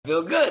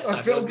Feel good.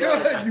 I feel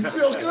good. You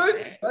feel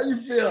good? How you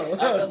feel?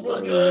 I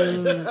feel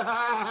good.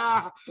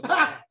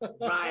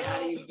 Brian, how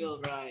do you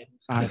feel, Brian?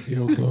 I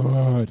feel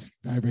good.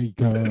 Very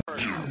good.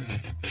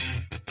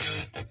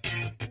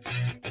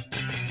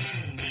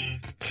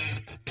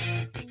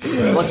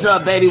 What's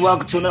up, baby?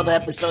 Welcome to another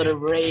episode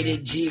of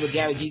Rated G with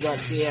Gary G.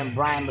 Garcia and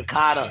Brian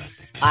Licata.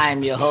 I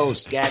am your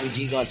host, Gary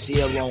G.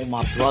 Garcia, along with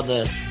my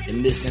brother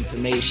in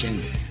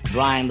misinformation,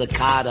 Brian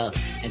Licata.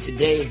 And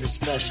today is a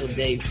special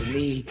day for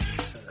me.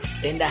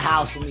 In the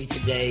house with me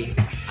today,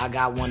 I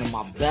got one of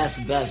my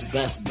best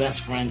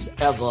friends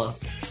ever,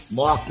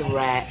 Mark the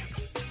Rat,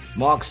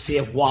 Mark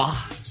Sirois,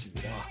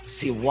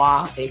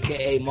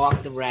 a.k.a.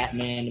 Mark the Rat,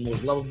 man, the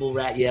most lovable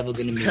rat you're ever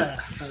going to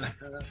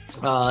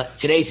meet.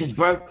 Today's his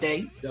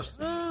birthday.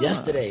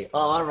 Yesterday. Oh,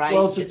 all right.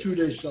 Well, it's a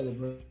 2-day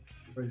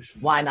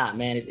celebration. Why not,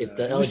 man? If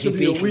the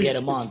LGBT can get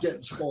a month. It's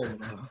getting smaller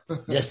now.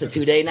 Just a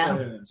 2 day now?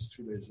 Yeah, it's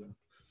 2 days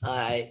now. All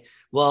right.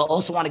 Well,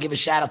 also want to give a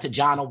shout out to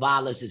John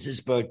Ovalis. It's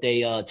his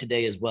birthday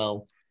today as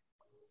well.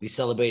 We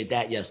celebrated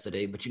that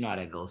yesterday, but you know how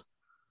that goes.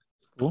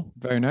 Cool.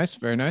 Very nice.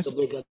 Very nice. So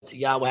big up to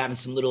y'all. We're having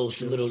some little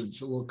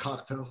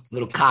cocktail.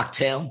 Little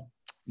cocktail.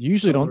 You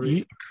usually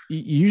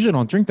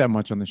don't drink that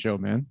much on the show,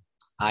 man.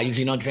 I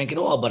usually don't drink at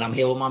all, but I'm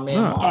here with my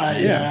man.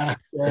 Yeah.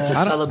 It's a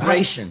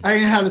celebration. I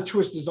ain't had to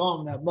twist his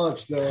arm that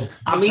much, though.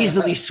 I'm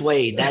easily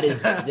swayed. That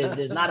is,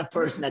 there's not a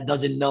person that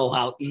doesn't know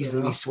how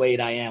easily swayed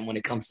I am when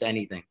it comes to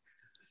anything.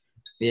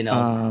 You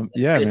know,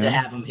 it's good to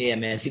have him here,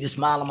 man. See the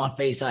smile on my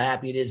face, how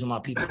happy it is when my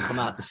people come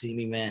out to see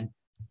me, man.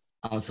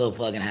 I'm so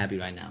fucking happy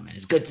right now, man.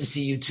 It's good to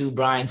see you too,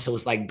 Brian. So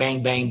it's like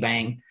bang, bang,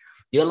 bang.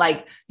 You're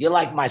like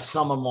my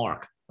summer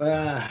Mark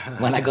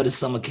when I go to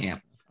summer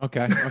camp.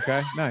 Okay,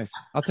 nice.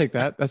 I'll take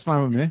that. That's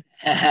fine with me.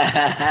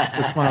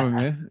 That's fine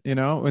with me. You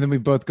know, and then we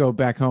both go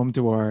back home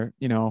to our,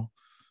 to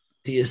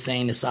the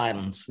insane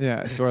asylums.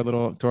 Yeah, to our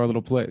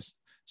little place.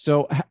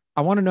 So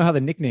I want to know how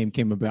the nickname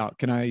came about.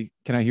 Can I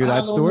hear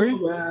that story?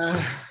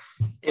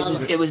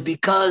 It was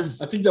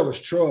because I think that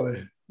was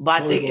Troy.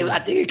 But I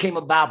think it came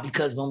about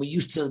because when we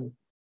used to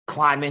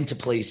climb into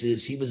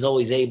places, he was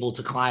always able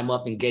to climb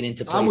up and get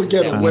into places. I would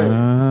get away.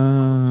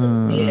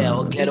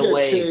 Or get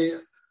away.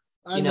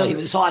 He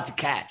was hard to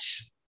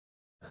catch,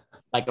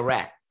 like a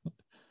rat.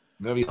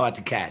 Very hard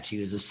to catch. He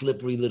was a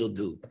slippery little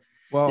dude.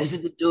 Well, this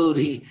is the dude.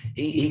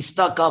 He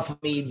stuck up for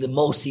me the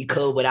most he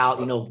could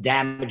without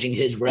damaging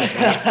his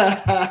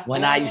record.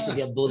 When I used to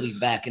get bullied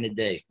back in the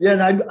day. Yeah,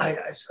 and I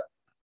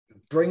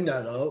bring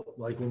that up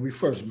like when we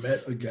first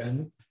met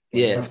again.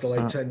 After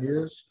like 10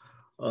 years,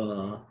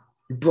 you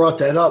brought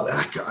that up.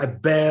 I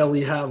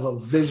barely have a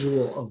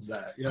visual of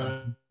that. You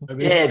know what I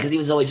mean? Yeah, because he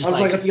was always just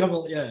I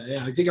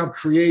think I'm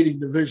creating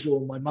the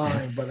visual in my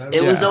mind, but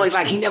it was always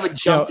like he never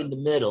jumped in the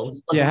middle.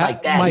 He wasn't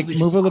like that. Mike, he was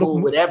move a little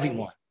cool with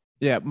everyone.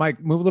 Yeah, Mike,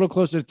 move a little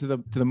closer to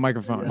the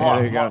microphone.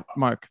 There you go.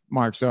 Mark.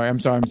 Sorry, I'm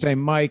saying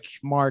Mike,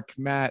 Mark,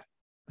 Matt.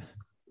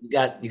 You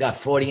got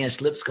 40-inch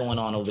slips going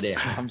on over there.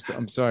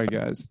 I'm sorry,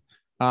 guys.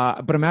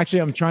 But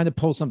I'm trying to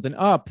pull something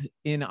up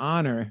in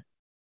honor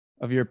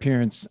of your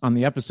appearance on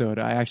the episode.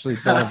 I actually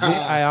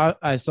saw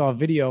I saw a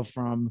video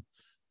from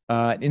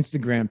an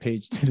Instagram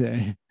page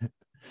today.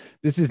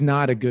 This is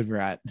not a good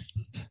rat.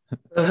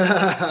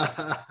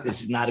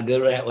 This is not a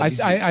good rat.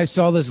 I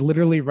saw this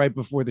literally right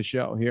before the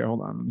show. Here,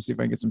 hold on. Let me see if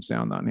I can get some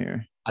sound on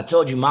here. I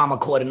told you Mama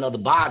caught another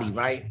body,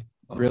 right?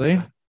 Really?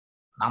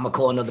 Mama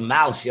caught another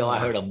mouse, yo. I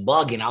heard a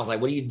bug and I was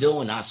like, what are you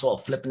doing? I saw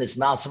her flipping this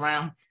mouse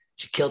around.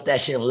 She killed that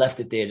shit and left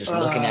it there just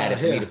looking at it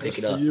for me to pick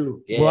it up.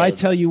 Yeah. Well, I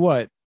tell you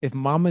what, if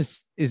Mama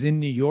is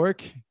in New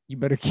York, you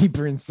better keep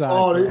her inside.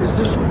 Oh, is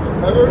this her?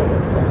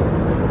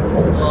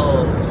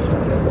 Oh,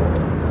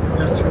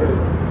 that's good.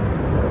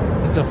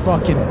 It's a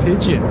fucking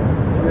pigeon.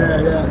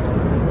 Yeah.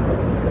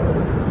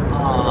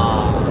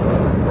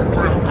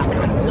 I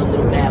kind of feel a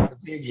little bad for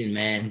the pigeon,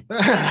 man.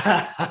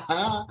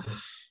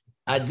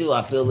 I do.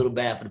 I feel a little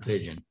bad for the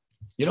pigeon.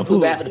 You don't feel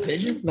bad for the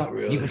pigeon? Not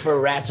really. You prefer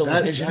rats over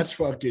pigeons? That's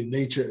fucking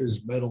nature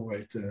is metal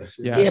right there.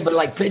 Yes. Yeah, but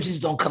like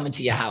pigeons don't come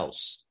into your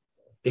house.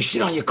 They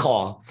shit on your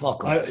car.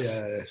 Fuck them.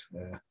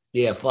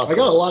 Yeah, fuck them. I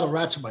got a lot of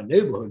rats in my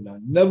neighborhood now.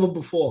 Never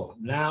before.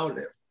 Now,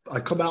 I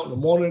come out in the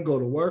morning, go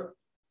to work.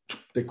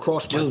 They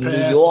cross my path,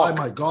 New York.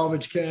 buy my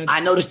garbage can. I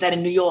noticed that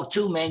in New York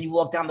too, man. You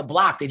walk down the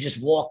block, they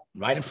just walk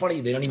right in front of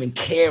you. They don't even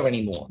care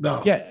anymore.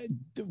 No. Yeah.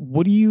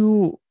 What do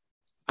you...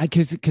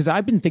 Because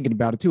I've been thinking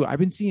about it too. I've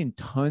been seeing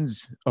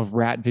tons of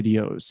rat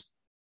videos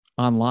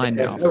online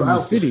now from the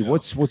city.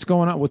 What's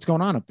going on? What's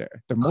going on up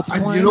there? They're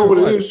multiplying. You know what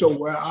it is? So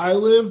where I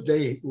live,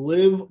 they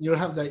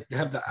have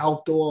the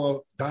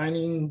outdoor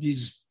dining.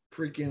 These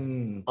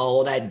freaking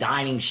that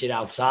dining shit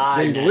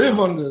outside. They live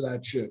under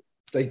that shit.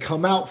 They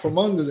come out from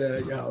under there.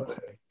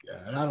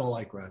 Yeah, and I don't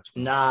like rats.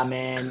 Nah,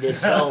 man. They're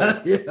so.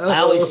 I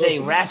always say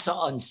rats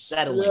are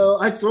unsettling.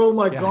 I throw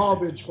my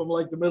garbage from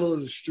like the middle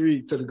of the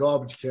street to the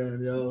garbage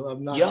can.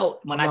 I'm not.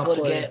 When I go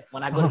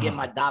to get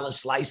my dollar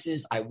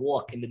slices, I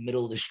walk in the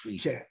middle of the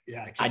street.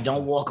 I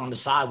don't walk on the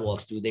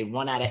sidewalks, dude. They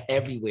run out of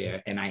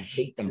everywhere, and I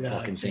hate them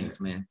fucking things,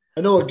 man.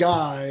 I know a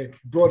guy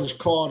brought his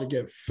car to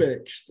get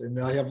fixed, and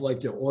I have like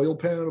the oil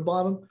pan at the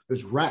bottom.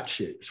 There's rat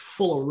shit. It's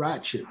full of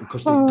rat shit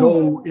because they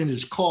go in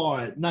his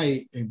car at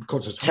night, and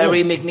because it's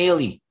Terry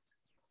McNeely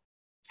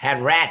had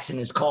rats in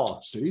his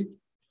car. See,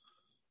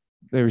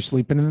 they were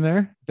sleeping in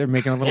there. They're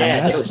making a little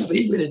mess. They were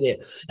sleeping in there.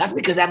 That's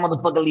because that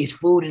motherfucker leaves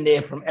food in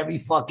there from every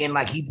fucking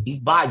like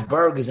he buys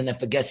burgers and then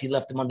forgets he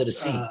left them under the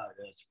seat.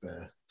 That's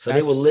bad. So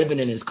they were living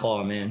in his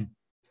car, man.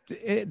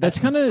 That's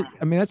kind of,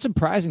 I mean, that's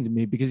surprising to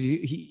me because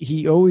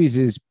he always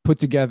is put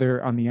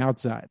together on the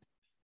outside.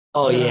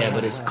 Oh yeah,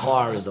 but his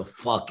car is a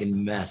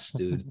fucking mess,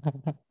 dude.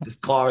 His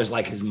car is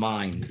like his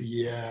mind.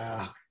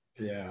 Yeah.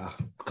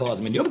 I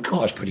mean, your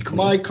car's pretty clean.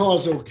 My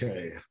car's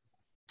okay.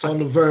 It's on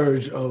the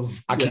verge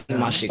of keep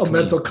my shit a clean.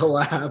 mental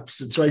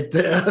collapse. It's right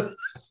there.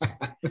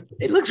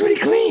 It looks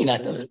pretty clean. I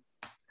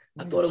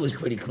thought it was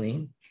pretty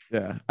clean.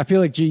 Yeah, I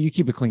feel like, G, you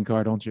keep a clean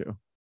car, don't you?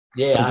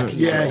 Yeah,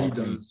 he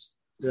does.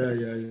 Yeah.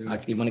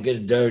 When it gets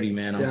dirty,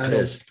 man, I'm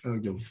pissed. I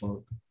don't give a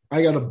fuck.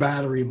 I got a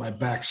battery in my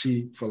back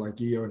seat for like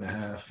a year and a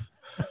half.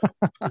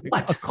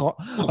 What?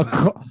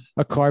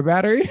 A car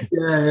battery?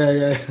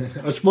 Yeah.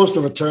 I was supposed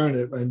to return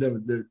it, but I never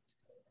did.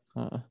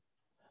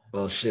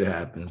 Well, shit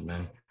happens,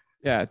 man.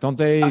 Yeah, don't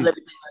they? How's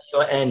everything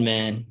on your end,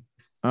 man?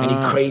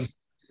 Any crazy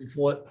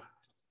report?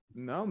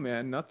 No,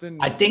 man, nothing.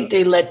 I think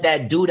they let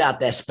that dude out,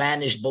 that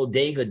Spanish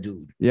bodega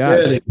dude. Yeah.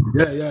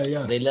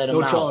 They let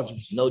him out.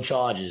 No No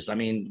charges. I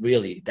mean,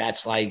 really,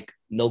 that's like,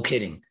 no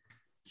kidding.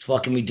 It's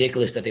fucking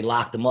ridiculous that they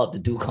locked him up. The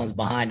dude comes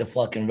behind the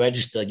fucking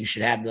register. You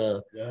should have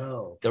the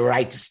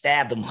right to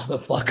stab the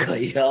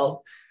motherfucker,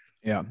 yo.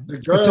 Yeah. The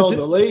girl,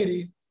 the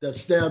lady that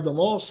stabbed him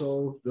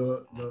also,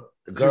 the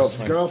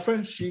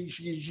girlfriend, she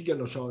get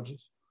no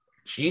charges.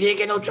 She didn't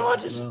get no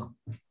charges? No.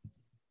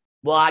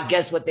 Well, I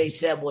guess what they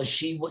said was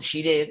she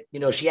did,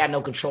 she had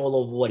no control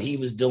over what he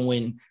was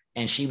doing,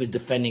 and she was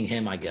defending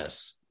him, I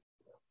guess.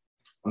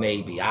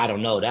 Maybe. I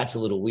don't know. That's a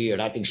little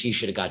weird. I think she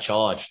should have got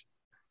charged.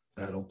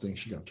 I don't think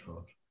she got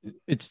charged.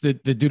 It's the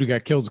dude who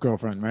got killed's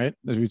girlfriend, right?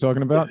 As we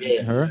talking about?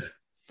 Yeah. Her?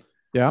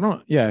 Yeah,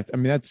 I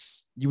mean,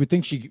 you would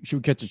think she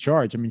would catch a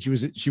charge. I mean, she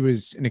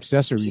was an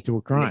accessory to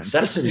a crime. An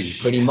accessory,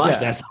 pretty much. Yeah.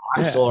 That's how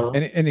I saw her.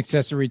 An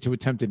accessory to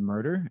attempted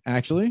murder,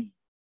 actually.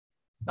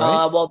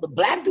 Right? Well, the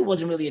black dude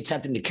wasn't really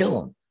attempting to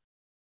kill him.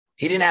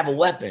 He didn't have a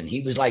weapon.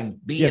 He was like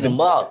beating him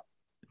up.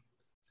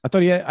 I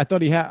thought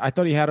he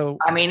had a.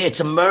 I mean, it's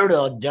a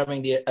murder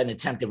during an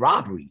attempted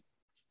robbery.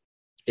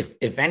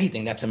 If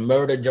anything, that's a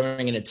murder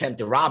during an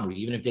attempted robbery.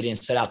 Even if they didn't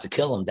set out to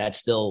kill him, that's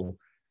still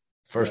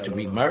first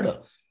degree murder.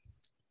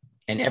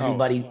 And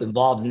everybody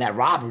involved in that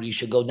robbery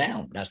should go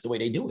down. That's the way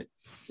they do it.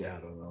 Yeah, I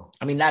don't know.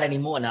 I mean, not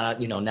anymore. Now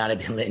that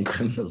they're letting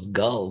criminals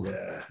go.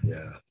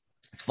 Yeah.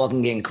 It's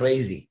fucking getting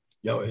crazy.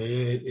 Yo, it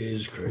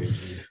is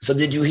crazy. So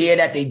did you hear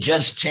that they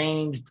just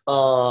changed?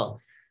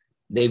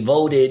 They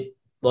voted.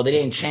 Well, they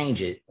didn't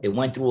change it. It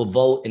went through a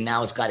vote, and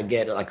now it's got to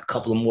get like a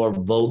couple of more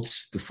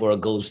votes before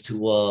it goes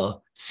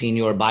to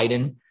Senior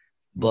Biden.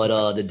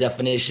 But the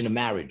definition of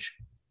marriage.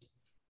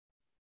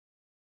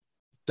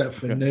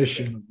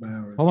 Definition of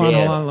marriage. Hold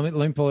on. Let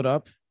me pull it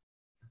up.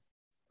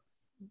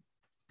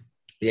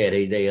 Yeah,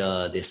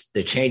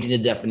 they're changing the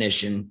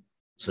definition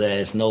so that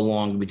it's no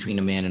longer between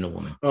a man and a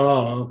woman.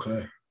 Oh,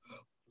 okay.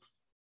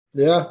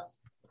 Yeah.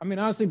 I mean,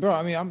 honestly, bro.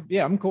 I mean,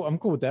 I'm cool. I'm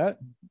cool with that.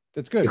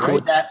 That's good. You're cool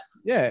with that?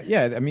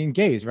 Yeah. I mean,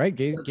 gays, right?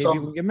 Gays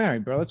people get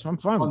married, bro. I'm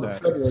fine with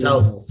that.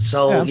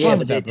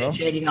 But they're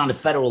changing on the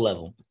federal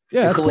level.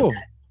 Yeah, that's cool.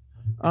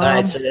 All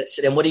right. So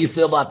then, what do you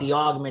feel about the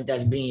argument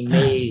that's being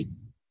made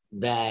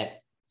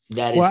that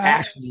is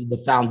actually the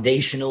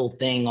foundational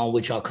thing on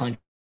which our country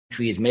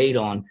is made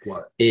on?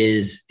 What?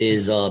 is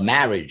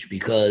marriage,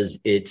 because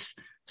it's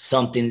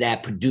something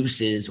that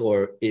produces,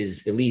 or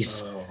is at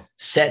least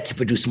set to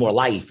produce more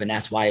life, and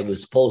that's why it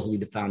was supposedly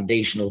the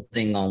foundational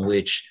thing on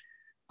which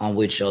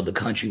the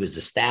country was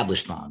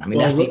established on. I mean,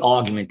 that's the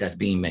argument that's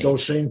being made.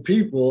 Those same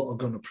people are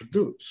going to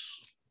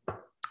produce.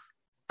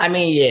 I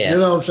mean, yeah. You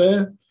know what I'm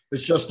saying?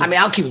 It's just. I mean,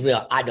 I'll keep it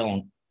real. I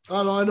don't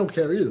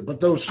care either. But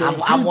those same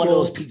people. I'm one of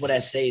those people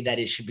that say that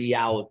it should be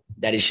out.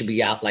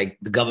 Like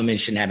the government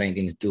shouldn't have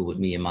anything to do with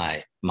me and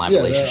my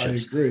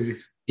relationships. I agree.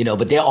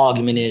 But their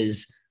argument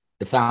is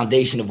the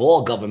foundation of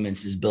all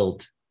governments is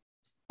built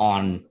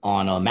on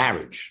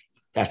marriage.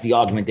 That's the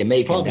argument they're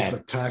making. Probably for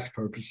tax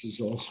purposes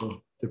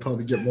also. They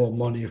probably get more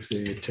money if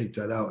they take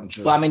that out and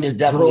just there's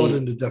definitely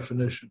broaden the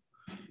definition.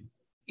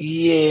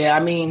 Yeah,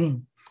 I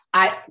mean,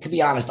 to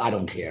be honest, I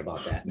don't care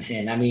about that,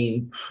 man. I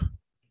mean,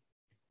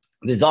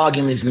 there's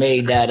arguments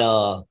made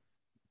that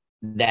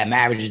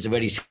marriage is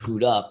already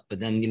screwed up, but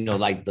then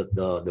like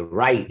the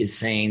right is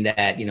saying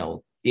that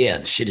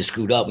the shit is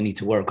screwed up. We need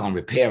to work on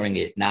repairing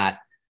it, not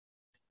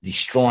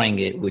destroying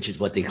it, which is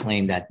what they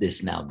claim that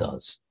this now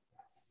does.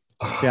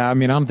 Yeah, I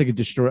mean, I don't think it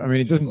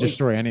doesn't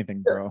destroy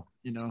anything, bro.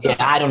 Yeah,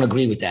 I don't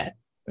agree with that.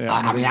 Yeah,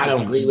 I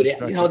don't agree with it.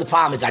 The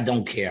problem is I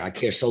don't care. I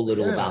care so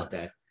little about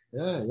that.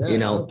 Yeah. I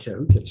don't care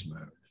who gets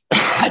married.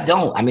 I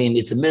don't. I mean,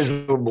 it's a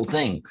miserable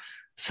thing.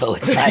 So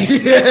it's like,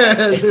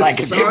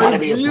 if they want to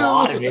be a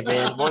part of it,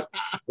 man.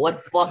 What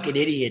fucking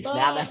idiots.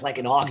 Now that's like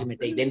an argument.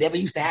 They never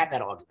used to have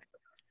that argument.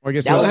 Well, I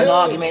guess that was an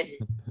argument.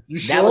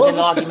 That was an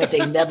argument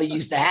they never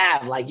used to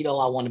have. Like, I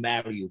want to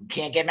marry you. You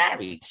can't get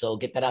married. So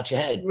get that out your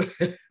head.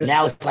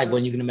 Now it's like,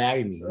 when are you going to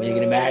marry me? When are you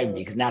going to marry me?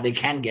 Because now they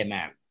can get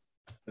married.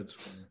 That's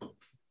funny.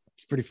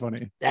 It's pretty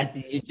funny.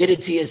 You did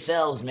it to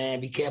yourselves, man.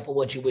 Be careful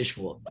what you wish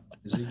for.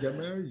 Does he get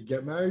married? You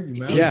get married?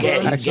 You married?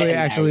 Yeah,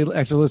 actually,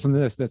 listen to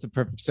this. That's a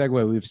perfect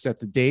segue. We've set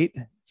the date.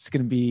 It's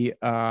going to be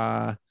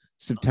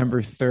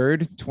September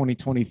 3rd,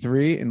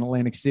 2023 in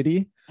Atlantic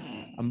City.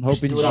 I'm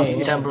hoping do it on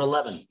September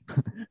 11th.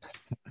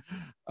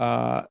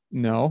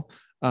 No.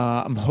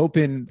 I'm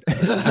hoping.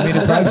 I mean,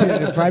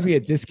 it'd probably be a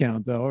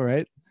discount, though,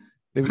 right?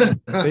 They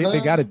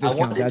got a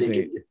discount that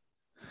date.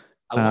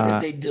 I wonder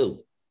if they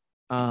do.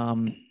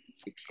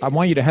 I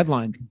want you to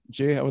headline,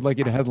 Jay. I would like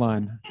you to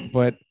headline,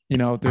 but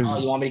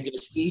there's. You want me to give a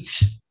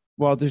speech?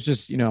 Well, there's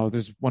just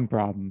there's one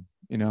problem.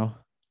 I'm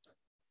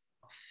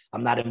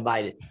not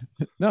invited.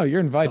 No, you're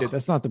invited.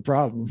 That's not the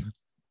problem.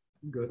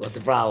 Good. What's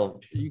the problem?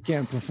 You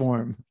can't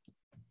perform.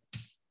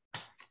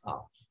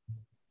 Oh.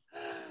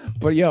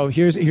 But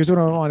here's what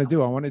I want to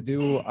do. I want to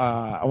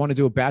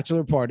do a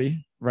bachelor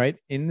party right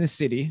in the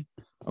city.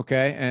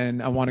 Okay,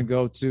 and I want to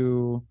go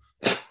to.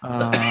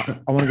 I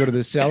want to go to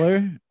the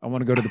Cellar. I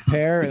want to go to the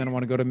Pear, and then I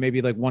want to go to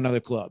maybe like one other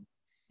club,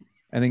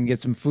 and then get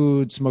some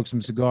food, smoke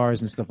some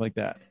cigars, and stuff like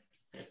that.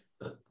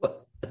 I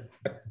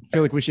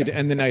feel like we should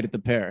end the night at the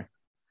Pear.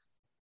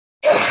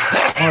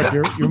 Mark,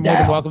 you're more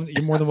than welcome.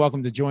 You're more than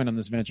welcome to join on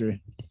this venture.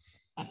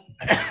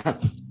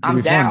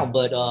 I'm down,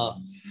 but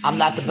I'm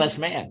not the best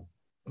man.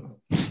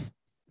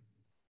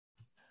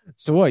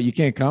 So what? You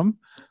can't come?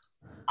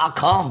 I'll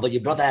come, but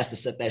your brother has to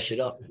set that shit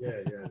up.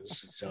 Yeah.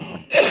 This is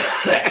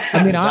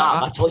I mean,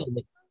 I told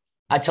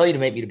you to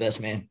make me the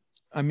best man.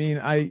 I mean,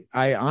 I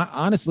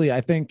honestly,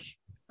 I think.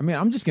 I mean,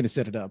 I'm just gonna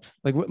set it up.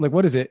 Like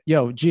what is it?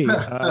 Yo, G.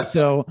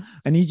 So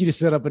I need you to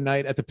set up a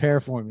night at the Pear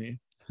for me.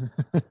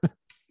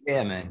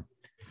 Yeah, man.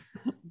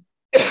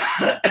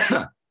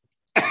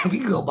 We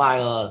can go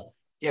by.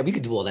 Yeah, we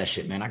could do all that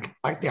shit, man. I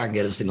think I can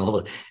get us in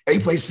all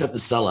every place except the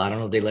Cellar. I don't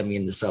know if they let me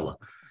in the Cellar.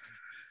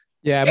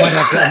 Yeah, I might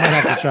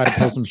have to try to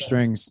pull some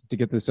strings to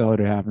get the Cellar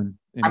to happen.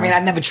 I mean, I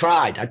never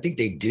tried. I think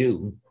they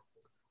do.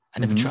 I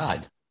never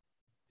tried.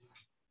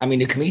 I mean,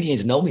 the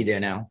comedians know me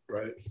there now.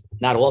 Right.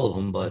 Not all of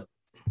them, but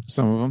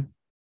some of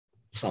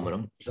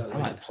them. Is that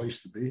like the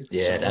place to be?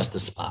 Yeah, that's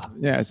the spot.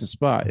 Yeah, it's a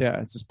spot. Yeah,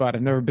 it's a spot.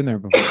 I've never been there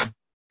before.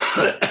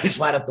 It's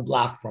right up the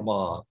block from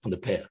the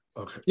Pear.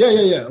 Okay.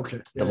 Yeah. Okay.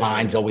 The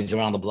line's always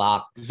around the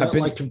block. Is that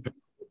like compared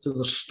to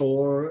the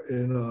store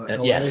in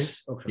LA?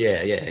 Yes.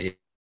 Okay. Yeah.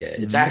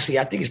 It's actually,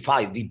 I think it's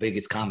probably the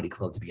biggest comedy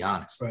club, to be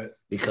honest. Right.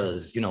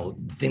 Because, the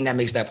thing that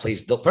makes that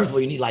place, first of all,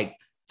 you need like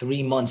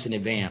 3 months in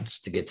advance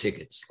to get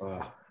tickets.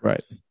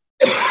 Right.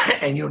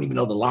 And you don't even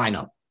know the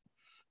lineup.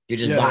 You're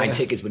just buying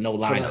tickets with no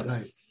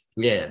lineup.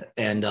 Yeah.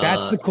 And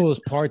that's the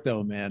coolest part,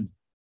 though, man.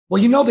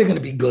 Well, they're going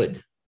to be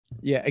good.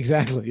 Yeah,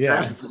 exactly.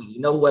 Yeah.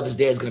 Whoever's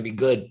there is going to be be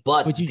good.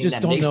 But you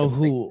just don't know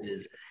who.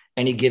 Is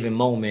any given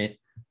moment,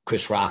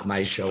 Chris Rock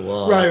might show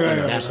up. Right.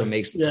 That's what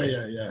makes the place.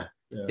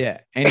 Yeah.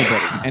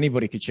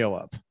 Anybody could show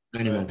up.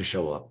 Anyone could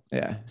show up.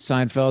 Yeah.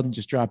 Seinfeld and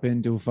just drop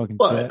in, do a fucking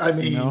set. I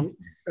mean,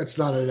 it's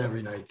not an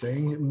every night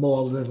thing.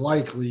 More than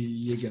likely,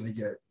 you're going to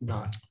get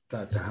not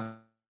that to happen.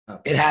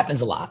 It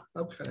happens a lot.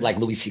 Okay. Like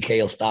Louis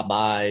C.K. will stop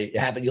by.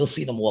 You'll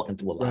see them walking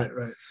through a lot.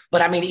 Right.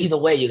 But I mean, either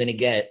way, you're going to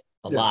get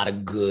a lot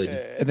of good.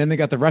 And then they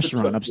got the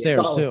restaurant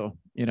upstairs too.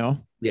 Yeah.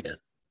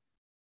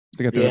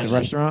 They got the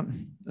restaurant.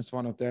 There's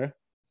one up there.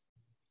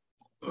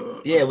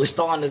 Yeah, we're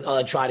starting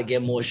to try to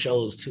get more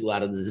shows too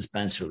out of the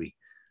dispensary.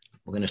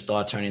 We're going to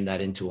start turning that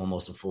into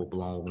almost a full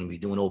blown. We're going to be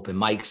doing open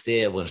mics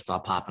there. We're going to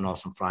start popping off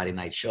some Friday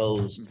night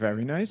shows.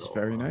 Very nice.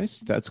 Very nice.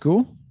 That's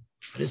cool.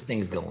 This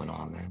thing's going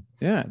on, man.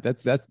 Yeah,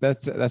 that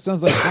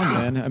sounds like fun,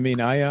 man. I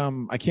mean,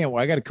 I can't.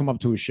 I got to come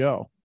up to a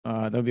show.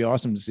 That'd be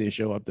awesome to see a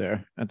show up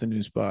there at the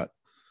new spot.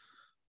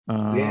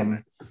 Yeah,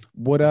 man.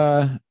 What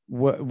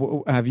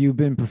have you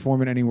been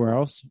performing anywhere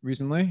else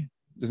recently?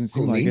 Doesn't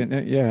seem like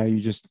it. Yeah, you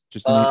just.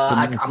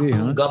 I'm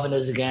doing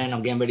Governors again.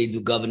 I'm getting ready to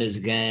do Governors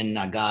again.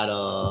 I got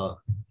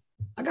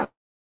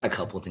a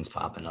couple of things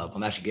popping up.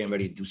 I'm actually getting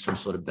ready to do some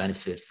sort of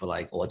benefit for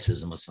like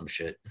autism or some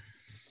shit.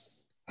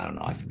 I don't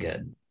know. I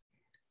forget.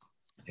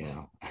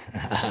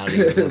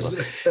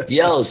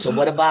 Yo, so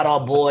what about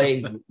our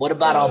boy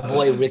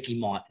Ricky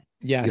Martin?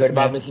 Yes, you heard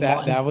about Ricky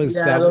Martin?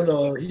 I don't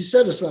know. He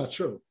said it's not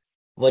true.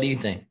 What do you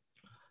think?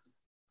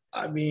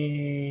 I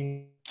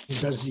mean,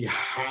 does he?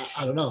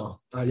 I don't know.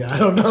 I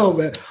don't know,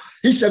 man.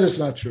 He said it's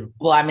not true.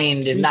 Well, I mean,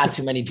 there's not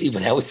too many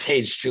people that would say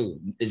it's true.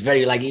 It's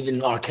very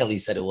even R. Kelly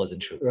said it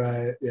wasn't true.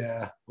 Right.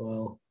 Yeah.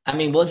 Well, I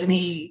mean,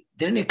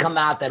 didn't it come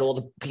out that all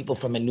the people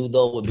from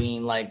Menudo were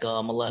being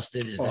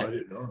molested? Is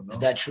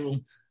that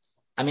true?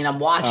 I mean, I'm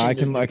watching. I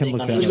can look at a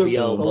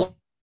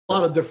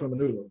lot of different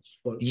Menudos.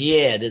 But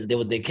yeah,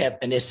 they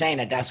kept, and they're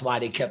saying that's why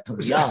they kept him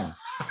young.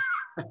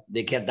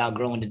 They kept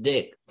outgrowing the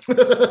dick.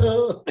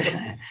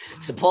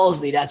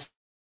 Supposedly, that's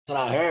what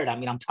I heard. I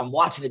mean, I'm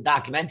watching the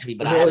documentary,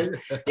 but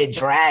they're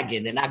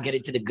dragging. They're not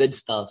getting to the good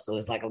stuff. So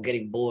it's like I'm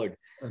getting bored.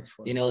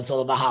 You know, it's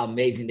all about how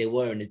amazing they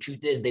were. And the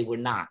truth is, they were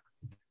not.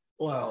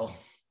 Well,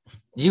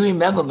 you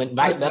remember,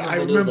 right? I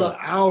remember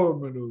our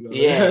Menudo.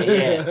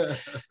 Yeah.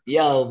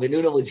 Yo,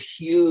 Menudo was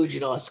huge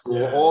in our school.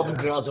 Yeah, all the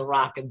girls are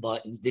rocking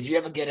buttons. Did you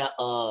ever get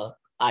a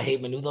I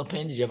Hate Menudo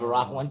pin? Did you ever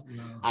rock one?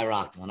 No. I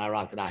rocked one. I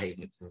rocked it. I Hate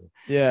Menudo.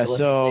 Yeah.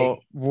 So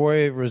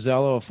Roy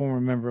Rosello, a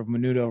former member of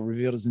Menudo,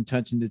 revealed his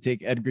intention to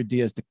take Edgar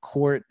Diaz to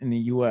court in the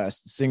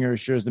U.S. The singer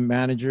assures the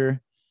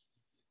manager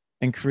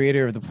and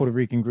creator of the Puerto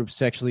Rican group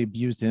sexually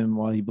abused him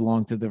while he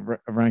belonged to the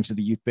ranks of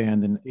the youth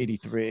band in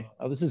 '83.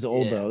 Oh, this is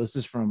old though. This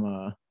is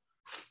from.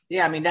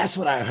 Yeah, I mean, that's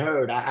what I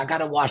heard. I got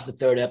to watch the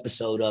 3rd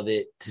episode of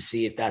it to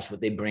see if that's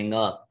what they bring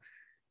up.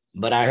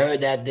 But I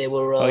heard that they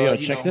were.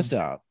 Check this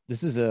out.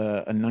 This is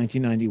a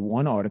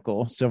 1991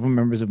 article. Several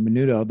members of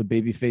Menudo, the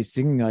babyface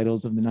singing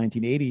idols of the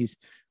 1980s,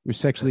 were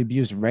sexually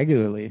abused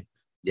regularly.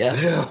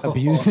 Yeah.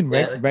 Abused and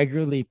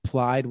regularly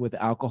plied with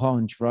alcohol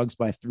and drugs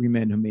by 3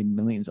 men who made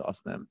millions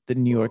off them. The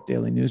New York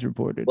Daily News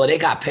reported. Well, they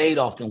got paid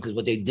off them because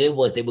what they did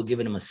was they were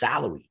giving them a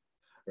salary.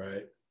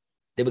 Right.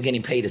 They were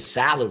getting paid a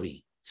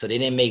salary. So they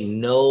didn't make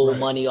no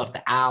money off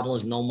the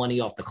albums, no money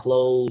off the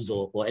clothes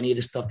or any of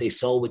the stuff they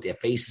sold with their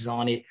faces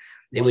on it.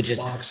 They were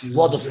just,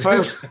 the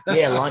first,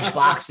 lunch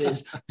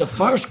boxes. The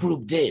first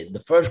group did. The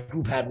first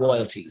group had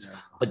royalties.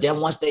 But then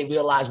once they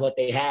realized what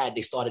they had,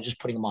 they started just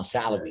putting them on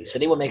salaries. So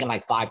they were making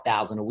like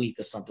 $5,000 a week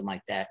or something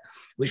like that,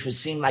 which would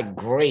seem like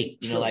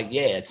great. You know, like,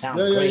 it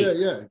sounds great.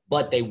 Yeah.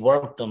 But they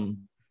worked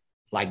them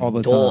like all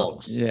the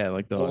dogs. Time. Yeah,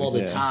 like dogs. All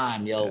the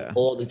time,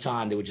 all the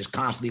time. They were just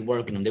constantly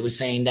working them. They were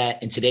saying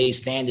that in today's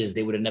standards,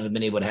 they would have never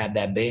been able to have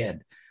that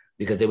band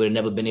because they would have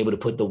never been able to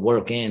put the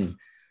work in.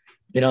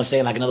 You know what I'm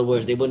saying? Like, in other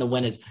words, they wouldn't have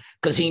went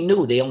because he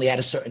knew they only had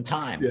a certain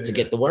time to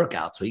get the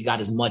workout. So he got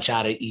as much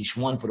out of each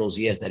one for those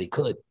years that he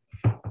could.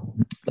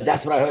 But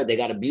that's what I heard. They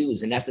got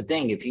abused. And that's the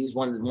thing. If he was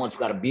one of the ones who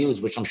got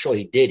abused, which I'm sure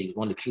he did, he was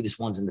one of the cutest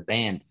ones in the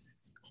band.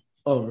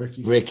 Oh,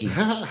 Ricky.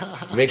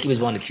 Ricky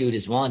was one of the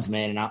cutest ones,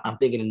 man. And I'm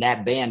thinking in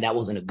that band, that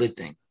wasn't a good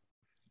thing.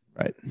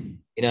 Right. You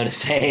know what I'm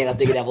saying? I'm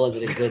thinking that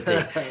wasn't a good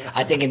thing.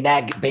 I think in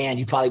that band,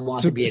 you probably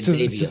want to be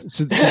Xavier.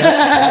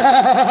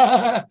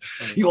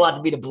 You want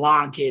to be the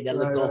blonde kid that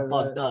looked all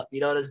fucked up. You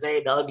know what I'm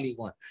saying? The ugly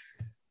one.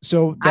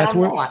 So that's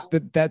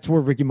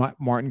where Ricky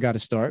Martin got to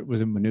start.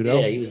 Was in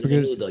Menudo? Yeah, he was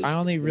because Menudo. I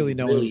only really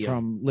know him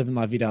from Living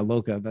La Vida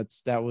Loca.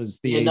 That was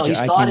the age he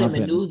started in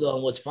Menudo,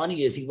 and what's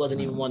funny is he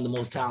wasn't even one of the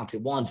most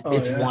talented ones.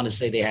 You want to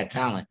say they had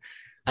talent,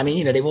 I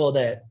mean, they were all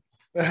that.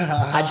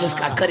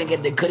 I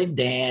couldn't they couldn't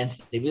dance.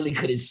 They really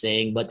couldn't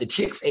sing, but the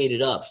chicks ate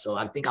it up. So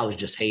I think I was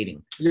just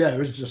hating. Yeah, it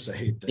was just a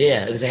hate thing.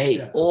 Yeah, it was a hate.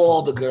 Yeah.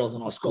 All the girls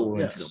in our school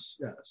were into them.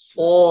 Yes.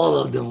 All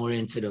of them were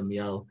into them,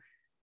 yo.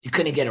 You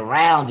couldn't get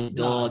around it,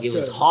 dog. It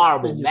was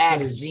horrible.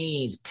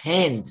 Magazines,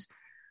 pens.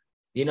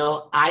 You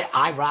know,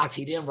 I rocked.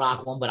 He didn't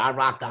rock one, but I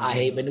rocked the I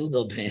Hate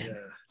Menudo pen. Yeah.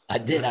 I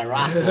did. I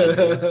rocked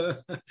one.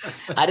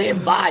 I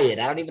didn't buy it.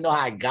 I don't even know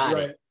how I got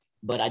it,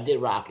 but I did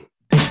rock it.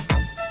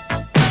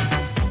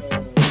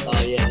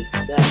 Oh, yeah, this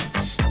is that.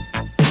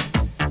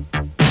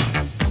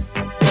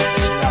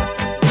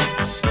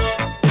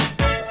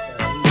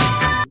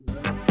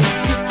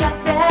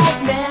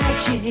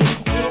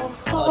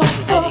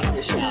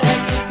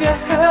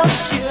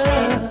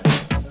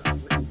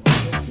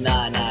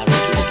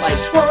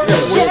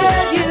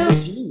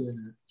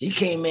 He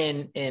came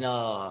in and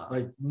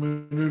like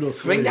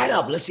Menudo. Bring that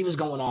up. Let's see what's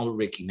going on with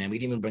Ricky, man. We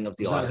didn't even bring up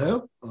the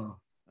article. Oh.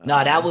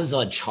 No, that was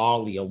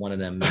Charlie or one of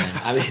them, man.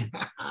 I mean,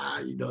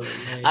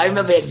 I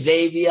remember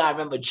Xavier. I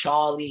remember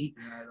Charlie.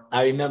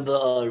 I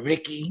remember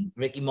Ricky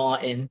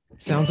Martin.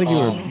 Sounds like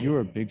you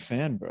were a big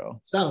fan,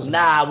 bro.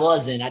 I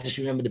wasn't. I just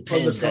remember the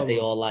pins that they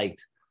all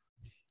liked.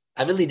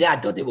 I really did. I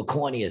thought they were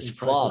corny as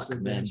fuck,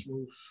 man.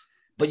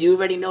 But you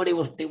already know they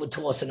were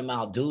tossing them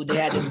out, dude. They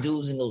had them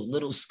dudes in those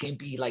little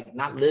skimpy, like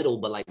not little,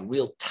 but like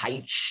real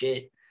tight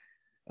shit.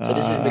 So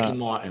this is Ricky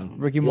Martin.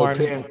 He'll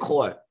appear in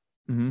court.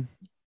 Mm-hmm.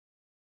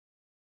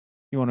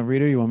 You want to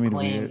read it or you want me to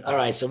read it? All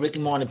right. So Ricky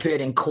Martin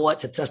appeared in court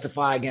to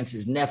testify against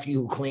his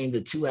nephew who claimed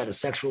the two had a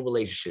sexual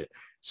relationship.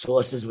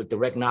 Sources with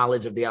direct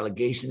knowledge of the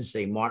allegations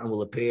say Martin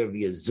will appear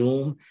via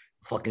Zoom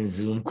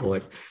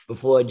court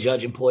before a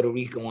judge in Puerto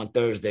Rico on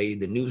Thursday.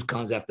 The news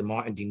comes after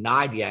Martin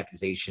denied the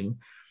accusation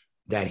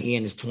that he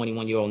and his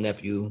 21-year-old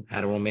nephew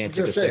had a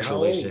romantic or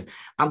sexual relationship.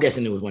 I'm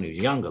guessing it was when he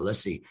was younger. Let's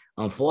see.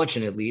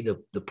 Unfortunately,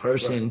 the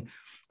person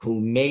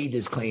who made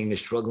this claim is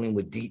struggling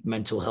with deep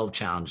mental health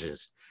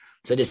challenges.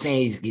 So they're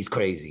saying he's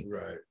crazy.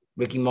 Right.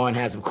 Ricky Martin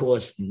has, of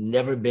course,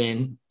 never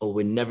been or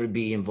would never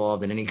be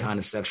involved in any kind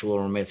of sexual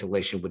or romantic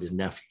relationship with his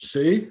nephew.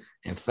 See?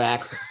 In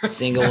fact,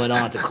 Singer went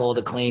on to call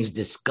the claims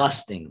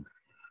disgusting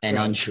and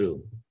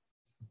untrue.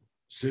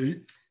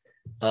 See?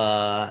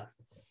 It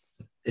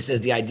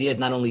says the idea is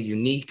not only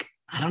unique.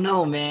 I don't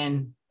know,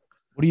 man.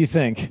 What do you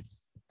think?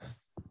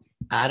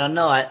 I don't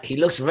know. He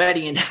looks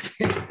ready.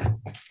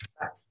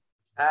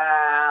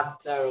 I'm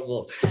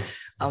terrible.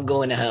 I'm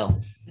going to hell.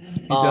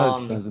 He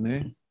does, doesn't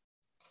he?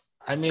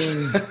 I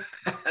mean,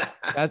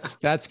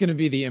 That's going to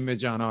be the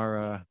image on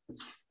our.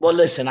 Well,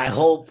 listen. I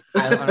hope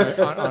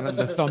on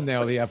the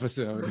thumbnail of the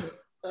episode.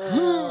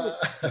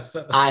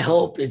 I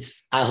hope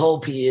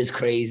he is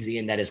crazy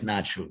and that it's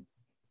not true.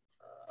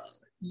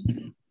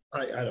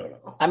 I don't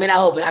know. I mean, I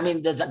hope. I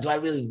mean, do I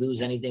really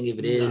lose anything if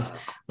it is?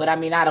 But I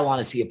mean, I don't want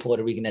to see a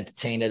Puerto Rican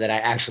entertainer that I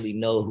actually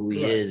know who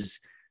he is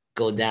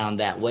go down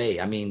that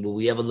way. I mean, will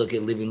we ever look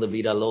at Living La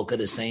Vida Loca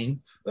the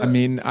same? I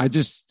mean, I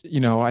just,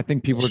 I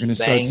think people are going to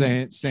start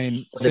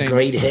saying the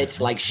great hits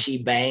like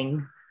She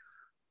Bang.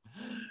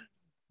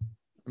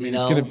 I mean,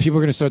 people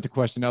are going to start to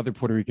question other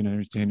Puerto Rican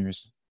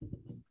entertainers.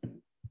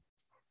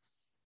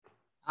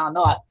 I don't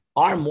know.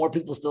 Aren't more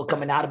people still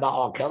coming out about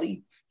R.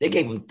 Kelly? They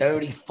gave him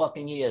 30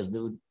 fucking years,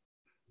 dude.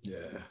 Yeah.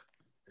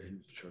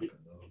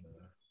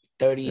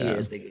 30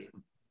 years they gave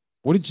him.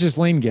 What did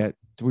Ghislaine get?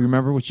 Do we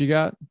remember what she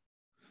got?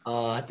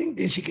 I think,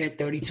 did she get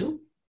 32?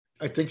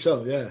 I think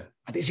so, yeah.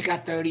 I think she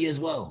got 30 as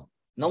well.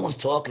 No one's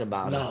talking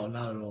about it. No,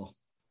 not at all.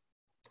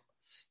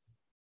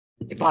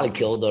 They probably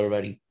killed her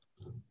already.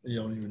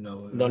 You don't even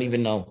know. Don't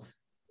even know.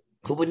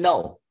 Who would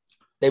know?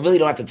 They really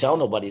don't have to tell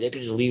nobody. They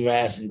could just leave her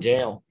ass in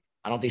jail.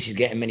 I don't think she's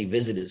getting many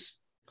visitors.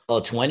 Oh,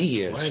 20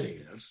 years. 20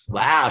 years.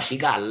 Wow, she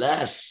got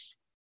less.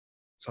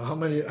 So how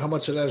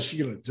much of that is she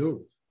going to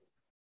do?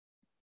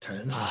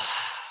 10?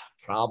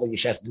 Probably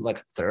she has to do like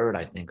a third,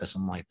 I think, or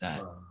something like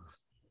that.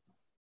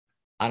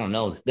 I don't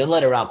know. They'll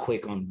let her out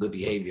quick on good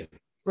behavior.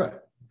 Right.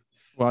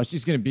 Well,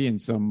 she's going to be in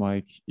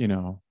some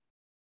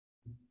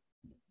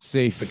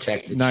safe,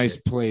 protected nice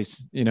shit.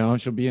 place.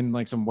 She'll be in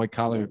like some white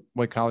collar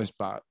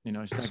spot. She's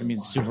not going to be in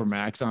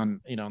Supermax on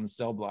the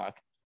cell block.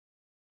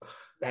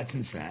 That's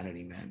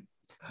insanity, man.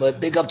 But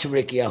big up to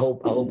Ricky. I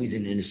hope he's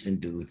an innocent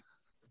dude.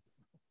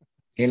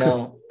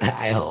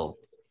 I hope.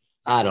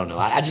 I don't know.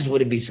 I just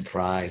wouldn't be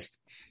surprised.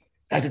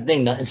 That's the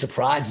thing. Nothing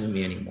surprises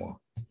me anymore.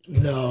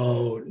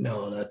 No,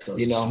 that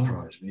doesn't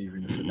surprise me,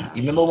 even if it happens.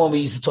 You remember when we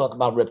used to talk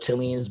about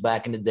reptilians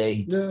back in the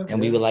day? Yeah. And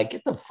we were like,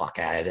 get the fuck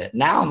out of there.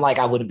 Now I'm like,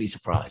 I wouldn't be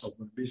surprised. I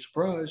wouldn't be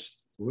surprised.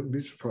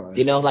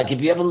 Like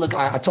if you ever look,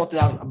 I talked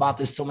about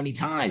this so many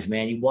times,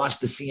 man. You watch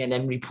the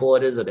CNN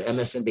reporters or the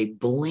MSN, they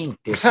blink.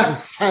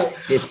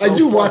 I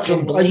do watch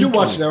them. Blinking. I do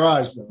watch their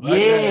eyes, though.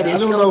 Yeah, I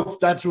don't know if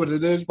that's what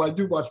it is, but I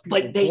do watch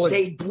people. But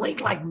they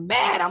blink like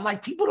mad. I'm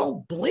like, people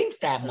don't blink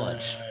that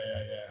much.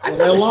 Yeah. I've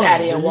never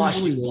sat here and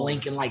watched you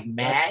blinking like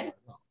mad.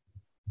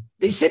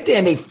 They sit there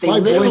and they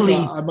literally.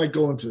 I might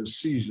go into a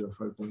seizure if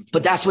I blink.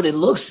 But that's what it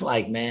looks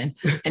like, man.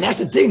 And that's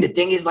the thing. The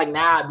thing is, like,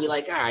 now I'd be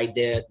like, all right,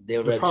 they're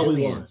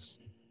reptilians.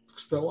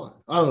 Still on.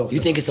 I don't know. You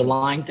think it's a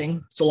line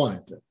thing? It's a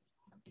line thing.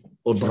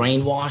 Or it's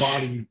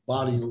brainwash?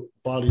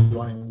 Body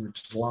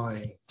language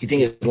lying. You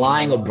think it's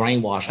lying or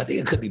brainwash? I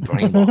think it could be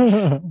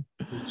brainwash.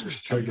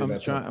 Just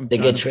triggered. They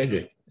get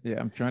triggered. Yeah,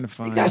 I'm trying to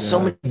find. You got so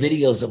many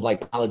videos of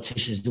like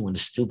politicians doing the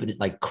stupid,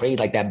 like crazy,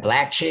 like that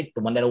black chick,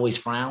 the one that always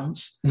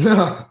frowns. Who's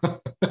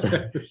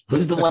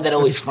the one that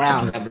always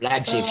frowns? That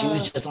black chick. She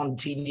was just on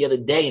TV the other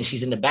day, and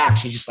she's in the back.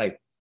 She's just like,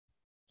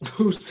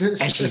 who's this?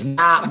 And she's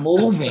not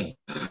moving.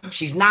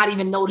 She's not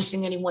even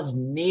noticing anyone's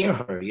near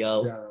her,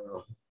 yo. Yeah.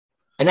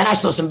 And then I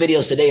saw some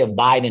videos today of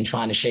Biden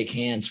trying to shake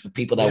hands for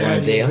people that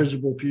weren't there.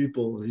 Invisible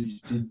people.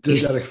 He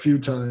did that a few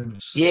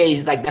times. Yeah,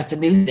 he's like, that's the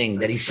new thing,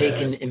 that he's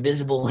shaking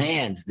invisible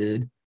hands,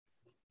 dude.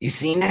 You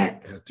seen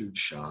that? Yeah, dude,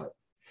 shot.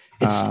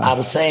 I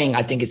was saying,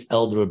 I think it's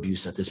elder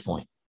abuse at this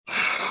point.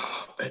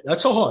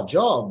 That's a hard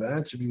job,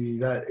 man, to be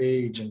that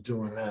age and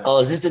doing that. Oh,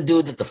 is this the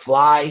dude that the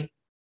fly?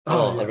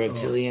 A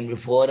reptilian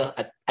reporter?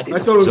 I think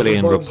thought it was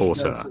reptilian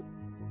reporter.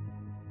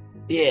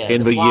 Yeah.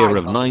 In the year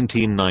of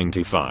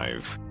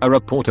 1995, a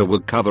reporter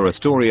would cover a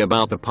story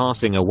about the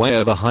passing away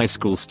of a high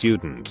school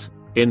student.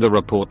 In the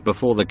report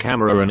before the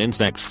camera, an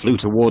insect flew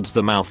towards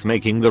the mouth,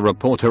 making the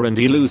reporter and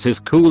he lose his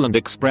cool and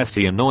express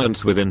the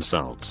annoyance with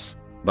insults.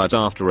 But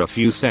after a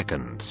few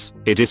seconds,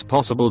 it is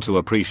possible to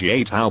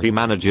appreciate how he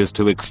manages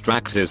to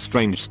extract his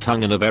strange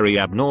tongue in a very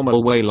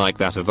abnormal way, like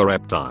that of a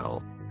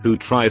reptile who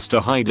tries to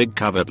hide it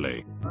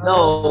covertly.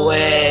 No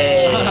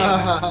way.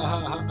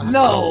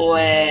 No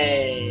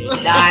way. Nah,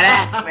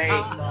 that's fake,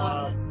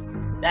 dog.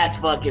 That's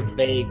fucking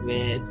fake,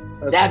 man.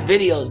 That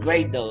video is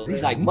great, though.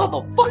 He's like,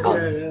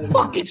 motherfucker,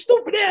 fucking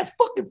stupid ass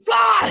fucking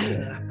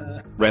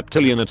fly.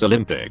 Reptilian at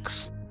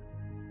Olympics.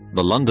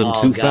 The London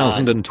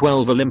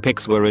 2012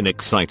 Olympics were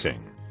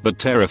exciting but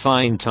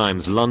terrifying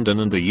times. London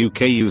and the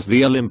UK used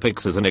the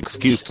Olympics as an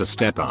excuse to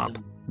step up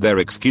their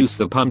excuse,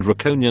 the pun,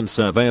 draconian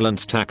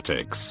surveillance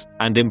tactics,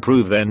 and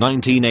improve their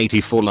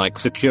 1984-like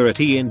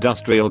security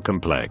industrial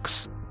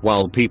complex.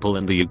 While people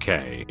in the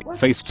UK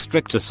faced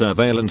stricter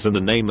surveillance in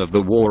the name of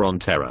the war on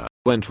terror,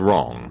 went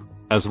wrong.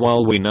 As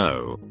while we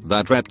know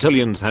that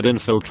reptilians had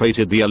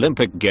infiltrated the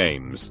Olympic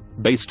Games,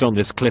 based on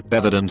this clip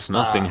evidence,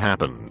 nothing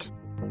happened.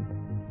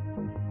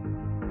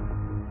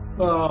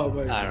 Oh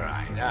my God.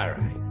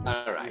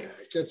 All right.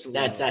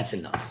 Yeah, that's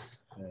enough.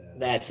 Yeah.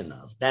 That's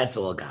enough. That's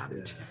all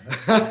garbage.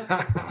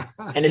 Yeah.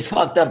 And it's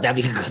fucked up that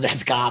because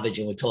that's garbage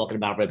and we're talking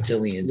about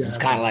reptilians. Yeah, it's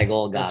kind of like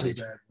all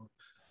garbage.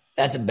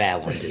 That's a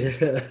bad one, dude.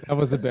 That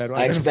was a bad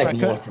one. I expect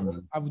more from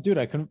you. Dude,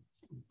 I couldn't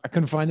I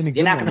couldn't find any.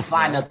 You're not gonna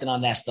find nothing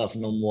on that stuff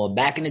no more.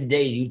 Back in the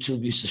day,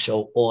 YouTube used to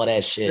show all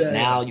that shit.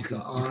 Now you can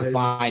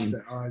find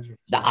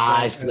the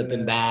eyes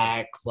flipping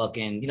back.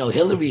 Fucking,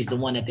 Hillary's the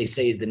one that they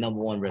say is the number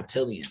one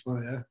reptilian. Oh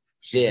yeah,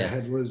 she's the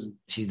head lizard.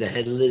 She's the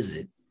head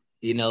lizard.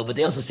 But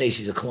they also say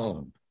she's a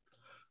clone.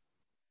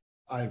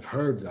 I've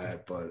heard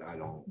that, but I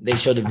don't. They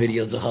show the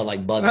videos of her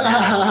like bugging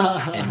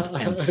out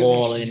and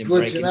falling and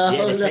breaking. Out.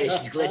 Yeah, they say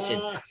she's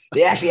glitching.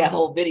 They actually have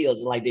whole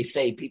videos of like they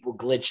say people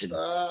glitching.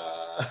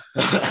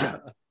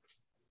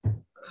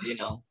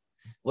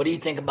 What do you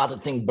think about the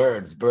thing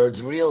birds?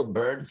 Birds real?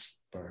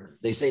 Birds?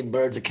 They say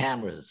birds are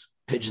cameras.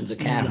 Pigeons are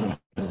cameras.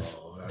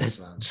 Oh, that's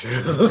not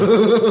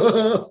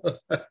true.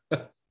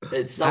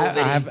 It's so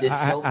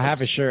I have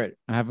a shirt.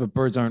 I have a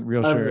birds aren't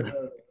real shirt.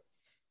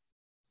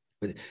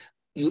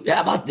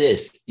 How about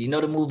this? You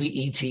know the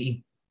movie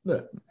E.T.?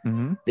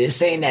 Mm-hmm. They're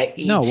saying that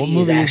E.T. No, what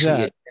movie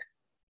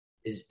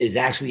is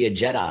actually a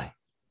Jedi. I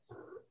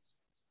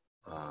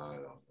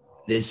don't know.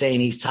 They're saying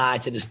he's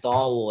tied to the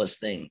Star Wars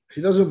thing.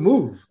 He doesn't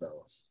move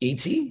though.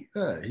 E.T.?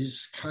 Yeah,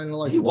 he's kind of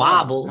like he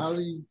wobbles. How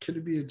could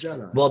he be a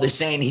Jedi? Well, they're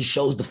saying he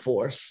shows the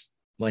Force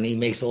when he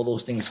makes all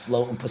those things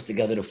float and puts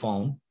together the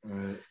phone.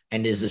 Right.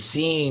 And there's a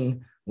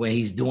scene when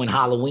he's doing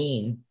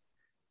Halloween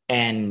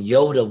and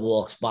Yoda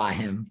walks by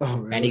him. Oh,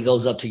 really? And he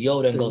goes up to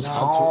Yoda and goes,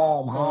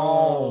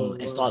 home,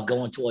 and starts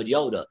going toward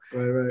Yoda.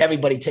 Right.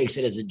 Everybody takes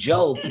it as a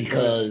joke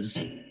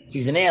because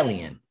he's an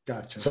alien.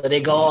 Gotcha. So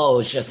they go, oh,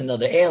 it's just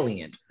another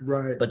alien.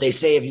 Right. But they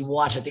say if you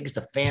watch, I think it's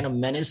the Phantom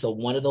Menace or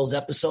one of those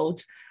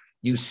episodes,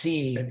 you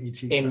see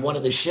in one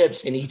of the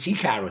ships an ET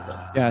character.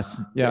 Yes.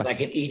 It's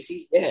like an ET.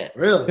 Yeah.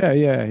 Really?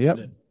 Yeah.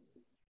 Yep.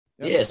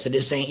 Yeah. So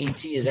they're saying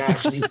ET is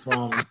actually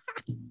from.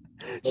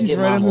 She's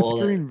right on the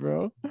screen,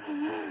 bro.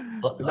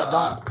 But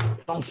come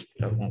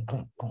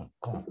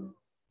on.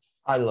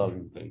 I love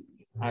you,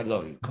 baby. I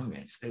love you. Come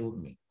here, stay with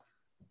me.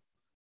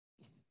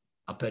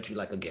 I'll pet you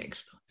like a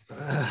gangster.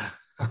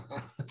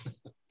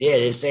 Yeah,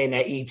 they're saying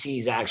that ET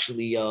is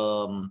actually.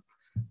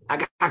 I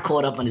got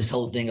caught up on this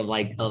whole thing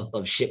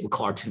of shit with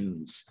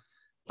cartoons,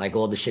 like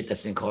all the shit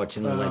that's in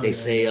cartoons. Like they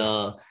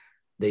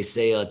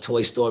say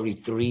Toy Story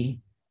 3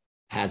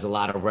 has a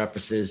lot of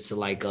references to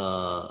like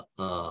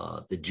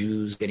the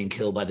Jews getting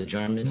killed by the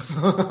Germans.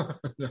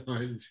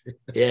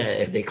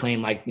 Yeah, they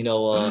claim like they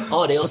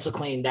also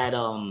claim that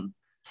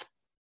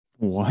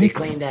what? They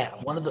claim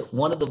that one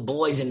of the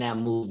boys in that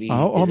movie.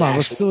 Oh, hold on,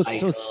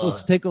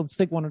 let's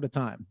take one at a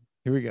time.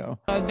 Here we go.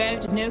 A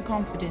vote of no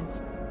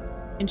confidence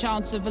in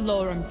Chancellor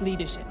Valorum's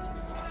leadership.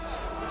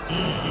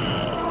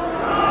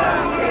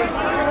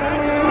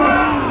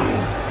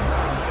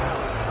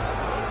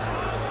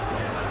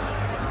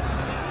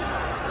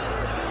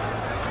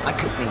 I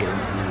couldn't get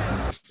into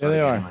these. There they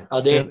are. Oh,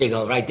 there they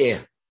go, right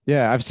there.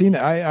 Yeah, I've seen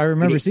that. I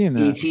remember seeing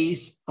that.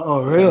 ETs.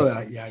 Oh,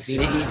 really? Yeah. See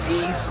the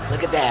ETs?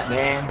 Look at that,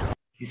 man.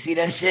 You see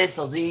them shits?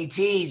 Those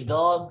ETs,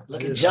 dog.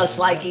 Looking just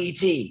like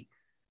ET.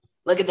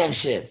 Look at them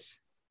shits.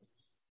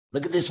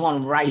 Look at this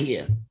one right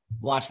here.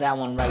 Watch that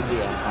one right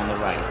there on the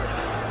right.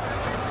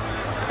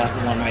 That's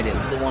the one right there.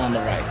 Look at the one on the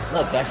right.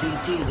 Look, that's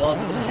ET, dog.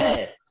 Look at his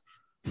head.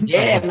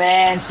 Yeah,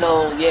 man.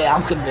 So, yeah,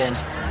 I'm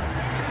convinced.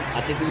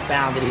 I think we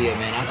found it here,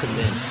 man. I'm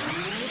convinced.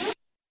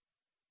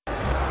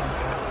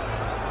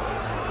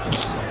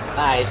 All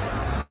right.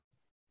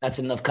 That's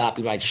enough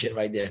copyright shit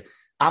right there.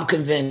 I'm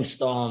convinced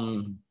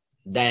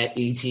that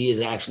ET is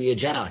actually a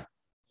Jedi.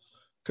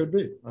 Could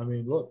be. I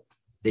mean, look.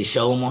 They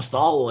show him on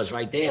Star Wars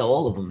right there,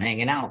 all of them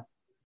hanging out.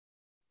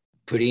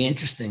 Pretty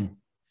interesting.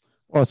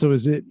 Oh, so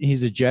he's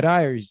a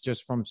Jedi or he's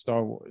just from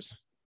Star Wars?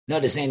 No,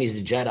 they're saying he's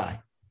a Jedi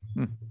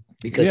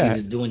because he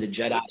was doing the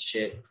Jedi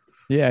shit.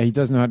 Yeah, he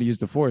does know how to use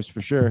the Force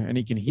for sure, and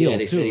he can heal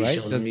they too, say he right?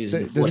 shows him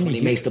using the Force when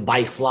he makes the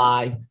bike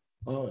fly.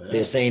 Oh, yeah.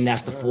 They're saying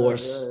that's the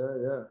Force.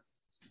 Yeah.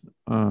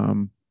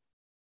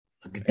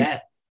 Look at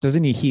that.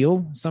 Doesn't he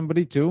heal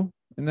somebody too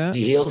in that?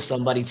 He heals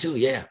somebody too,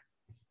 yeah.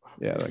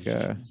 Yeah, like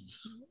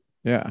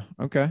yeah,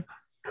 okay.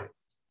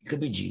 It could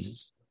be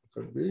Jesus.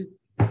 Could be.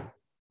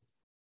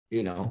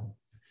 And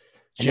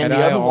Jedi then the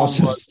other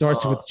also one was,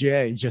 starts with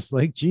J, just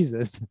like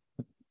Jesus.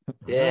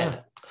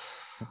 Yeah.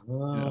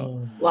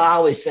 Well, I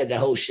always said that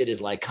whole shit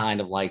is like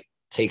kind of like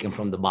taken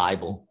from the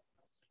Bible.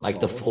 Like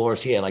the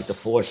Force, like the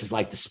Force is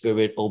like the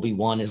spirit.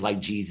 Obi-Wan is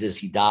like Jesus.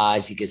 He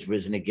dies, he gets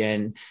risen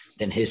again.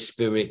 Then his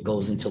spirit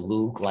goes into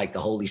Luke, like the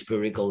Holy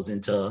Spirit goes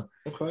into.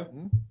 Okay.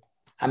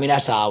 I mean,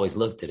 that's how I always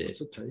looked at it.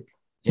 That's a take.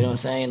 You know what I'm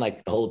saying?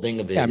 Like the whole thing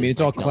of it. Yeah, I mean, it's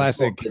like, all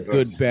classic,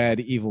 good, bad,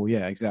 evil.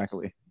 Yeah,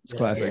 exactly. It's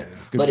classic. Yeah.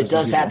 But it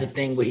does have the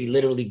thing where he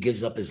literally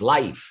gives up his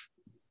life.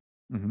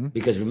 Mm-hmm.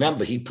 Because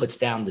remember, he puts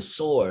down the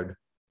sword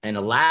and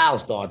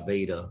allows Darth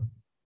Vader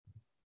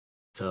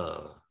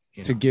to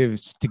give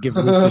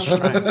Luke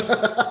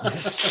the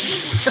strength.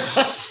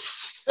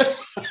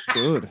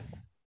 Good.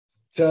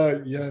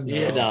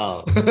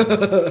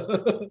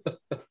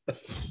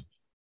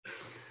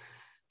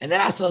 And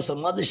then I saw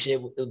some other shit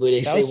where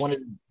they say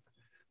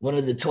one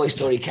of the Toy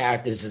Story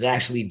characters is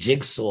actually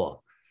Jigsaw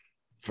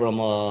from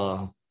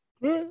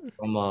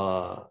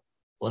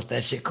what's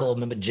that shit called?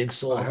 Remember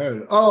Jigsaw? I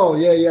heard it. Oh,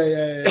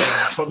 yeah.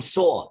 From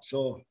Saw.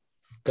 So,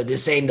 because they're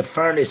saying the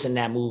furnace in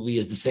that movie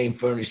is the same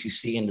furnace you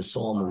see in the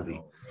Saw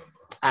movie.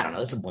 I don't know.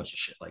 It's a bunch of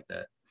shit like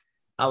that.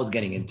 I was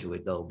getting into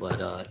it though,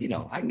 but I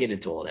can get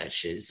into all that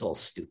shit. It's all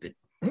stupid.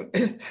 You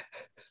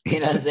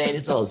know what I'm saying?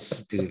 It's all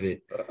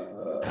stupid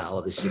how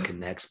all this shit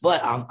connects.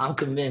 But I'm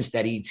convinced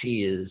that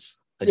E.T. is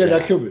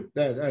that could be.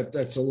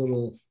 That's a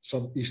little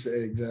some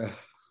Easter egg there.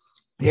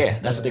 Yeah,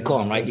 that's what they call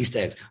them, right? Easter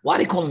eggs. Why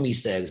they call them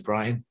Easter eggs,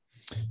 Brian?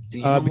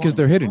 Because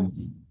they're hidden.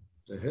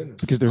 They're hidden.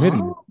 Because they're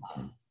hidden.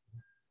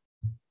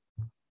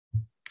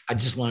 I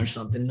just learned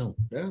something new.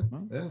 Yeah.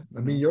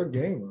 I mean, you're a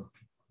gamer.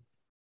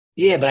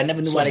 Yeah, but I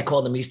never knew why they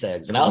called them Easter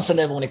eggs. And I also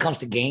never, when it comes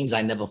to games,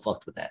 I never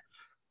fucked with that.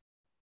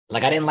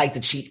 Like, I didn't like the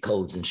cheat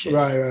codes and shit.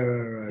 Right.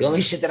 The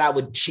only shit that I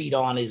would cheat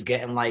on is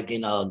getting, like,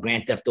 in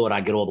Grand Theft Auto,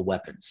 I get all the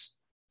weapons.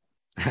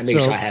 I make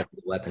sure I have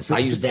the weapons. So I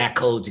use that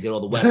code to get all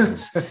the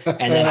weapons,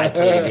 and then I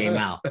play the game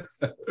out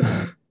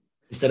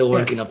instead of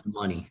working up the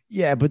money.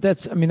 Yeah, but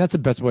that's the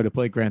best way to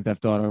play Grand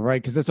Theft Auto,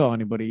 right? Because that's all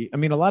anybody. I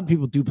mean, a lot of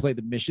people do play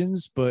the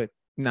missions, but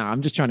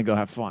I'm just trying to go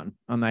have fun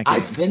on that game. I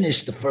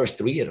finished the first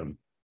 3 of them.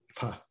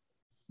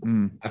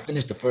 I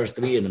finished the first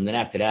 3 of them. Then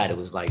after that, it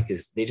was like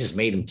they just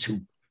made them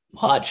too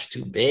much,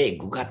 too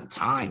big. Who got the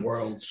time?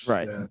 Worlds,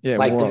 right? Yeah, it's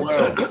like worlds.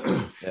 The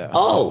world. Yeah.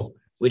 Oh,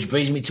 which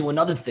brings me to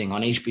another thing.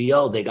 On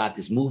HBO, they got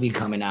this movie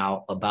coming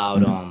out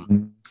about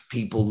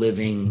people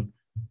living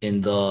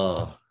in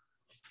the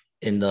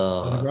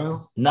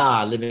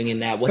living in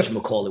that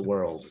whatchamacallit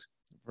world.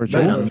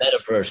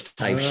 Metaverse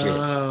type shit.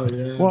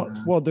 Yeah.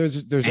 Well, there's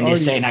and they're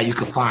saying how you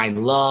could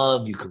find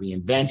love, you could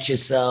reinvent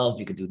yourself,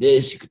 you could do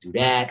this, you could do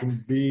that. You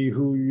can be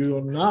who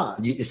you're not.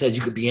 It says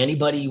you could be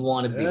anybody you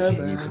want to be.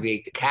 And you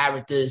create the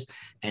characters,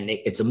 and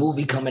it's a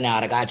movie coming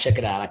out. I gotta check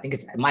it out. I think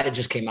it might have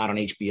just came out on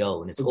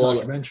HBO, and it's all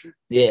documentary.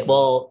 Yeah.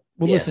 Well,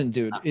 listen,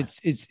 dude.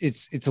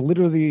 It's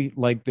literally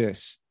like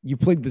this. You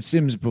played The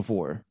Sims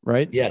before,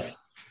 right? Yes.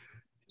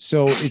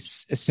 So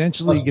it's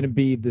essentially going to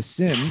be The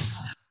Sims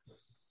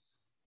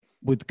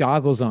with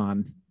goggles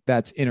on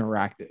that's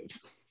interactive.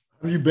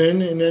 Have you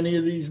been in any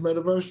of these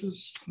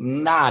metaverses?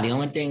 Nah, the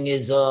only thing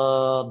is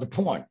the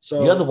porn.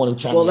 So you're the one who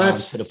turned me on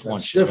to the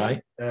porn shit,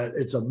 right?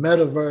 It's a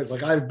metaverse.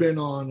 Like I've been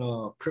on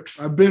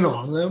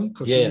them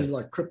because you need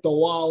like crypto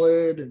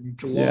wallet and you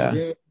can log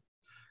in.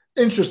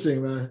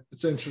 Interesting, man.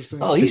 It's interesting.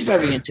 Oh, he's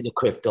very into the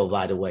crypto,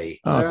 by the way.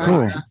 Oh,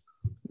 cool.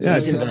 Yeah,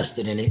 he's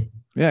invested in it.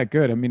 Yeah,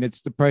 good. I mean,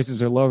 the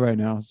prices are low right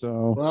now,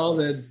 so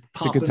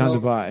it's a good time to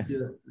buy.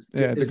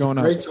 Yeah, they're going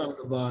up. Great time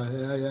to buy.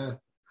 Yeah.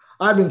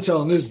 I've been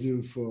telling this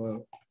dude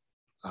for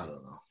I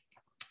don't know,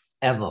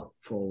 ever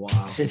for a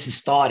while since he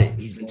started.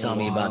 He's been telling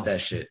me about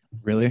that shit.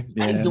 Really?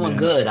 Yeah, and he's doing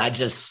good. I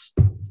just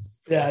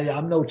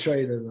I'm no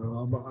trader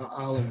though.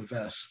 I'll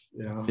invest.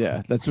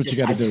 Yeah, that's what you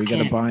got to do. You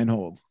got to buy and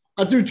hold.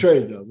 I do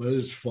trade though, but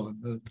it's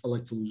fun. I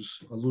like to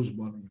lose. I lose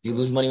money. You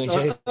lose money when you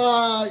trade?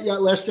 Yeah.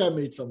 Last year I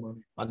made some money.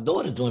 My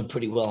daughter's doing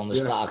pretty well on the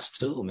stocks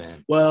too,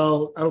 man.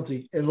 Well, I don't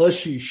think unless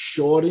she's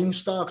shorting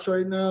stocks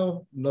right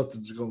now,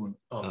 nothing's going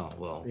up. Oh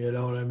well, you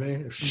know what I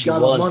mean. If she's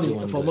got money,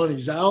 if her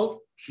money's out,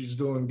 she's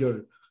doing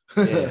good.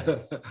 Yeah,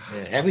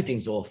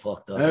 everything's all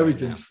fucked up.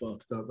 Everything's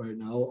fucked up right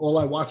now. All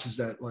I watch is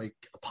that like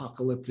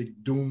apocalyptic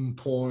doom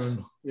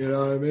porn. You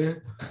know what I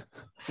mean?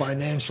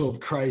 Financial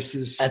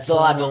crisis. That's all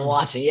I've been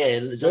watching. Yeah,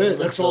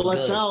 that's all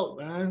that's out,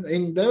 man.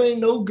 And there ain't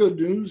no good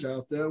news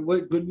out there.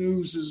 What good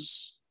news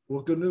is?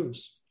 What good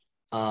news?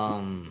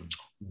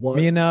 What?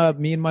 Me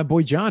and my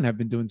boy John have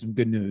been doing some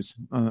good news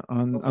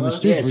on the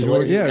streets.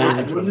 What do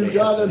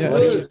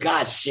you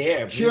got?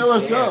 Share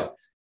us up.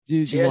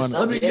 Dude,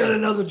 let me get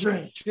another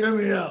drink. Cheer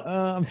me up.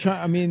 I'm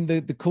trying. I mean,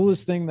 the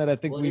coolest thing that I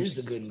think the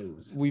good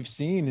news we've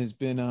seen has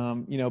been,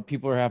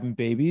 people are having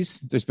babies.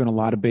 There's been a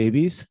lot of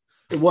babies.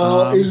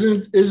 Well,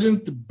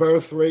 isn't the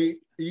birth rate,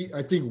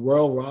 I think,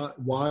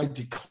 worldwide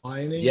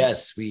declining?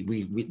 Yes, we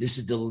this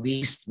is the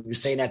least. We were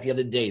saying that the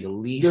other day. The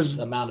least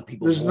amount of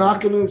people. There's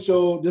not going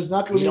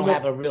to. We don't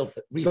have a real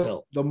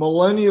refill. The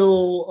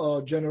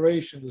millennial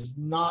generation. There's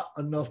not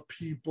enough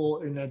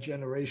people in that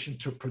generation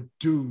to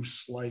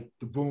produce like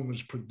the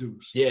boomers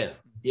produce. Yeah.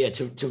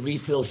 To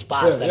refill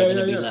spots that are going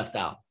to be left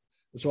out.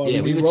 That's why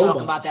we were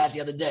talking about that the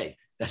other day.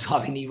 That's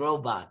why we need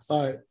robots.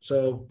 All right,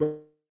 so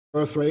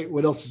birth rate.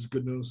 What else is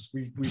good news?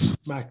 We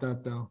smacked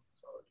that down.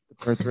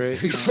 Birth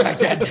rate. We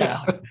smacked that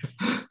down.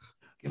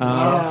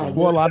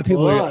 Well,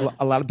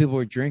 a lot of people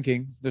are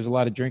drinking. There's a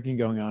lot of drinking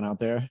going on out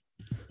there.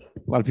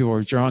 A lot of people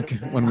are drunk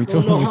when we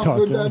talk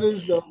to them. That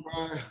is, though,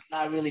 Brian.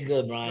 Not really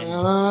good,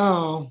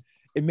 Brian.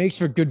 It makes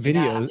for good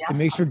videos. It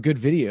makes for good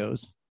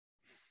videos.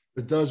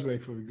 It does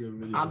make for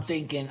good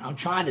videos. I'm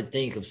trying to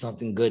think of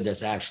something good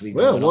that's actually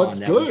going on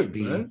that we could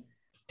be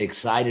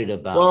excited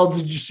about. Well,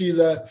 did you see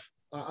that?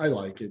 I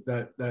like it.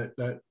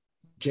 That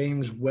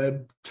James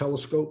Webb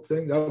telescope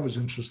thing. That was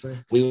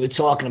interesting. We were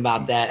talking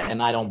about that,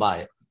 and I don't buy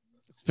it.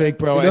 Fake,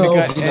 bro.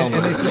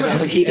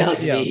 He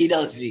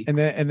knows me. And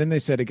then they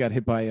said it got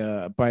hit by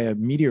a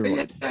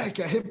meteoroid. It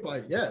got hit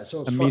by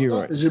so it's a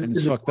meteoroid. Is it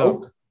fucked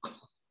up?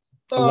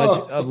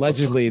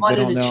 Allegedly, What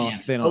they are don't the know.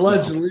 chances? They don't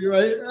Allegedly,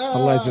 right? know.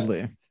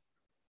 Allegedly.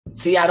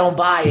 See, I don't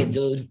buy it,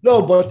 dude.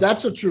 No, but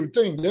that's a true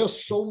thing.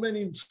 There's so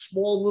many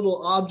small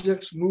little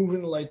objects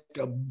moving like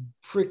a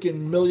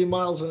freaking million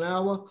miles an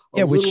hour.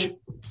 Yeah, which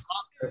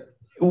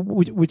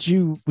would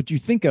you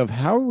think of?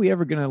 How are we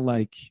ever gonna,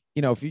 like,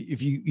 you know, if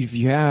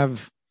you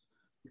have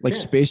like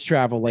space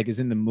travel like is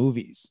in the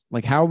movies,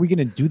 like how are we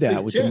gonna do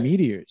that with the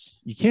meteors?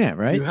 You can't,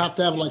 right? You have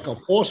to have like a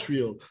force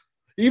field.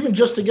 Even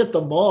just to get to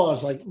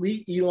Mars, like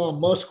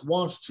Elon Musk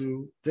wants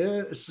to,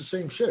 it's the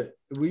same shit.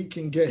 We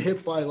can get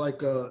hit by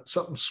like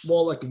something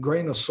small, like a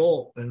grain of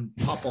salt, and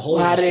pop a hole.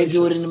 Well, how do they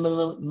do it in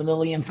the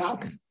Millennium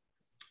Falcon?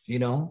 You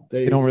know,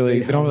 they don't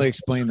really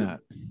explain that.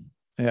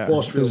 Yeah,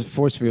 force field.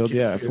 Force field.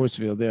 Yeah, force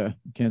field. Yeah,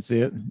 you can't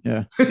see it.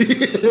 Yeah.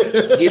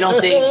 You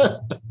don't think?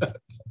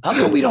 How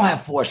come we don't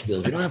have force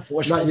fields? We don't have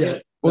force fields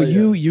yet. Well,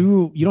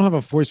 you don't have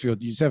a force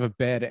field. You just have a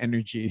bad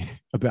energy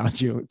about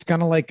you. It's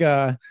kind of like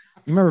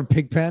you remember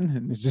Pigpen?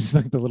 And it's just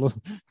like the little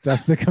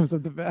dust that comes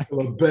up the back.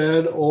 A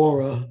bad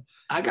aura.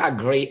 I got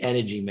great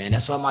energy, man.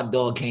 That's why my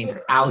dog came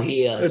out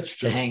here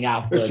to hang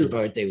out for his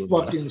birthday with me.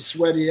 Fucking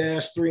sweaty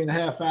ass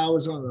 3.5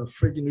 hours on a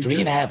freaking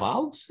 3.5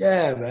 hours?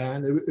 Yeah,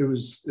 man. It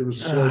was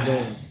slow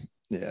going.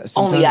 Yeah.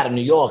 Only out of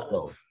New York,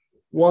 though.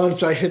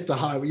 Once I hit the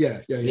highway,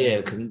 yeah.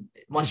 Because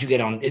once you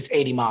get on, it's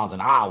 80 miles an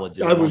hour,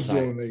 dude. I was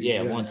doing it.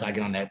 Yeah, once I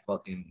get on that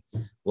fucking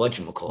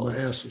whatchamacallit. My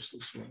ass was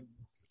still sweating.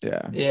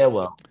 Yeah. Yeah,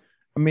 well.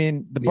 I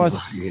mean, the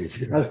bus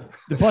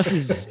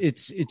is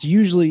it's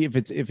usually if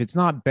it's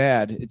not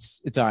bad,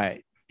 it's all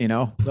right, you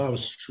know. No, I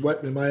was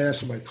sweating in my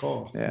ass in my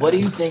car. Yeah. What do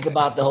you think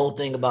about the whole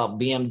thing about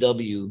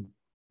BMW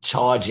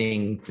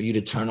charging for you to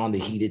turn on the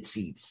heated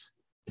seats?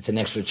 It's an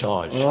extra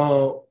charge.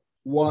 Oh,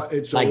 what?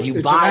 It's like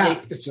it's buy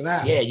it. It's an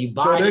app. Yeah, you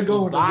buy it. So they're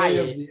going the way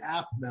of the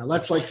app now.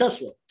 That's like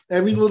Tesla.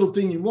 Every little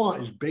thing you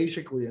want is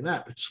basically an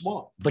app. It's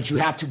smart. But you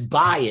have to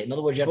buy it. In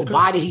other words, you have to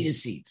buy the heated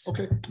seats.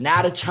 Okay.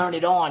 Now to turn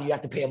it on, you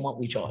have to pay a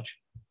monthly charge.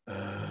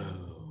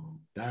 Oh,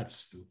 that's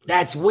stupid.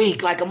 That's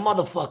weak, like a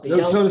motherfucker.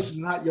 No, so it's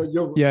not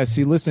your. Yeah.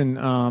 See, listen.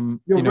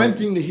 You're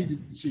renting the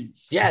heated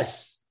seats.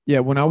 Yes. Yeah.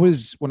 When I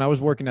was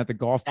working at the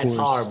golf course, that's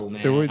horrible,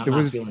 man. I'm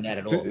not feeling that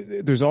at all.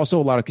 There's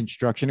also a lot of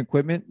construction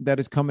equipment that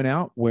is coming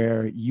out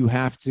where you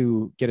have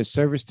to get a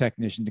service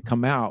technician to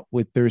come out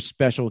with their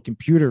special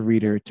computer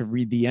reader to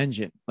read the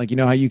engine. Like, you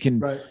know how you can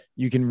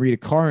read a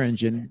car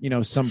engine. You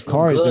know, some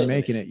cars they're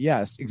making it.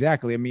 Yes,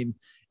 exactly. I mean,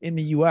 in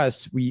the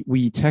U.S.,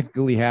 we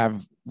technically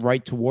have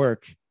right to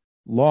work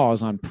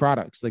laws on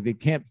products. Like, they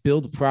can't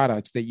build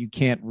products that you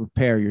can't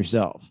repair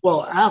yourself.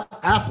 Well,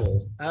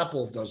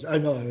 Apple does. I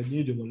know.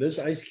 You do. There's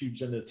ice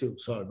cubes in there too.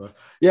 Sorry, but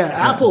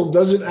Apple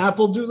doesn't.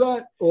 Apple do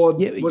that, or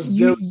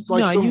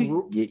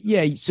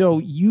So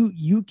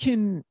you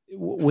can,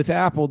 with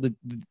Apple. The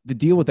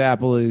deal with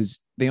Apple is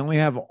they only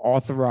have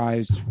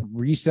authorized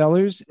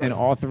resellers and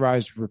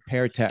authorized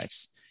repair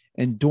techs.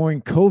 And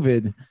during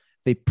COVID,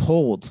 they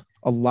pulled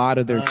a lot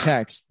of their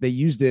techs. They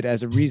used it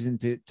as a reason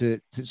to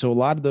so a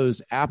lot of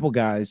those Apple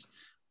guys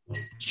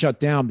shut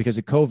down because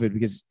of COVID,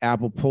 because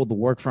Apple pulled the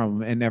work from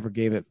them and never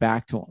gave it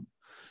back to them.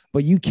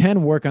 But you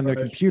can work on their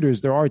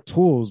computers. There are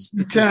tools.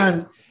 You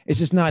can. It's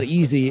just not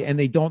easy, and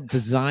they don't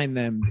design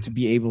them to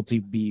be able to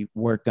be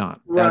worked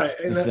on. Right. That's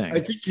and the thing.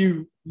 I think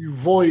you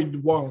void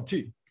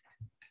warranty.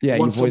 Yeah.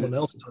 Once someone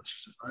else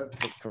touches it, right?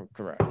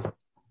 Correct.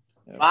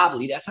 Yeah.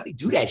 Probably. That's how they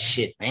do that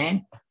shit,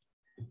 man.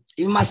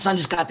 Even my son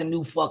just got the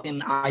new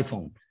fucking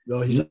iPhone.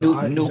 No,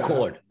 new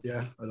cord.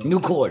 Yeah. New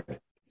cord.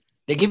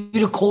 They give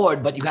you the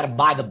cord, but you got to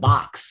buy the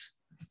box.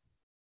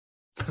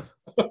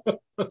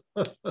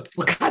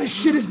 What kind of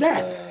shit is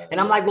that? And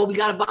I'm like, well, we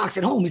got a box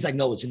at home. He's like,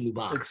 no, it's a new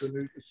box.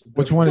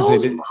 Which one is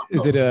it?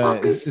 Is it a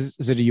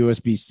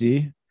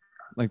USB-C?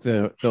 Like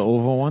the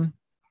oval one?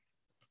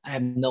 I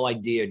have no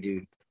idea,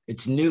 dude.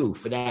 It's new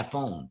for that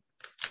phone.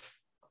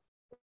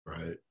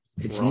 Right.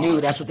 It's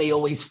new. That's what they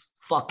always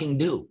fucking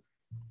do.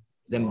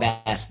 Them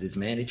bastards,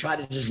 man. They try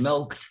to just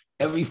milk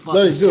every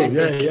fucking cent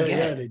they can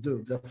get. They do.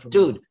 Definitely.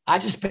 Dude, I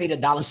just paid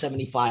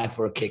 $1.75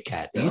 for a Kit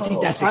Kat. Do you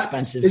think that's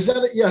expensive? Is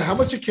that yeah? How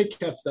much are Kit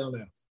Kats down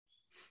there?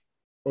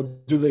 Or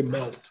do they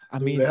melt? I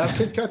mean, they have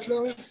Kit Kats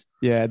down there?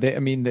 Yeah,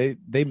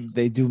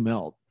 they do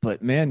melt.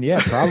 But man, yeah,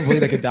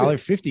 probably like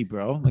 $1.50,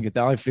 bro. Like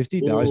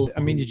 $1.50. I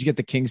mean, did you get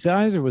the king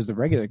size or was the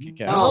regular Kit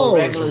Kat? No,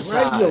 regular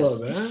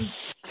size, man.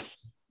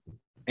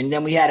 And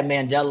then we had a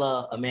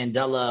Mandela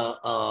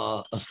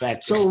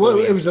effect. So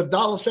it was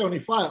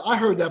 $1.75. I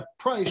heard that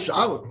price.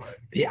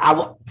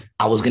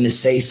 I was gonna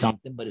say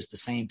something, but it's the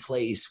same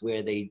place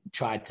where they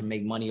tried to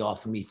make money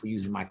off of me for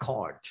using my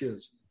card.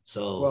 Cheers.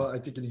 So well, I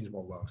think it needs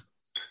more love.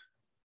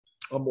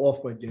 I'm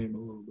off my game a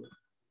little bit.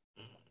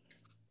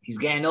 He's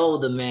getting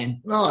older,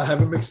 man. No, I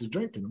haven't mixed the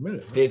drink in a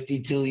minute.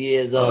 52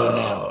 years old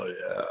now.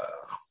 Oh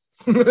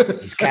yeah.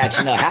 He's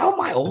catching up. How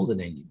am I older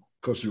than you?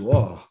 Because you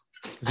are.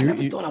 I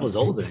never thought I was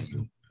older than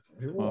you.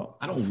 Well,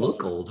 I don't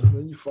look older.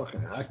 Well, you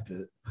fucking act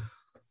it.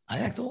 I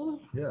act older?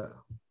 Yeah.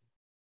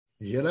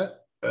 You hear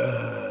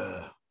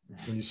that?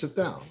 When you sit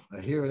down, I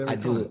hear it every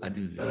time. I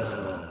do.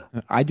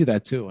 I do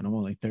that too, and I'm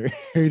only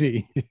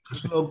 30.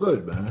 It's no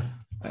good, man.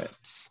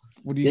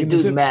 What do you? This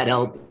dude's mad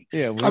healthy.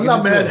 Yeah, I'm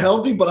not mad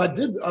healthy, but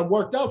I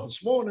worked out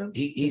this morning.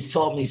 He's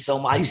taught me so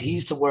much. He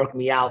used to work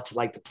me out to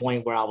like the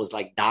point where I was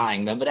like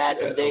dying. Remember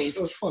that days?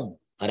 It was fun.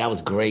 Oh, that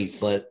was great,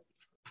 but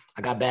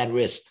I got bad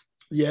wrist.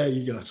 Yeah,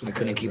 you got some. I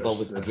couldn't keep up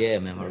with. Yeah,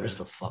 man, my wrist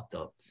was fucked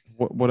up.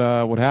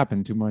 What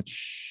happened? Too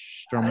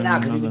much strumming? Nah,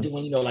 because we were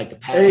doing, like the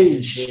pads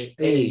and shit.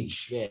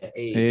 Age.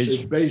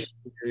 It's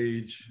basically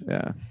age.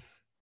 Yeah.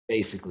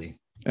 Basically.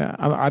 Yeah,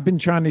 I've been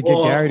trying to get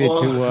Gary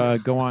to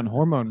go on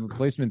hormone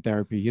replacement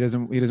therapy. He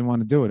doesn't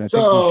want to do it. I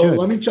think he should.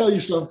 Let me tell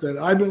you something.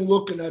 I've been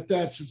looking at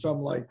that since I'm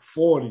like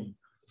 40.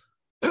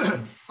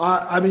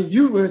 I mean,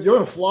 you're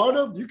in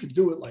Florida, you could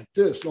do it like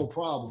this, no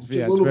problem. It's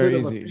a little bit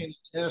of a pain in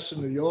the ass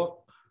in New York,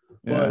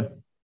 but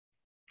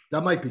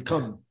that might be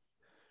coming.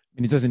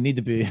 And it doesn't need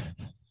to be.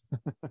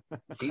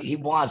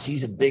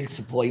 He's a big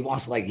support. He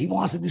wants to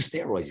do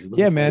steroids.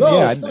 Yeah, man.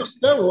 No, it's not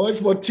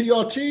steroids, but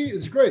TRT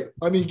is great.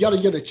 I mean, you got to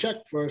get a check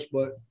first,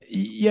 but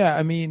yeah,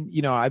 I mean,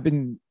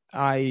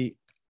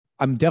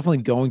 I'm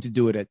definitely going to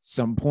do it at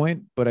some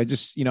point, but I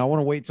just, I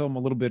want to wait till I'm a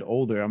little bit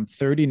older. I'm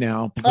 30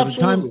 now.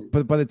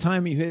 But by the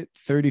time you hit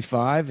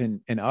 35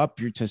 and up,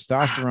 your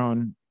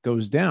testosterone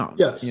goes down.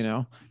 Yes.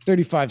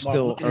 35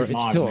 still, or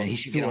it's still. Man. He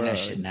should get on that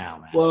shit now,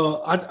 man.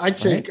 Well, I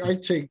take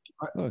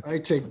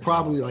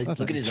probably like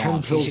look at his 10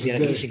 arms. pills He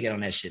should get on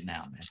that shit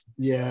now, man.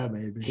 Yeah,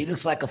 maybe. He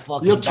looks like a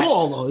fucking. You're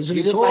tall though, isn't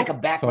he? He looks tall? like a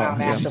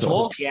background actor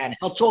for the pianist.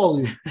 How tall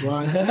are you,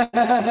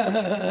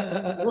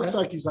 Ryan? He looks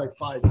like he's like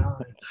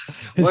 5'9".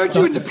 Where'd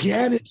you in the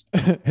pianist?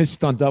 His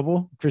stunt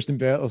double, Christian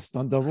Bale's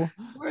stunt double.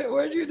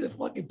 Where'd you in the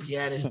fucking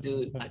pianist,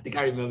 dude? I think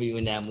I remember you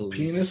in that movie.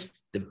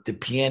 Pianist? The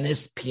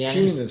pianist.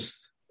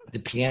 The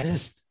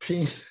pianist.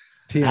 Pianist.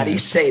 How do you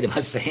say it? Am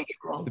I saying it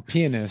wrong? The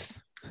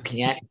pianist.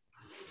 Pianist.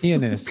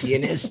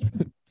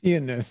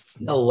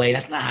 Pianist. No way.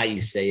 That's not how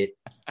you say it.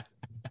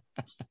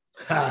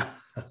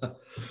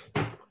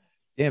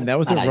 Damn, that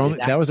was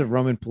a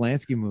Roman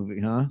Polanski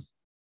movie, huh?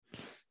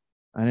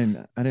 I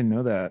didn't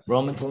know that.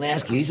 Roman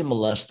Polanski, he's a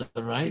molester,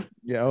 right?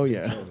 Yeah. Oh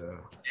yeah.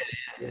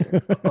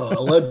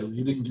 Allegedly,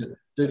 he didn't get.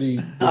 Did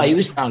he? No, he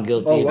was found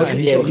guilty.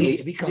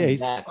 If he comes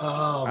back,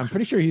 I'm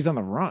pretty sure he's on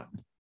the run.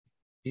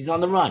 He's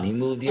on the run. He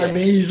moved. Yeah. I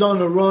mean, he's on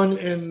the run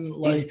in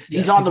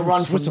he's on the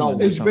run from no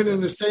one. He's been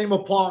in the same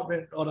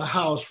apartment or the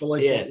house for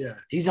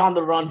He's on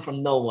the run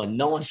from no one.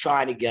 No one's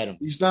trying to get him.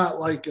 He's not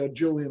like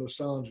Julian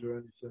Assange or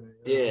anything.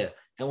 Yeah,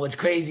 and what's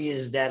crazy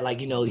is that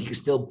he can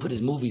still put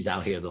his movies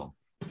out here though.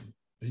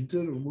 He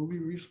did a movie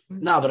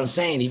recently. No, but I'm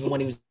saying even when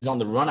he was on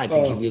the run, I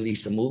think he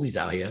released some movies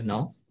out here.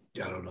 No,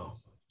 I don't know.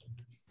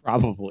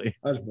 Probably.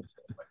 That's before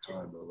my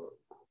time, brother.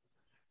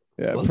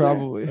 Yeah,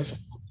 probably.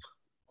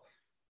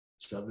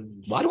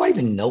 70s. Why do I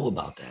even know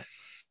about that?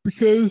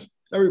 Because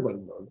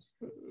everybody knows.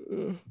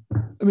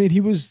 I mean,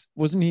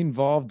 wasn't he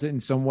involved in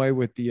some way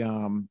with the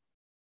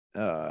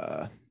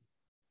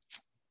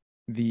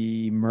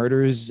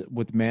murders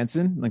with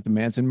Manson, like the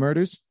Manson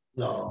murders?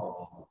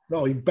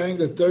 No, he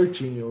banged a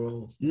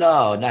 13-year-old.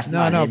 No, that's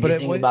not. No,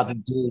 but about the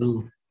dude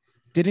who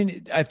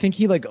didn't. I think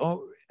he that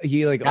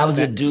was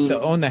a dude that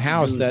owned the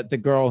house that the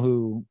girl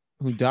who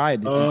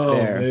died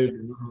there. Maybe.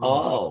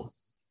 Oh,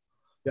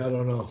 yeah, I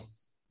don't know.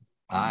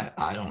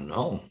 I don't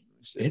know.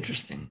 It's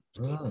interesting.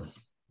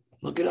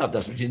 Look it up.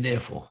 That's what you're there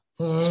for.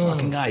 This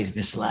fucking guy, he's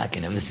been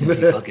slacking ever since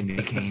he fucking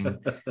became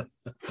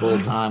full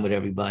time with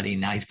everybody.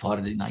 Now he's part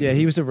of the night. Yeah,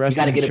 he was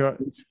arrested. You gotta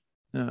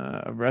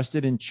get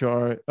arrested in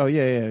charge. Oh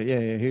yeah.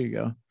 Here you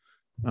go.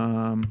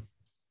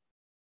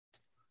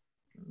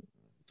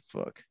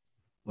 Fuck.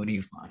 What do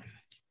you find?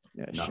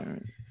 Yeah, no.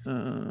 Sharon.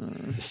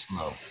 It's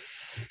slow.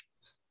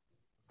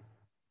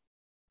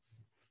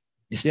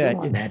 You're still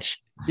on that shit.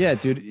 Yeah,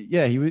 dude.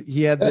 Yeah,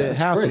 he had the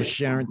house with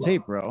Sharon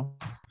Tate, bro.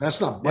 That's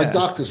not. My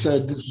doctor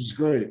said this is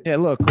great. Yeah,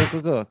 look.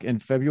 In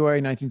February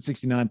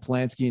 1969,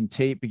 Polanski and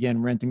Tate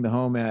began renting the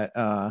home at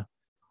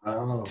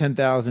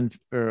 10,000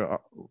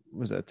 or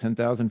was that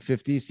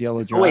 10,050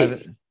 Cielo Drive?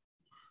 Wait.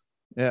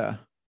 Yeah.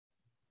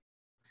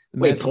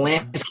 Wait,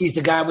 Polanski's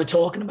the guy we're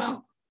talking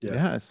about? Yeah.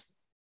 Yes.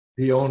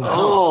 He owned the house.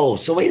 Oh,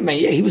 so wait a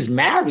minute. Yeah, he was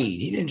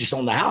married. He didn't just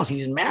own the house. He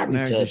was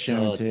married to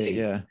Sharon Tate.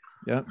 Yeah.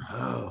 Yep.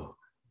 Oh.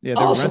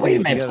 Yeah, so wait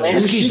a minute.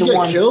 Polanski's the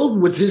one killed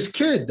with his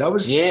kid. That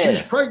was she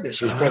was pregnant.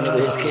 She was pregnant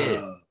with his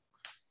kid.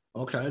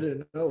 Okay, I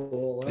didn't know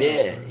all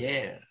that.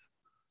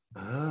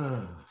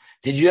 Yeah.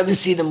 Did you ever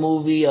see the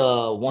movie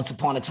Once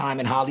Upon a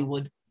Time in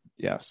Hollywood?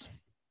 Yes.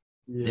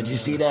 Yeah, did you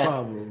see that?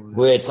 Probably.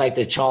 Where it's like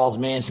the Charles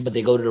Manson, but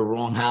they go to the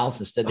wrong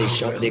house. Instead, they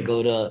they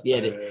go to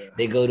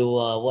they go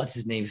to what's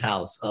his name's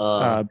house?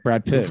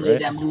 Brad Pitt. Right?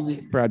 That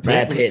movie? Brad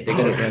Pitt. They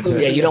go to Brad Pitt.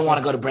 Yeah, you don't want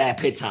to go to Brad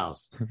Pitt's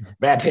house.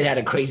 Brad Pitt had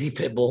a crazy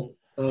pit bull.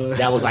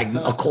 That was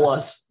of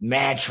course,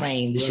 mad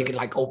trained. This shit could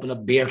open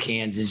up beer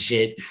cans and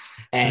shit.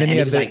 And then he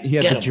had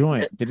the him.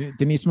 joint.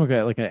 Didn't he smoke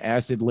an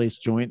acid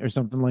laced joint or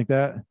something like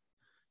that?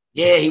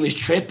 Yeah, he was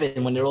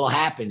tripping when it all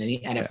happened,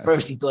 and at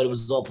first he thought it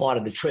was all part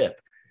of the trip.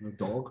 The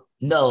dog?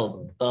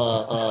 No,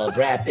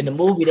 Brad. In the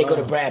movie, they go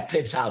to Brad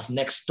Pitt's house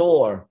next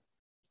door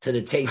to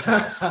the Tate's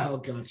house.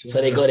 Gotcha. So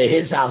they go to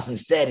his house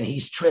instead, and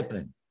he's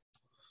tripping.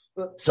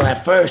 So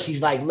at first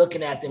he's like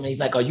looking at them and he's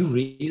like, "Are you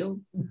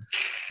real?"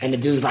 And the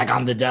dude's like,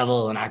 "I'm the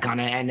devil."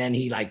 And then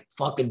he like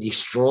fucking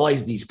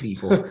destroys these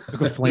people.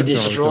 He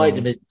destroys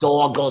them. His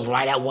dog goes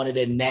right at one of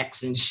their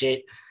necks and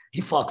shit.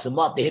 He fucks them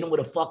up. They hit him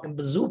with a fucking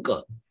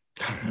bazooka.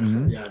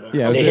 Mm-hmm.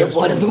 Yeah, they hit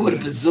one of them with a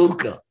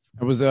bazooka.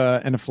 It was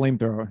and a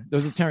flamethrower. There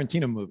was a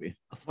Tarantino movie.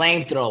 A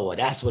flamethrower.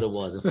 That's what it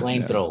was. A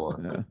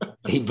flamethrower. Yeah.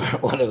 He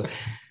burned one of them.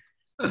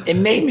 It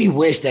made me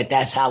wish that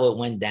that's how it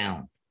went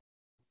down.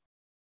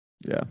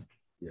 Yeah.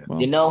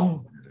 Well, you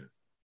know?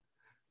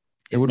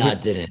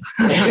 It didn't.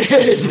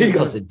 He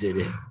goes, it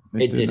didn't.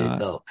 It didn't,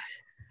 though.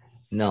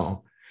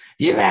 No.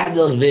 You ever have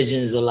those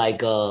visions of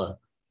like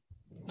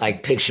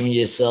picturing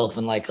yourself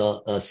in like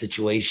a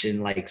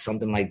situation, like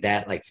something like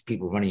that, like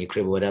people running your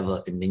crib or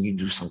whatever, and then you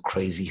do some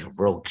crazy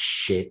heroic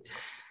shit.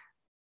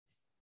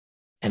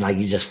 And like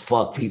you just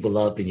fuck people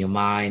up in your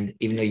mind,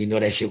 even though you know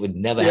that shit would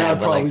never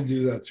happen. I probably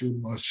do that too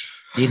much.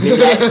 You do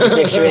that?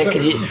 Picture it?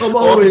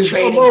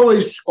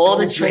 Because all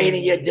the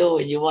training you're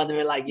doing, you're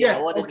wondering like,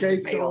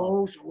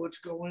 so what's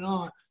going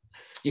on?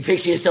 You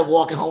picture yourself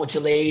walking home with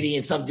your lady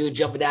and some dude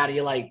jumping out and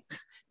you're like,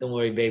 "Don't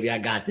worry, baby, I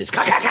got this."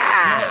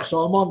 Yeah, so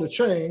I'm on the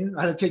train.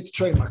 I had to take the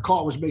train. My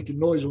car was making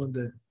noise one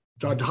day.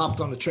 So I hopped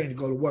on the train to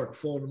go to work,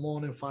 4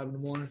 a.m, 5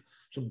 a.m.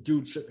 Some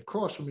dude sitting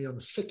across from me on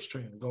the 6th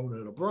train going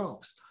to the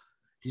Bronx.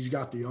 He's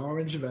got the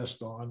orange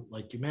vest on,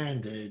 like your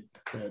man did.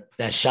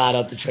 That shot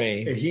up the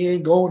train. And he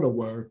ain't going to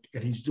work,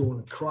 and he's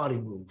doing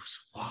karate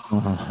moves.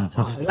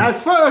 And at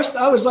first,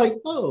 I was like,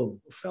 "Oh,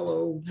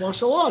 fellow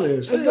martial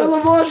artist."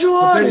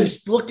 Then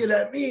he's looking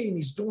at me, and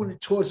he's doing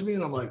it towards me,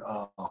 and I'm like,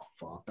 "Oh,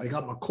 fuck." I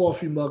got my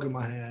coffee mug in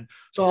my hand.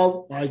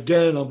 So, I'm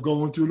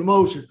going through the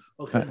motion.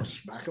 Okay, I'm going to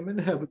smack him in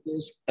the head with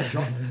this,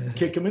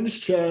 kick him in his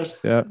chest.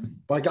 Yeah.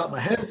 But I got my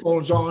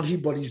headphones on,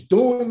 but he's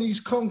doing these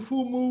kung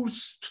fu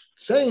moves,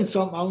 saying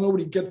something. I don't know what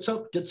he gets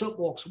up,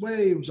 walks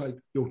away. He was like,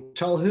 "Yo,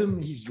 tell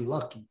him he's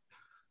lucky."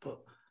 But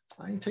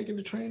I ain't taking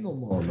the train no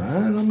more,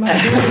 man. I'm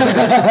not doing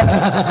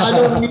that. I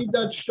don't need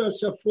that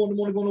stress at 4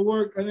 a.m. going to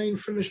work. I ain't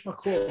finished my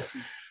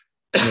coffee.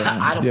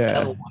 I don't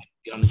ever want to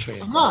get on the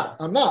train. I'm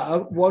not.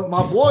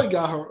 My boy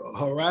got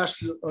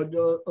harassed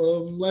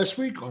last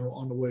week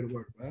on the way to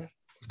work, man.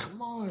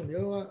 Come on,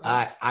 yo.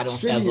 I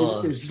don't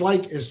ever. It's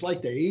like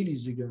the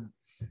 80s again,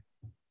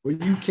 where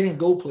you can't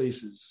go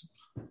places.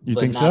 You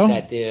think so?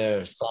 That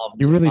they're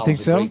you really think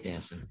so?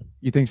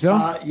 You think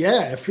so?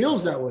 Yeah, it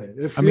feels that way.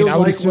 It feels I would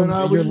like assume when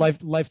I was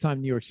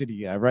lifetime New York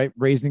City guy, right?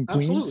 Raised in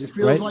Queens. Absolutely. It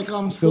feels like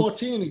I'm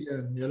 14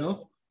 again, you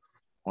know?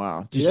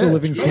 Wow. Do you still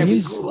live in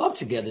Queens? We grew up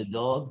together,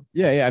 dog.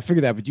 Yeah, I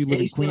figured that. But do you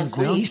live in Queens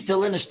now? He's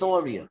still in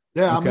Astoria.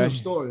 Yeah, I'm in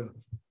Astoria.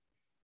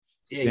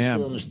 Yeah, he's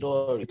still in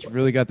Astoria. It's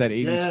really got that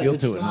 80s feel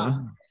to it, huh?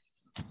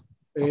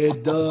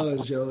 It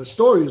does, yo.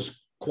 Astoria's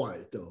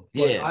quiet though.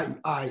 But yeah,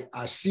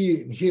 I see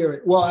it and hear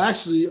it. Well,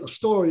 actually,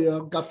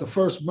 Astoria got the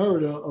first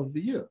murder of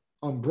the year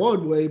on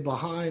Broadway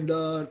behind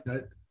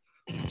that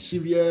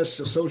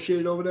CVS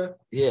Associated over there.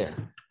 Yeah,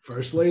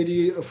 first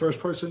lady, first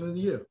person of the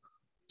year.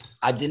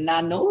 I did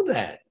not know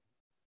that.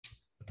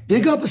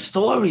 Big up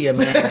Astoria,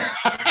 man.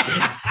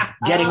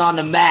 Getting on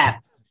the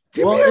map.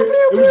 Well,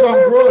 it was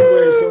on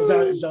Broadway,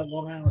 so is that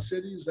Long Island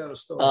City? Is that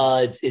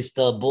Astoria? It's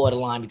the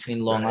borderline between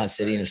Long Island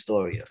City and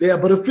Astoria. Yeah,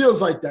 but it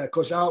feels like that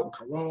because out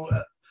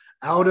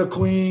of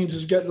Queens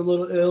is getting a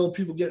little ill.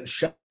 People getting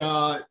shot.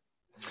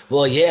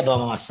 Well, yeah, but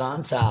my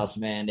son's house,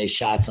 man, they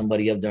shot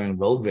somebody up during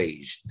road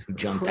rage who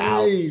jumped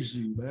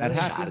Crazy, out. Man. That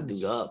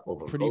happens up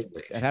over road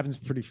rage. That happens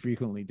pretty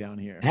frequently down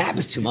here. It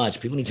happens too much.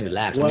 People need to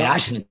relax. Well, I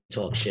shouldn't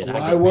talk shit.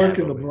 I work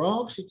in the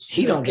Bronx.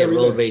 He don't get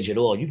road rage at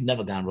all. You've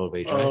never gotten road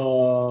rage, right?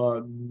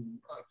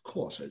 Of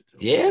course I do.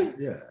 Yeah?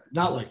 Yeah.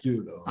 Not like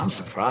you, though. I'm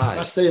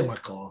surprised. I stay in my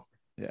car.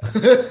 Yeah.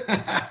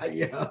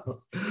 Yeah.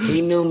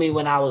 He knew me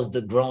when I was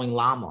the growing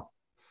llama.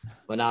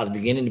 When I was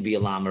beginning to be a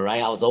llama,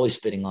 right? I was always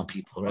spitting on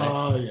people, right?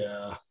 Oh,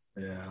 yeah.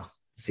 Yeah.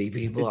 See,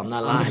 people, I'm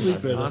not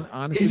lying.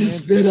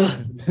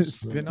 Honestly,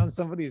 spitting on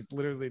somebody is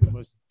literally the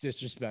most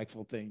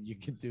disrespectful thing you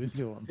can do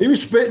to them. He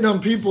was spitting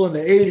on people in the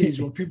 80s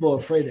when people are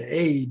afraid of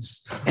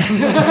AIDS.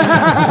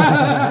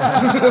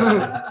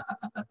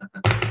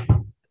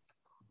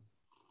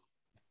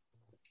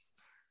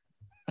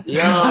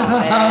 Yo,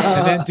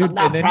 man.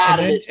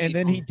 And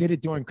then he did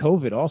it during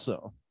COVID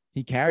also.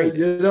 He carried it.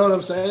 You know what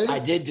I'm saying? I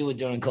did do it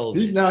during COVID.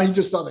 He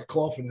just started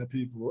coughing at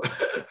people.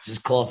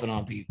 Just coughing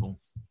on people.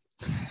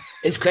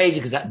 It's crazy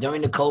because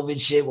during the COVID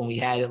shit, when we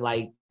had it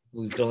like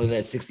we could only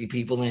let 60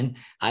 people in,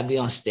 I'd be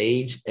on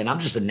stage and I'm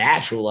just a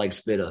natural like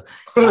spitter.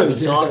 I'd be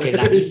talking,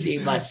 I'd be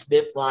seeing my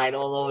spit flying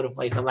all over the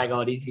place. I'm like,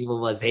 oh, these people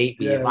must hate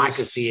me. If I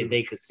could see it,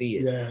 they could see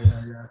it. Yeah.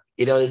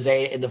 You know what I'm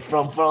saying? In the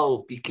front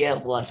row, be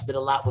careful. I spit a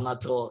lot when I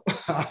talk.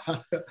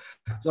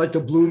 It's like the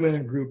Blue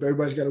Man Group.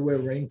 Everybody's got to wear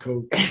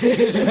raincoats.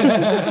 Just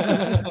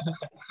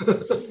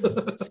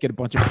get a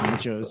bunch of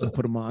ponchos and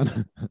put them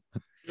on.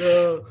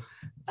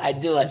 I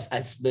do. I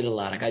spit a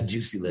lot. I got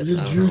juicy lips.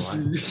 You're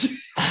juicy.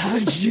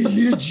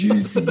 You're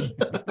juicy.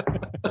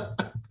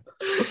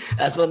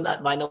 That's when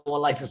why no one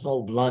likes to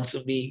smoke blunts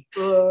with me.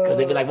 Because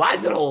they be like, why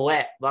is it all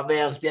wet? My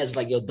man upstairs is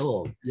like, yo,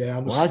 dog. Yeah,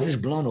 why is this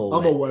blunt all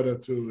I'm wet? a wetter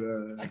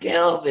too. Yeah. I can't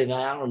help it, man.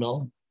 I don't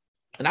know.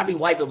 And I be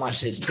wiping my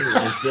shits too.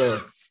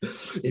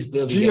 It's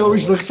still. G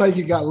always looks like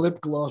you got lip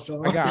gloss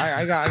on.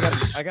 I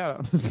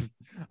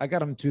got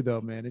them too,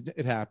 though, man.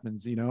 It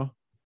happens, you know.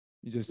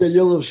 You just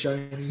you're a little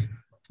shiny.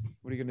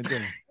 What are you gonna do?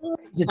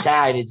 It's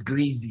Italian. It's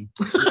greasy.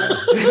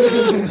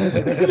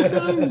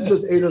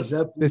 Just ate a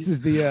Zeppelin. This is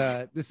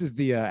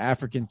the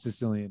African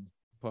Sicilian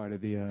part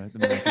of the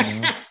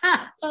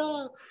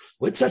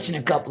We're touching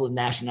a couple of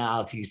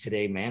nationalities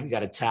today, man. We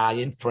got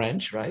Italian,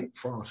 French, right?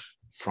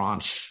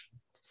 French.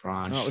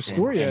 Oh,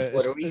 Astoria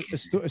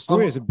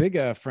is a big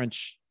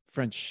French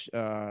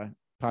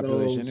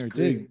population, or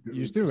did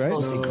used to, right?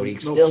 Mostly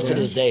Greek. Still to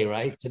this day,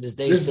 right? To this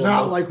day, it's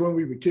not like when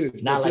we were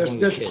kids. Not like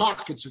there's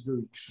pockets of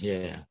Greeks.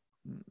 Yeah.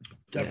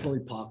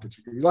 Definitely pockets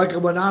of Greeks. Like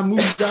when I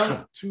moved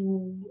out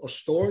to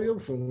Astoria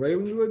from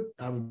Ravenswood,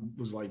 I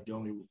was like the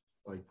only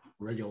like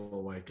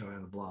regular white guy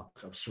on the block.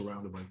 I was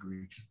surrounded by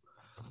Greeks.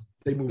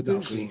 They moved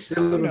out. They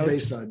live in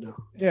Bayside now.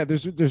 Yeah,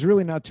 there's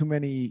really not too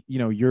many,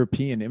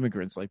 European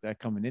immigrants like that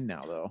coming in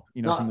now, though.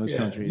 From those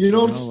countries. You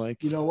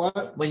know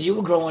what? When you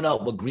were growing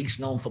up, were Greeks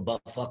known for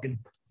butt fucking?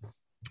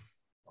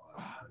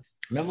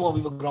 Remember when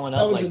we were growing up?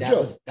 That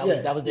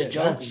was their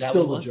joke. That's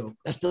still the joke.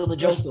 That's still the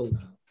joke.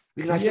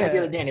 Because I said the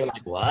other day, and they were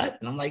like, "What?"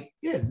 And I'm like,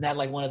 "Yeah, isn't that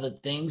like one of the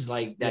things?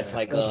 Like that's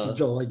like a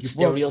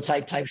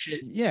stereotype type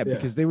shit." Yeah,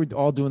 because they were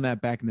all doing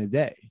that back in the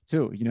day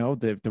too.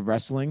 The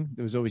wrestling.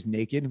 There was always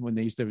naked when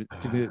they used to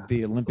do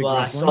the Olympic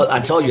wrestling.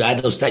 I told you I had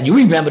those. You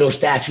remember those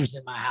statues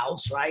in my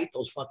house, right?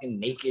 Those fucking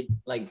naked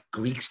like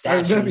Greek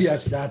statues. I remember you had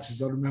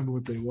statues. I don't remember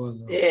what they were.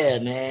 Though. Yeah,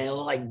 man,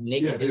 all like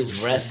naked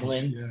dudes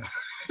wrestling. Yeah.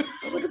 I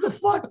was like, "What the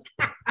fuck?"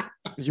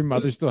 Does your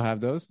mother still have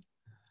those?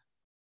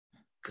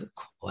 Good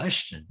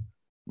question.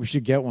 We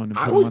should get one and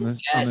put them on the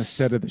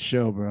set of the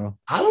show, bro.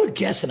 I would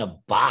guess in a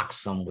box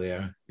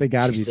somewhere. They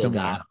got to be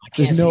somewhere. I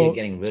can't see it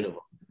getting rid of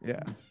them.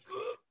 Yeah.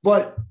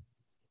 But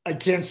I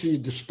can't see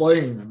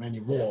displaying them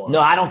anymore. No,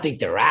 I don't think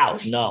they're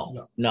out.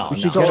 No.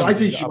 So I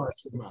think she might have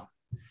thrown them out.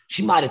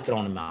 She might have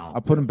thrown them out.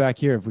 I'll put them back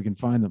here if we can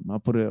find them. I'll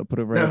put it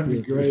right That would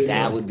be great.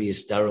 That would be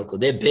hysterical.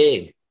 They're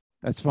big.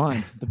 That's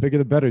fine. The bigger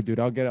the better, dude.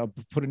 I'll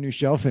put a new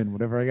shelf in,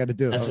 whatever I got to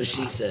do. That's what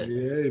she said.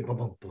 Yeah.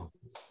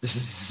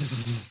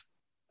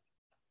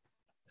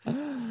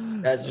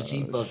 That's what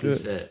she fucking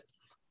said.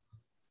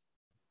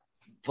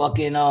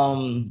 Fucking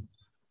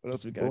what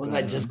else we got? What was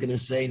I just gonna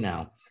say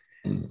now?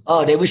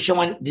 Oh, they were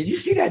showing. Did you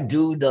see that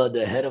dude?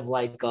 The head of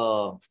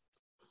medical.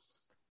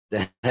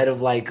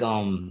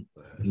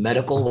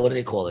 What do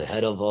they call it?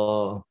 Head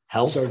of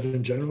health.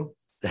 Surgeon General.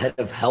 The head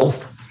of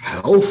health.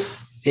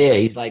 Health. Yeah,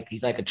 he's like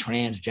a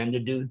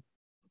transgender dude.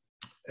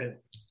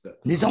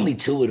 There's only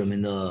two of them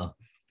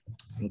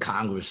in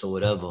Congress or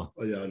whatever.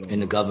 Oh, yeah, I don't in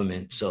know. the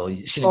government, so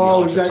you shouldn't be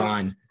hard to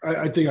find.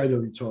 I think I know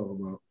what you're talking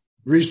about.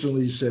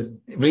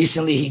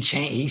 Recently,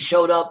 he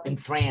showed up in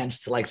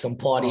France to like some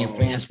party in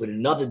France with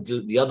another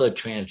dude, the other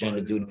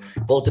transgender dude.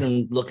 Both of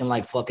them looking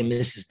like fucking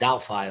Mrs.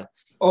 Doubtfire.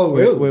 Oh,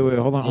 really? Wait,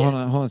 hold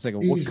on a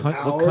second.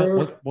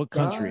 What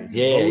country?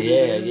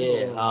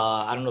 Yeah.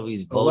 I don't know if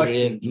he's voted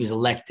in. He was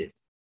elected.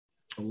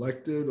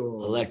 Elected.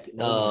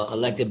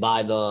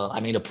 By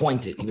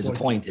appointed. He was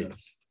appointed.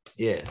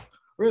 Yeah.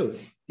 Really?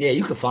 Yeah,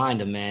 you could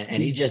find him, man.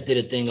 And he just did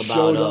a thing about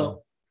showed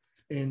up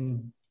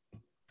in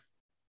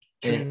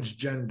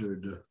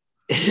transgendered.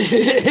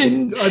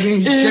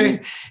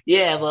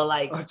 Yeah, but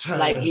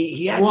like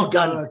he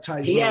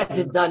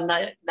hasn't done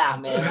nothing. Nah,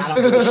 man, I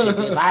don't give a shit.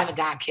 If I haven't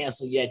gotten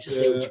canceled yet, just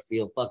say what you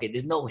feel. Fuck it.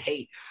 There's no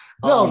hate.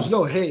 No, there's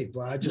no hate,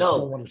 but I just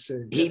don't want to say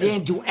it. He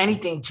didn't do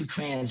anything to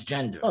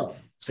transgender. Oh.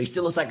 So he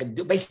still looks like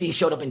basically he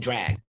showed up in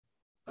drag.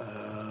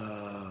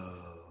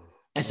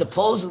 And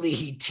supposedly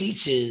he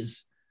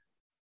teaches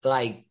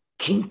like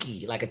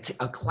kinky, like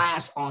a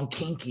class on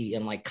kinky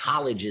in like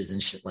colleges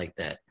and shit like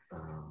that.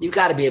 You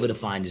got to be able to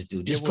find this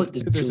dude. Just put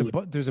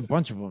there's a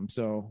bunch of them.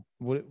 So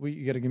what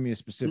you got to give me a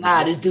specific.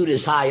 Nah, this dude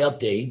is high up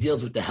there. He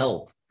deals with the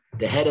health.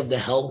 The head of the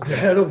health. The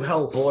head of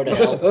health. Board of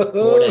health.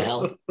 Board of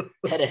health.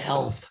 Head of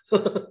health.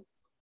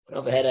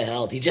 Whatever, head of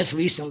health. He just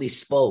recently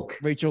spoke.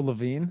 Rachel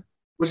Levine.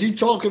 Was he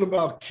talking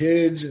about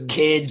kids and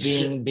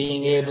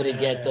being able to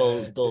get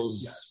those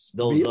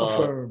be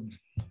affirmed.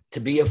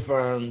 To be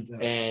affirmed. Yes.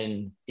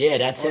 And yeah,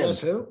 that's him.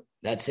 That's him?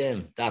 That's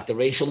him. Dr.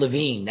 Rachel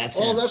Levine. That's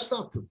him. Oh, that's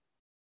not the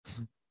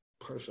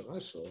person I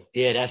saw.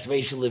 Yeah, that's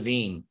Rachel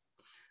Levine.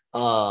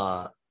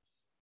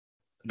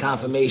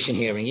 Confirmation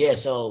hearing. Yeah,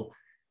 so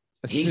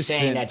he's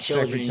saying that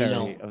children,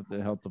 Secretary of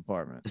the Health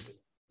Department.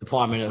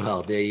 Department of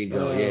Health. There you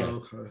go.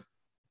 Okay.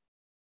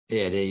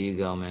 Yeah, there you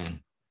go,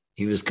 man.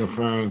 He was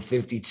confirmed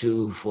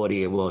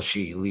 52-48. Well,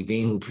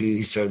 Levine, who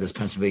previously served as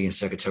Pennsylvania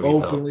Secretary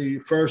of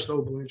Health. First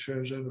openly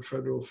transgender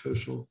federal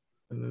official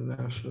in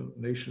the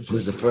nation's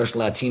who's the first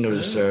Latino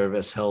to serve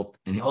as health.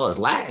 And it's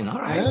Latin. All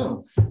right. Yeah.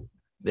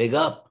 Big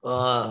up.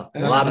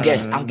 I'm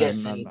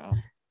guessing.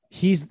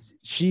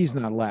 She's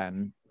not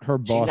Latin. her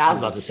boss. I was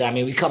about to say. I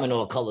mean, we come in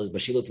all colors,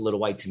 but she looked a little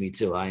white to me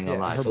too. I ain't gonna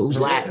lie. So who's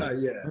Latin?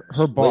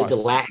 Her boss. The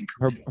Latin.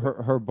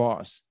 Her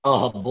boss.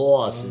 Oh, her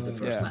boss is the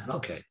first Latin.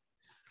 Okay.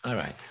 All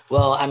right.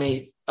 Well, I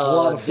mean,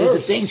 there's a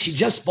thing. She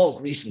just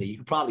spoke recently. You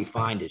can probably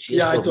find it. She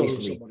just spoke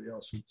recently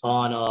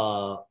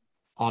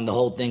on the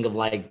whole thing of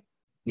like,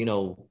 you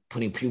know,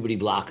 putting puberty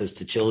blockers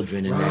to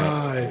children and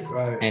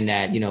and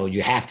that, you know,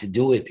 you have to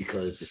do it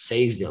because it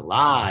saves their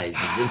lives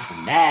and this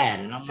and that.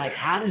 And I'm like,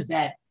 how does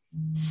that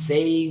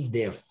save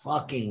their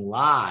fucking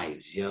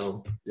lives,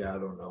 yo? Yeah, I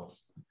don't know.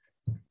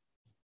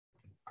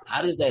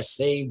 How does that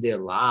save their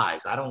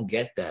lives? I don't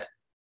get that.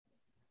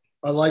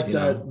 I like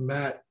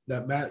Matt,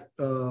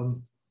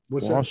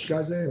 what's Walsh. that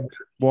guy's name?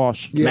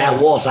 Walsh. Yeah. Matt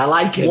Walsh. I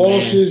like him.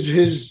 Walsh is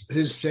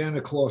his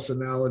Santa Claus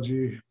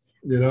analogy,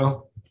 you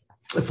know?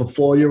 If a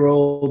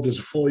 4-year-old is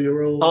a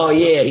 4-year-old. Oh,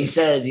 yeah. He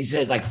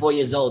says like 4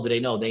 years old. Do they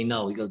know? They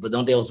know. He goes, but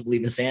don't they also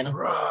believe in Santa?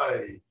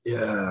 Right.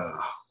 Yeah.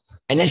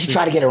 And then she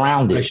tried to get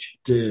around it. She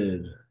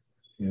did.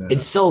 Yeah.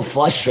 It's so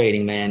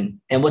frustrating, man.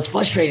 And what's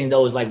frustrating,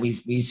 though, is like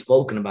we've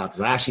spoken about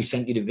this. I actually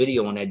sent you the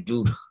video on that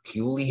dude,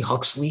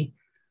 Huxley,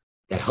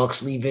 that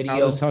Huxley video.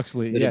 Aldous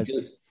Huxley, yeah.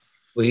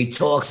 Where he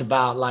talks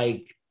about,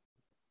 like,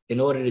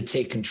 in order to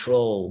take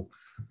control,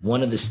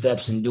 one of the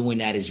steps in doing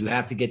that is you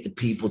have to get the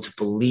people to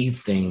believe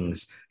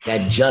things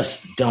that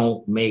just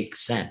don't make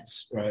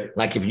sense. Right.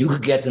 Like if you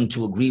could get them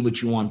to agree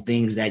with you on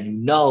things that you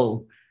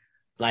know,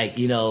 like,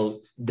 you know,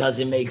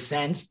 doesn't make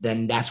sense,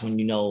 then that's when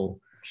you know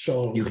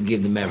so you can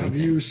give them everything.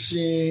 Have you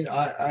seen,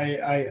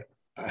 I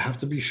have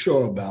to be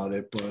sure about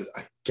it, but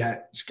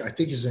I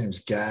think his name's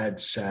Gad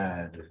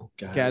Saad.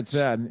 Gad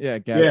Saad. Yeah,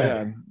 Gad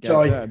Saad.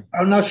 So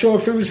I'm not sure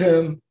if it was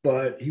him,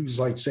 but he was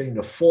like saying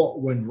the fort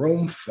when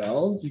Rome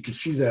fell, you could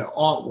see their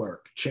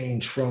artwork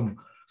change from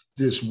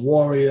this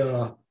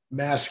warrior,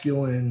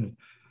 masculine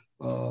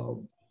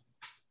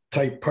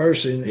type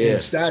person in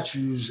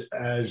statues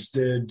as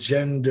the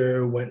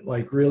gender went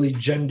like really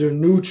gender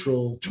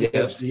neutral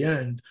towards the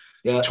end.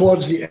 Yeah.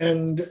 Towards the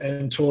end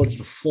and towards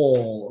the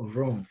fall of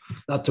Rome.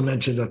 Not to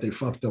mention that they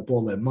fucked up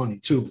all their money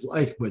too,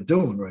 like we're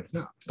doing right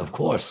now. Of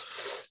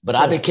course. But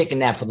I've been kicking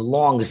that for the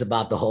longest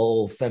about the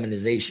whole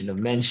feminization of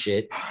men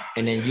shit.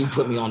 And then you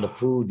put me on the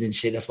foods and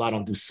shit. That's why I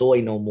don't do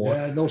soy no more.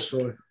 Yeah, no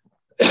soy.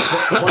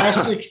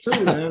 Plastics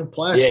too, man.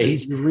 Plastic. Yeah,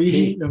 he's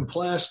reheating them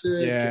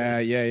plastic. Yeah.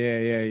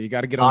 You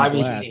got to get on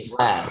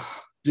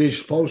glass. You're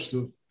supposed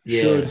to.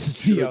 Yeah.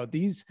 Yo,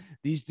 these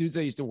dudes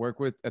I used to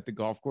work with at the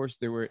golf course,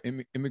 they were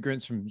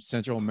immigrants from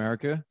Central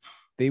America.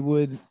 They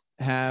would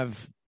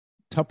have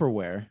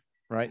Tupperware,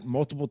 right?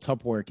 Multiple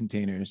Tupperware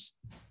containers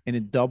in a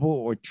double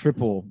or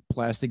triple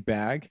plastic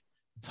bag,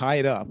 tie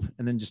it up,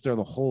 and then just throw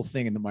the whole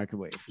thing in the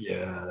microwave.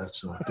 Yeah,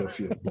 that's not good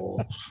for your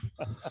balls.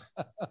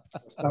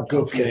 That's not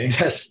good for your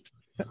test.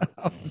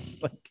 I was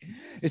like,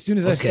 as soon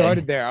as I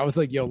started there, I was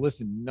like, yo,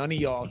 listen, none of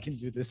y'all can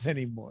do this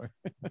anymore.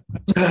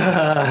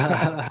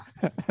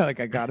 Like,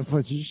 I got a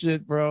bunch of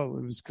shit, bro.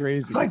 It was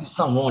crazy. Like, there's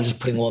something wrong just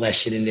putting all that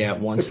shit in there at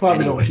once. They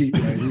probably don't heat,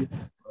 right?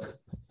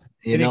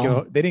 They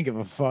didn't give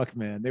a fuck,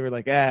 man. They were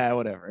like,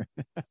 whatever.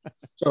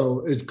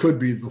 So it could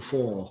be the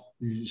fall.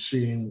 You've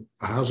seen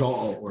how's our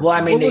artwork? Well,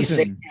 I mean, that's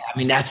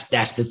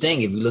the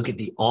thing. If you look at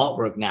the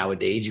artwork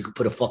nowadays, you could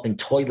put a fucking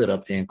toilet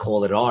up there and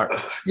call it art.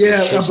 Yeah,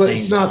 but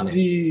it's not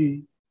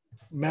the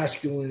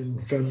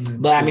masculine,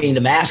 feminine. But I mean,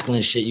 the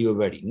masculine shit you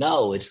already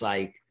know. It's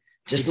like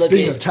just look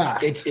at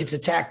attacked. It's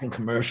attacked in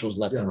commercials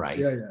left and right.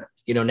 Yeah.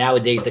 You know,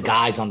 nowadays the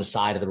guy's on the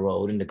side of the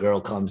road and the girl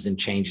comes and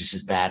changes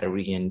his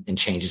battery and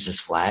changes his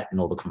flat and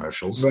all the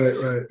commercials.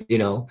 Right. You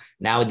know,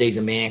 nowadays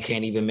a man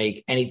can't even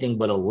make anything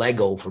but a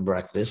Lego for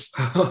breakfast.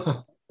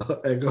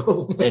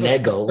 Eggo. An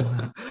Eggo.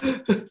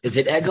 Is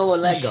it Eggo or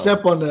Lego? You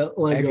step on the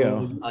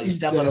Lego. Oh, you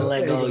step on a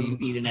Lego, you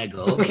eat an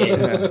Eggo. Okay.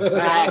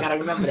 I gotta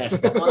remember that.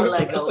 Step on a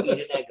Lego, eat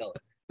an Eggo.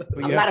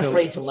 I'm not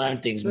afraid to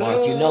learn things,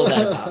 Mark. You know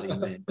that about me,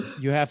 man.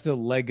 You have to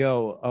let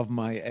go of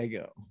my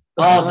ego.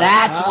 Oh,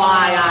 that's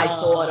why I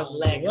thought of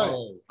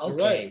Lego. Right.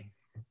 Okay.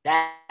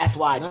 Right. That's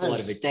why I thought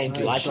of it. Thank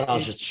you. I thought I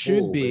was just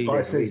should be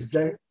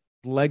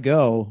let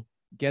go,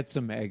 get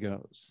some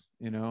egos,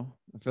 you know?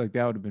 I feel like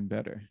that would have been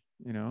better,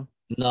 you know?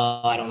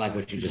 No, I don't like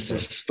what you just said.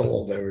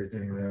 Stalled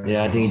everything, man.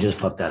 Yeah, I think you just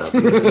fucked that up.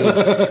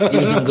 He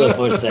was doing good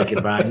for a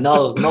second, Brian.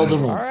 Know the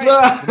room. All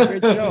right.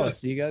 Great show.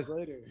 See you guys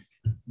later.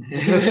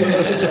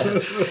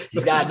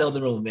 He's got to know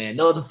the room, man.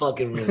 Know the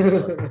fucking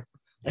room.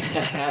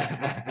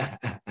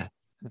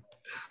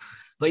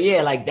 But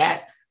yeah, like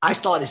that, I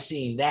started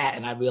seeing that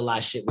and I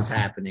realized shit was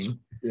happening.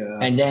 Yeah.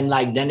 And then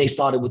they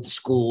started with the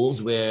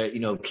schools where, you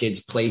know, kids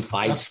play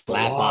fights,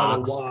 slap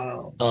box.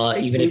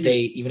 Even if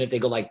they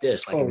go like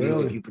this, like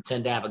if you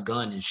pretend to have a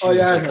gun and shoot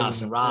like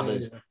cops and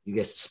robbers, you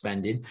get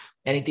suspended.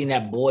 Anything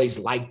that boys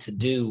like to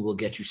do will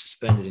get you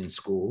suspended in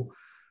school.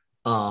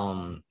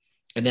 And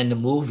then the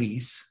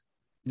movies.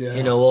 Yeah.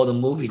 You know, all the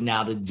movies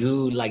now, the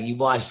dude, like you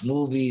watch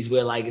movies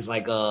where like it's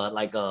like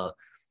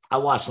I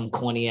watched some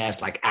corny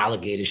ass like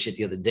alligator shit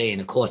the other day, and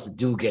of course the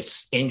dude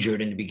gets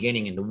injured in the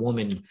beginning, and the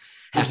woman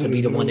has to be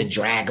the one to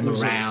drag him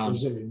around.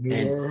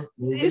 And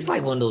it's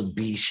like one of those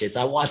B shits.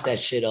 I watched that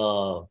shit.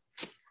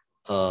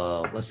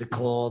 what's it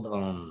called?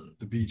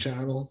 The B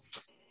channel.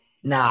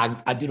 Nah,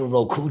 I do the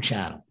Roku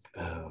channel.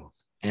 Oh.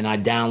 And I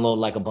download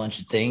like a bunch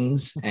of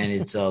things, and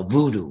it's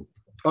Vudu.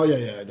 Oh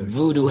yeah.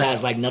 Voodoo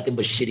has like nothing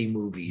but shitty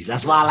movies.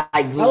 That's why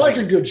I like Voodoo. I like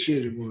a good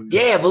shitty movie.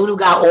 Yeah, Voodoo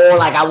got all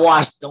like I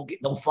watched.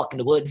 Don't fuck in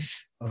the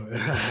woods. Oh,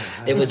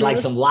 yeah. It was like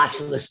some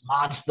watchless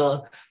monster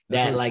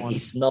that like he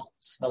smelled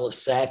the smell of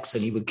sex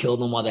and he would kill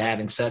them while they're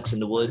having sex in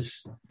the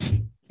woods.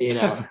 You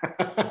know.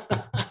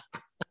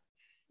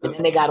 And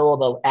then they got all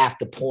the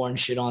after porn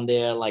shit on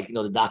there, like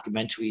the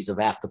documentaries of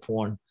after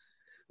porn,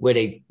 where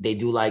they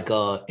do like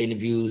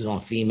interviews on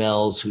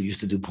females who used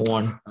to do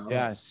porn.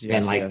 Yes.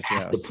 And like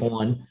after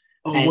porn.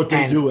 Oh, what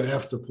they do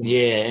after porn.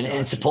 Yeah,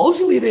 and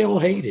supposedly they all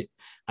hate it.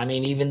 I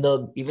mean, even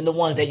the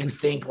ones that you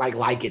think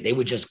like it, they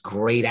were just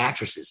great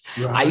actresses.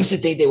 Right. I used to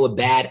think they were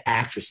bad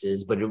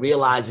actresses, but I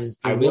realize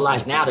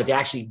now that they're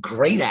actually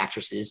great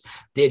actresses.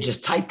 They're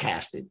just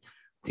typecasted.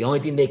 The only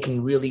thing they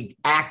can really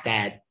act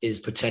at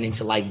is pretending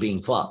to like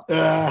being fucked. You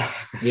know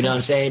what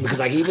I'm saying? Because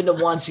like even the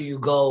ones who you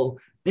go,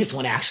 this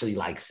one actually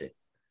likes it.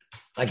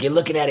 Like you're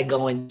looking at it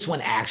going, this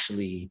one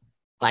actually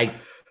like.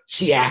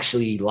 She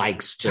actually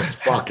likes just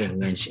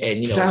fucking and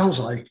sounds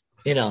like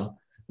well,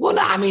 no,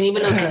 I mean,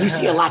 even though because you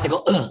see a lot that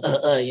go,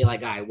 you're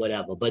like, all right,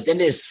 whatever. But then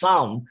there's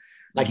some,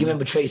 like you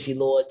remember Tracy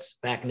Lords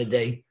back in the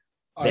day,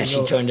 that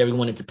she turned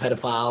everyone into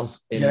pedophiles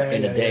in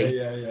a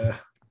day. Yeah.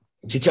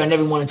 She turned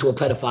everyone into a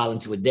pedophile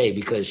into a day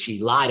because she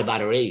lied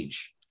about her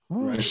age.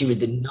 Right. And she was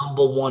the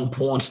number one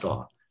porn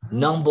star.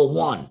 Number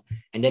one.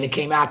 And then it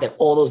came out that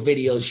all those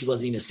videos, she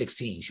wasn't even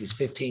 16. She was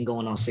 15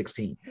 going on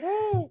 16.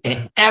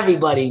 And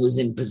everybody was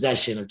in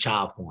possession of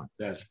child porn.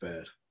 That's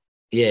bad.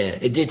 Yeah,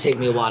 it did take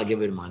me a while to get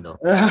rid of mine, though.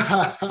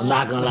 I'm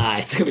not going to lie.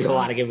 It took me a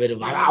while to get rid of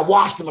mine. I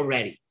watched them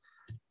already.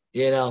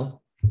 I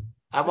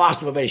watched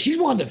them already. She's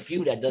one of the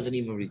few that doesn't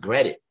even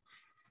regret it.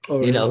 Oh,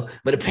 really?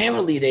 But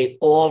apparently they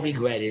all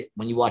regret it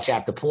when you watch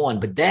after porn.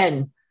 But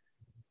then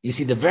you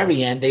see the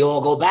very end, they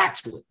all go back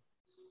to it.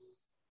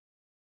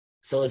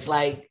 So it's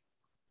like,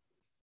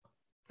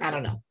 I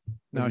don't know.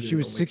 No, she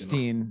was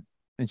 16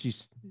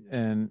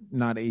 and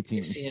not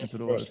 18. 16 That's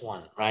what it was.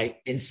 One, right?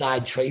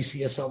 Inside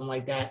Tracy or something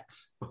like that.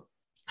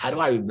 How do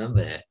I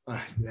remember that?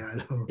 Yeah, I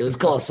know. It was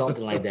called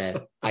something like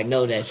that. I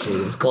know that shit.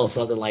 It was called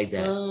something like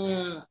that.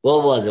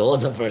 What was it? What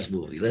was the first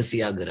movie? Let's see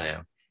how good I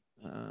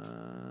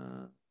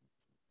am.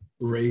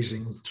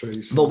 Raising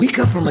Tracy. But we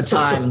come from a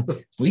time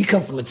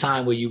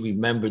where you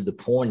remembered the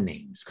porn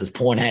names because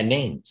porn had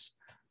names.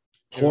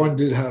 Porn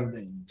did have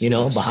names.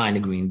 Yes. Behind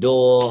the Green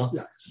Door.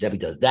 Yes. Debbie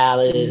Does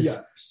Dallas.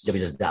 Yes. Debbie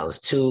Does Dallas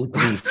 2,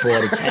 3,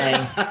 4 to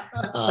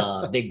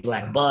 10. Big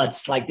Black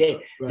Butts. Like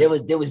there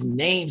was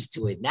names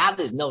to it. Now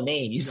there's no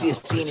name. You see a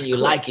scene and you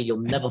like it,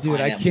 you'll never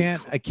find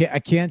it. I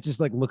can't just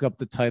like look up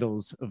the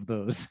titles of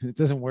those. It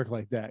doesn't work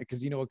like that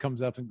because you know what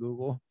comes up in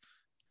Google?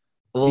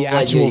 The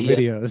actual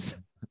videos.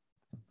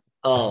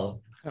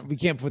 Oh. We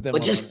can't put that.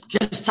 But just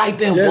type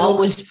in what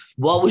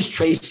was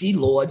Tracy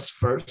Lord's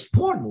first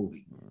porn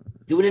movie?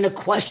 Do it in a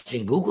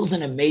question. Google's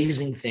an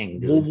amazing thing,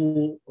 dude.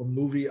 Google a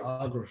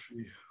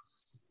movieography.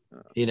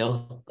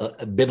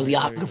 A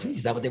bibliography.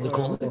 Is that what they would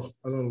call it?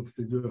 I don't know if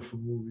they do it for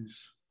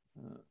movies.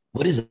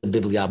 What is it?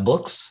 Bibliography?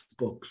 Books?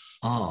 Books.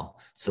 Oh,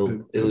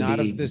 so it would Not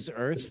be of This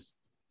Earth.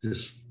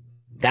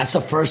 That's the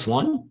first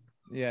one?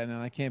 Yeah,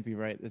 no, that can't be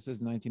right. This is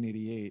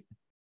 1988.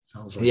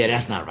 Sounds like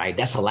that's not right.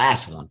 That's the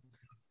last one.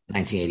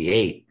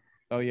 1988.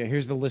 Oh yeah,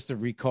 here's the list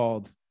of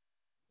recalled.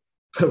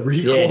 Recalled.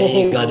 Yeah,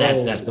 there you go.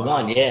 That's the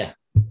one. Yeah.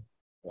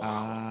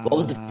 Wow. What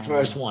was the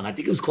first one? I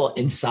think it was called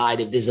Inside.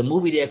 If there's a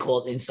movie there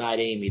called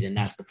Inside Amy, then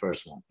that's the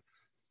first one.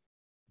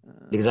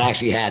 Because I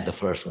actually had the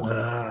first one.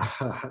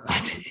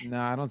 No,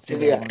 I don't see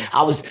that one.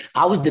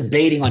 I was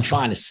debating on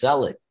trying to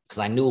sell it because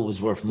I knew it was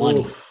worth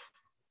money. Oof.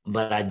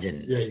 But I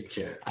didn't. Yeah, you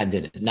can't. I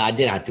didn't. No, I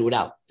did. I threw it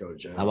out.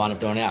 I wound up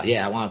throwing it out.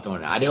 Yeah, I wound up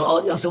throwing it out. I didn't.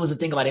 Also, was the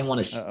thing about I didn't want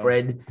to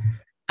spread.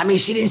 I mean,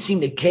 she didn't seem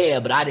to care,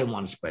 but I didn't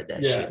want to spread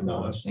that shit.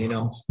 No,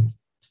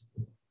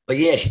 But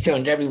yeah, she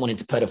turned everyone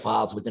into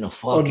pedophiles within a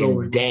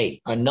fucking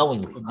day,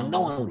 unknowingly.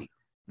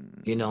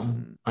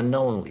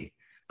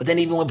 But then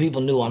even when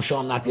people knew, I'm sure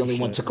I'm not the only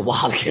one. It took a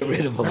while to get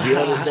rid of them. You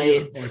know what I'm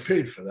saying? I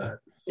paid for that.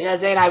 Yeah, I'm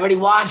saying I already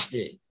watched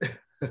it.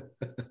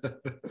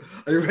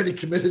 I already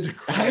committed the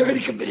crime. I already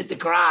committed the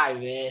crime,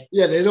 man.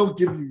 Yeah, they don't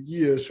give you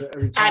years for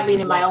every time. I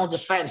mean, in my own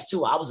defense,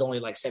 too, I was only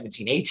like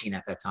 17, 18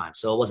 at that time.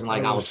 So it wasn't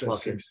like I was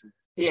fucking. 16.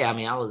 Yeah, I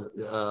mean, I was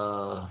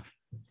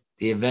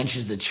The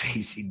Adventures of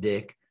Tracy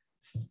Dick.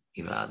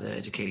 Out there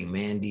educating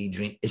Mandy.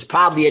 Dream. It's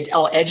probably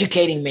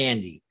Educating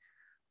Mandy.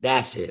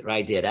 That's it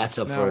right there. That's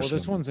her first. Well,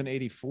 this one's in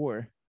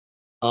 84.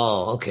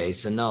 Oh, okay.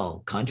 So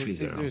no, Country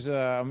Girl.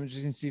 I'm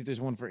just gonna see if there's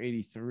one for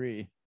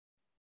 83.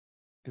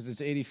 Because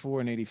it's 84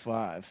 and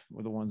 85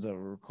 were the ones that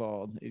were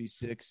recalled.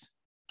 86.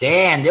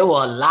 Damn, there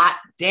were a lot.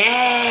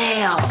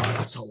 Damn,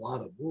 that's a lot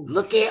of movies.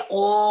 Look at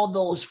all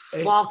those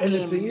fucking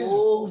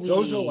movies.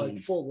 Those are like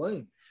full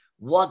length.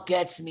 What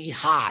Gets Me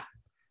Hot?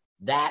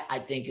 That I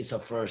think is her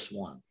first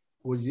one.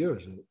 What year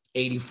is it?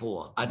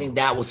 84. I think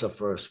that was her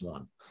first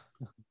one.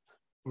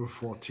 Or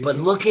 14. But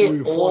look We at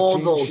were 14, all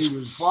she those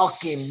was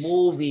fucking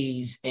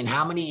movies in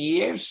how many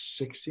years?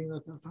 16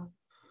 at that time.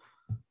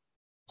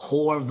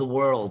 Whore of the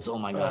Worlds. Oh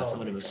my God, some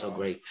of them are so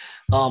great.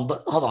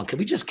 But hold on, can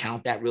we just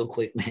count that real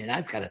quick, man?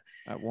 That's gotta.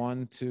 At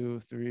 1,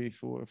 2, 3,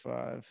 4,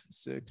 5,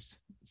 6,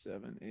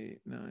 7, 8,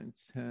 9,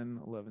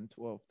 10, 11,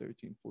 12,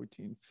 13,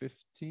 14,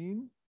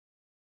 15.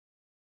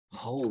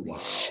 Holy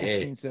shit.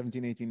 16,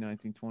 17, 18,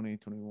 19, 20,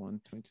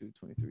 21, 22,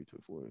 23,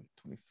 24,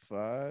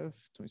 25,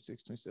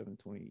 26, 27,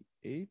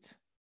 28.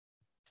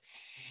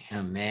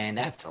 Yeah, man,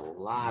 that's a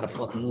lot of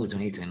fucking movies.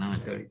 28, 29,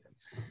 30.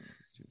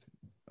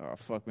 Oh,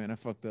 fuck, man. I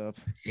fucked up.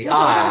 Yeah,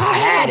 I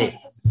had it.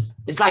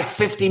 It's like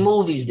 50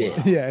 movies there.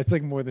 Yeah, it's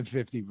like more than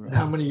 50, bro.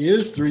 How many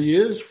years? 3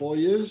 years? 4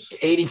 years?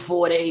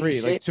 84 to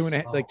 86.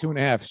 Like two and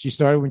a half. She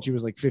started when she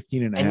was like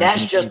 15 and a half. And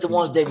that's just the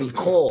ones they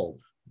recalled.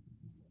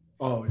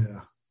 Oh,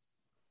 yeah.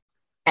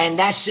 And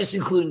that's just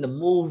including the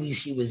movies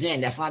she was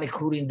in. That's not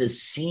including the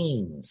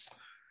scenes.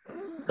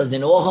 Because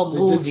in all her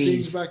movies,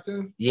 did scenes back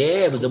then?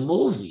 Yeah, it was a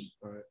movie.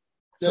 All right.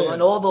 So Yeah.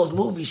 in all those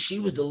movies, she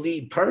was the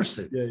lead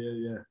person.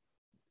 Yeah.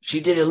 She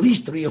did at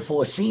least 3 or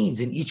 4 scenes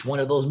in each one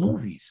of those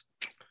movies.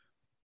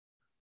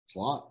 It's a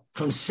lot.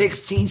 From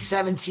 16,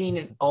 17,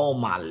 and oh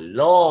my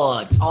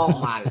Lord. Oh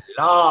my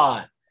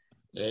Lord.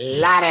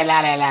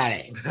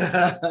 Lottie.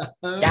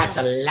 That's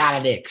a lot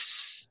of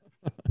dicks.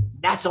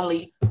 That's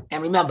only,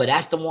 and remember,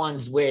 that's the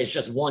ones where it's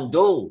just one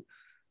dude.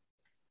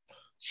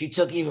 She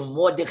took even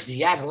more dicks. She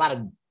has a lot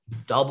of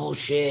double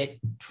shit,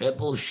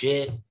 triple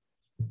shit.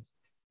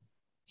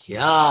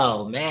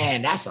 Yo,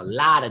 man, that's a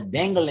lot of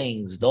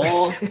dinglings,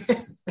 dog.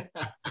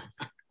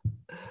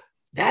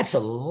 That's a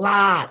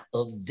lot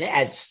of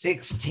that,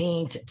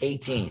 16 to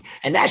 18.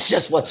 And that's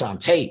just what's on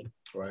tape.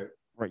 Right.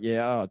 Right.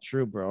 Yeah. Oh,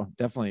 true, bro.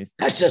 Definitely.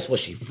 That's just what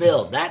she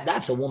felt.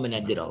 That's a woman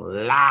that did a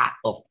lot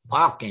of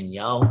fucking,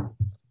 yo.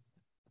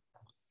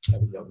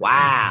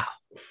 Wow.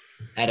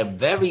 At a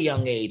very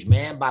young age,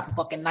 man. By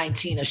fucking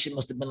 19, that shit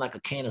must have been like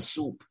a can of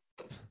soup.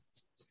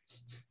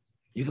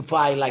 You could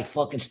probably like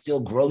fucking steal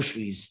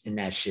groceries in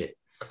that shit.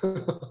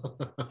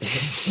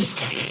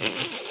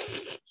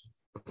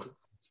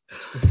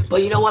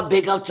 But you know what?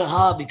 Big up to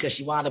her because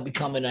she wound up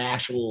becoming an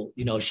actual,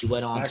 you know, she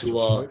went on she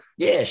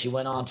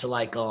went on to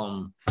like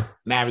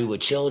Married with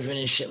Children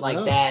and shit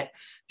like that.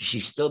 She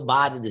stood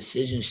by the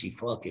decision she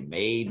fucking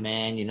made,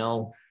 man. You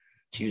know,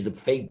 she used the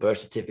fake birth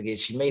certificate.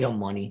 She made her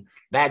money.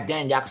 Back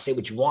then, y'all can say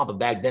what you want, but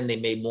back then they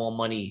made more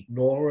money.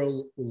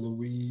 Nora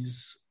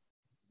Louise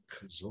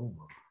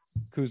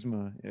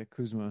Kuzma. Yeah,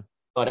 Kuzma.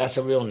 Oh, that's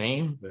a real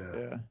name?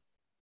 Yeah.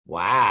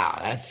 Wow,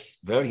 that's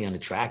very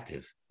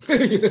unattractive.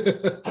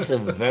 That's a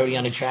very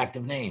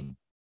unattractive name.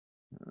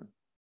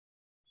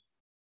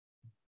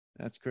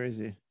 That's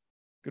crazy.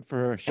 Good for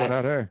her. Shout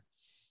out her.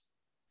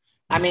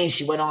 I mean,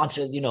 she went on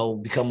to, you know,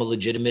 become a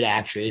legitimate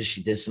actress.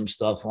 She did some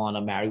stuff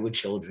on Married with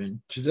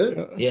Children. She did?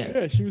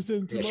 Yeah. She was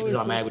in. Yeah, she was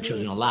on Married with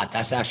Children a lot.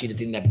 That's actually the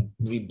thing that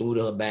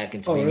rebooted her back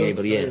into being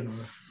able to,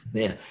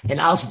 yeah. And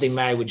I also think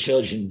Married with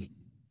Children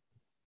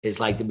is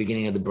like the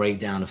beginning of the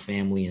breakdown of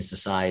family and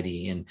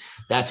society. And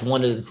that's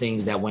one of the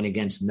things that went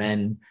against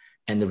men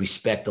and the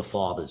respect of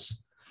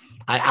fathers.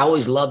 I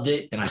always loved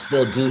it, and I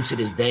still do to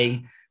this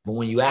day. But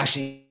when you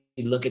actually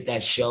look at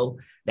that show,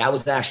 that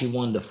was actually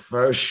one of the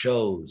first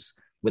shows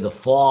where the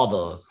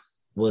father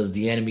was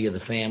the enemy of the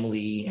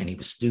family, and he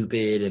was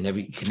stupid, and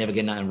he could never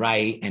get nothing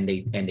right, and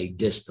they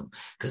dissed him.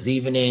 Because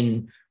even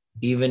in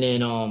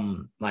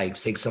like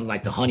say something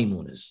like The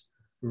Honeymooners,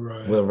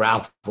 right, where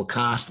Ralph would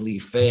constantly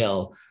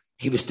fail,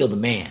 he was still the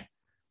man.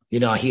 You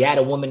know, he had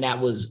a woman that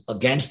was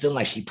against him,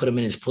 like she put him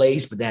in his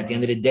place, but then at the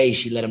end of the day,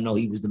 she let him know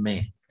he was the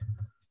man.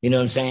 You know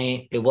what I'm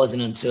saying? It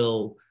wasn't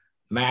until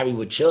Married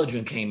with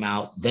Children came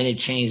out, then it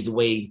changed the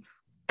way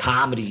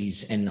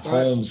comedies and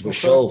homes were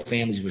showed,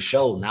 families were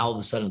showed. Now all of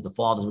a sudden the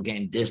fathers were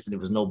getting distant. It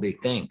was no big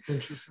thing.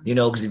 Interesting. You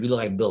know, because if you look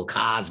like Bill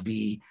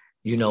Cosby,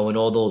 you know, and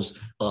all those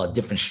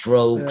different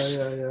Strokes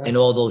and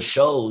all those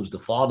shows, the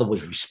father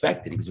was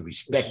respected. He was a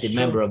respected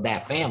member of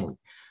that family.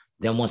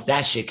 Then once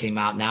that shit came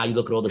out, now you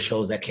look at all the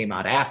shows that came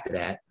out after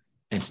that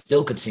and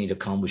still continue to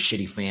come with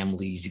shitty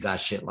families. You got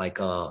shit like,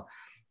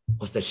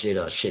 what's that shit?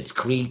 Schitt's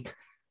Creek,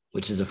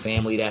 which is a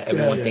family that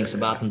everyone thinks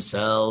about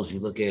themselves. You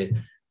look at,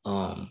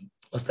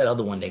 what's that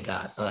other one they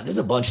got? There's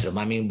a bunch of them.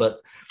 I mean, but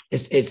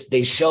it's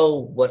they show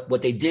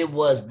what they did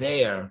was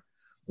they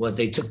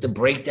took the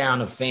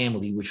breakdown of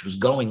family, which was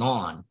going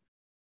on,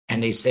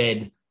 and they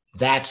said,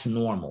 that's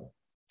normal.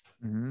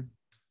 Mm-hmm.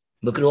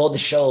 Look at all the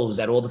shows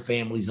that all the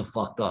families are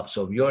fucked up.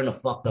 So if you're in a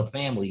fucked up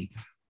family,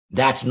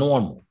 that's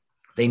normal.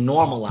 They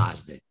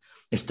normalized it.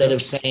 Instead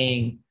of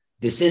saying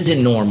this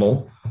isn't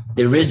normal,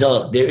 there is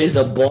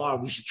a bar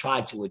we should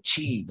try to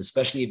achieve,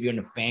 especially if you're in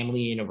a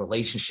family, in a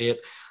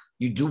relationship.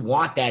 You do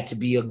want that to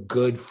be a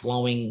good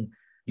flowing.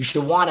 You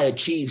should want to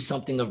achieve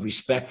something of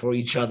respect for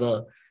each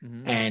other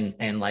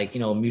and like, you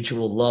know,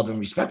 mutual love and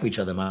respect for each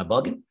other. Am I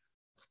bugging?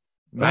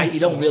 Right? You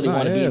don't really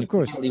want to be in a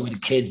family where the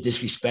kids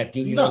disrespect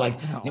you. You know, like,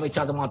 you know how many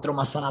times I want to throw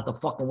my son out the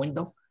fucking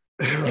window?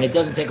 And it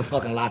doesn't take a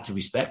fucking lot to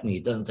respect me.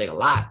 It doesn't take a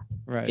lot.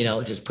 Right. You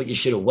know, just put your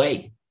shit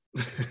away.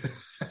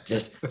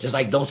 Just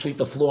like don't sweep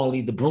the floor and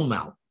leave the broom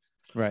out.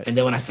 Right. And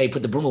then when I say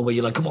put the broom away,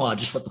 you're like, come on, I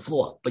just swept the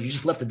floor. But you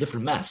just left a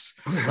different mess.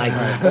 Like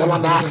all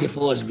I'm asking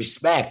for is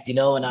respect, you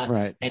know, and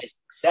and it's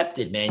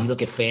accepted, man. You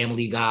look at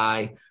Family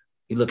Guy,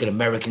 you look at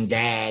American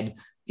Dad,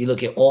 you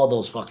look at all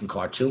those fucking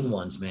cartoon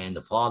ones, man.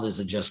 The fathers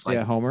are just like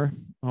Homer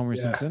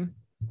Simpson.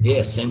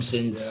 Yeah,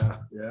 Simpsons.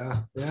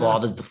 Yeah.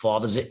 The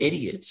fathers are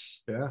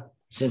idiots. Yeah.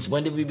 Since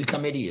when did we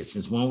become idiots?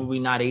 Since when were we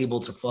not able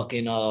to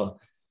fucking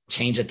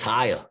change a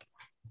tire?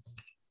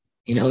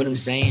 You know what I'm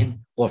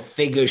saying? Or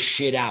figure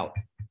shit out.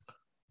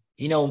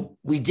 You know,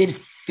 we did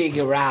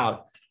figure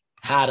out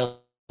how to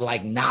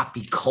like not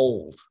be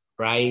cold,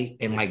 right?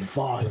 And like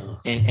fire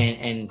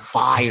and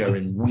fire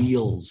and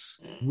wheels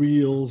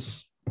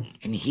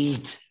and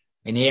heat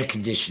and air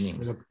conditioning.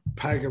 And a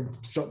pack of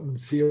something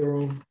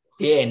theorem.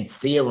 Yeah, and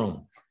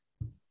theorem.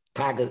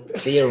 Pack of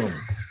theorem.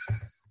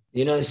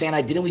 You know what I'm saying?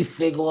 Like, didn't we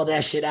figure all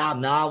that shit out?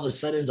 Now all of a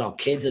sudden our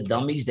kids are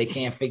dummies. They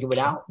can't figure it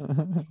out.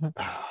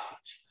 Oh,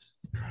 Jesus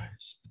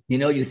Christ. You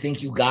know, you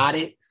think you got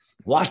it.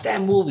 Watch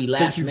that movie,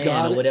 Last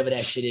Man, or whatever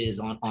that shit is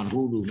on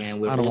Hulu,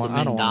 man. Where all the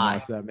men die.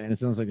 Watch that, man. It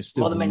sounds like a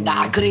stupid. All the men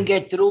die. I couldn't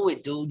get through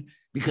it, dude,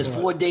 because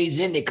 4 days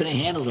in they couldn't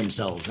handle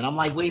themselves, and I'm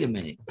like, wait a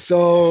minute.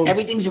 So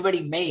everything's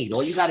already made.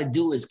 All you got to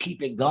do is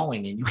keep it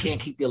going, and you can't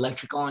keep the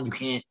electric on. You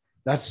can't.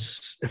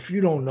 That's if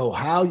you don't know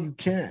how, you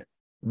can't.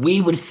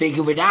 We would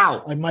figure it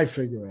out. I might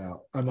figure it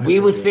out.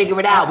 We would figure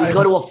it out. We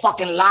go to a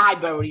fucking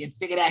library and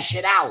figure that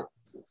shit out.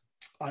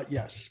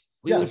 Yes.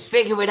 We would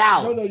figure it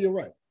out. No, you're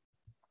right.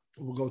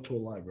 We'll go to a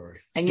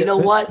library. And you know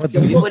what?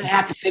 We wouldn't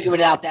have to figure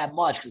it out that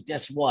much because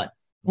guess what?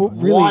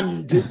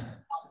 One dude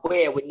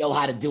somewhere would know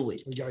how to do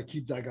it. You got to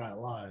keep that guy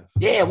alive.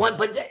 Yeah,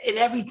 but in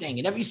everything,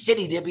 in every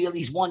city, there'd be at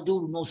least one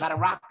dude who knows how to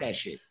rock that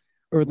shit.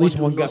 Or at least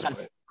one guy.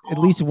 At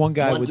least one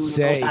guy would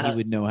say he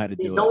would know how to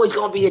do it. There's always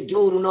going to be a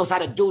dude who knows how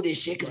to do this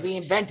shit because we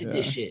invented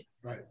this shit.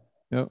 Right.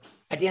 Yep.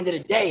 At the end of the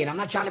day, and I'm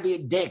not trying to be a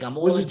dick.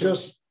 Was it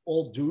just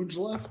all dudes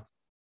left?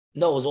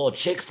 No, it was all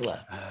chicks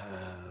left.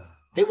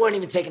 They weren't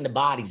even taking the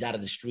bodies out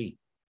of the street.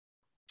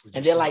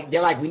 And they're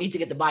like, we need to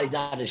get the bodies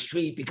out of the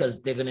street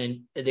because they're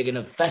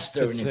gonna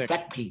fester and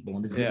infect people,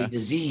 and there's gonna be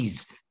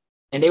disease.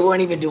 And they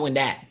weren't even doing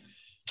that.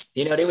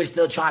 You know, they were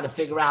still trying to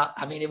figure out.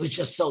 I mean, it was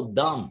just so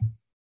dumb.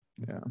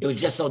 Yeah. It was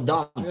just so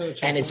dumb.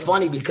 And it's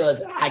funny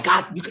because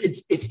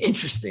it's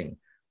interesting.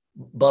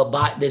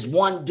 But there's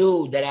one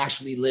dude that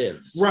actually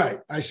lives. Right.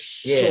 I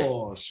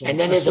saw. And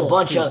then there's a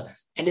bunch of,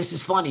 and this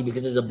is funny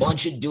because there's a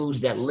bunch of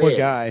dudes that live. Poor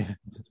guy.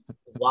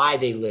 Why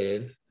they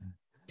live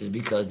is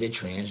because they're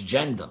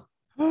transgender.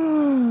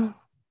 Now,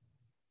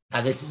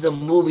 this is a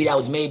movie that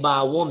was made by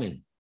a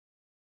woman.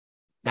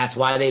 That's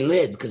why they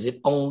lived, because it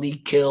only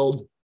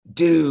killed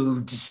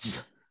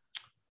dudes.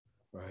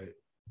 Right.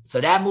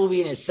 So that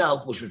movie in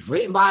itself, which was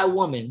written by a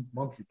woman,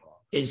 monkeypox,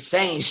 is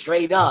saying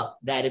straight up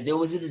that if there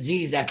was a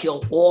disease that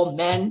killed all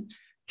men,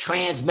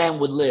 trans men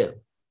would live.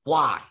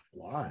 Why?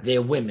 Why?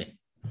 They're women.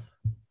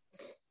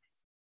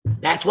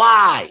 That's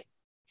why.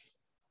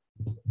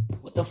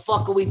 What the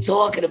fuck are we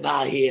talking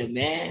about here,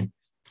 man?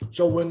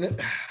 So when...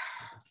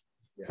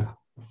 Yeah.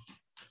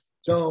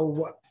 So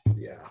what?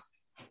 Yeah.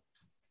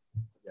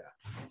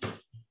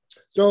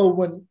 So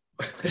when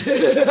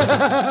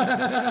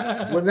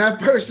that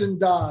person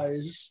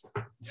dies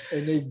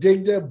and they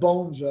dig their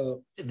bones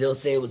up, they'll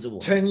say it was a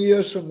woman. 10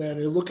 years from there,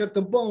 they look at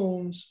the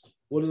bones.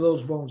 What are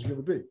those bones going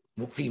to be?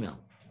 Well, female.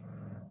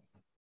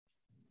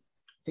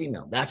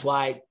 That's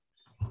why,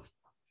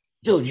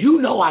 dude.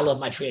 You know I love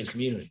my trans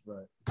community.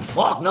 Right.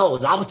 Mark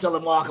knows. I was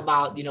telling Mark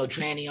about,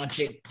 tranny on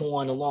chick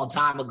porn a long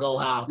time ago.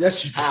 How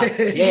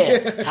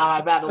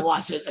I'd rather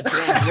watch a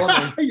trans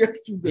woman.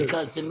 Yes, you did.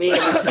 Because to me,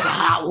 it's just a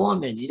hot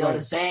woman. You know what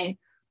I'm saying?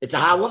 It's a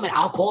hot woman.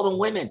 I'll call them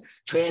women,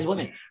 trans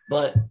women.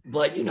 But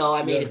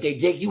if they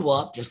dig you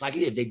up, just like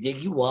if they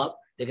dig you up,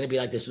 they're gonna be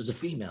like, this was a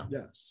female.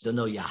 Yes. They'll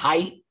know your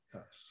height.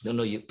 Yes. They'll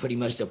know you pretty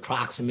much the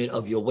approximate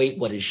of your weight,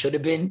 what it should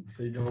have been.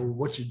 They know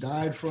what you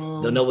died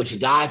from. They'll know what you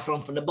died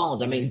from the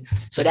bones. I mean,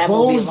 so that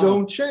bones movie alone,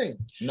 don't change.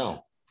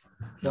 No.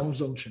 Bones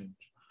don't change.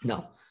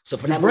 No. So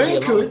for your that brain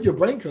movie alone, your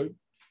brain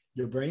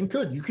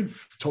could. You could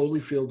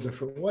totally feel a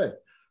different way.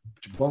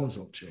 But your bones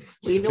don't change.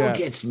 Well, you know what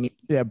gets me?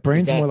 Yeah,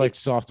 brain's more like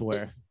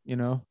software,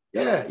 Yeah.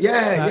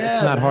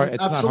 It's not hard.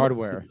 It's not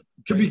hardware.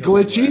 Could be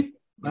glitchy.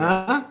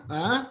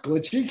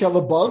 Glitchy. Can have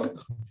a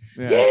bug.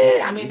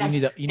 Yeah, I mean,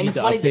 you need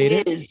to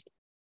update it.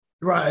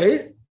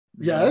 Right.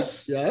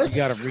 Yes. You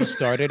got to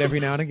restart it every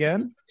now and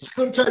again.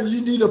 Sometimes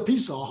you need a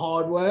piece of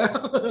hardware.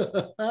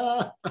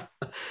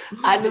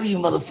 I knew you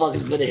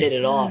motherfuckers gonna hit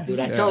it off, dude.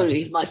 I told you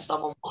he's my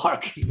summer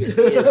Mark. He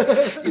really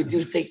is. You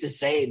do think the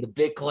same, the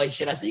Bitcoin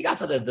shit. I said you got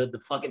to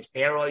the fucking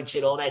steroid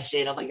shit, all that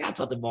shit. I'm like, I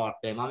talked to Mark,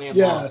 man. My man.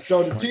 Yeah. Mark.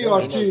 So the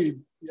TRT,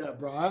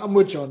 bro. I'm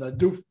with you on that.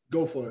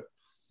 Go for it.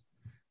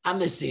 I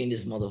miss seeing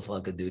this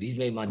motherfucker, dude. He's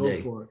made my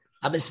day. For it.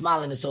 I've been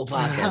smiling this whole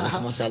podcast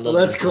as much as I love.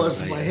 Let's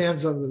cause my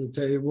hands under the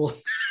table.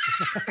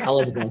 I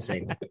wasn't gonna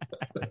say that.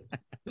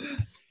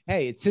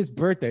 Hey, it's his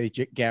birthday,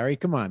 Gary.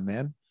 Come on,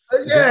 man.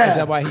 Is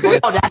that why he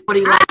that's what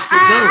he likes to do.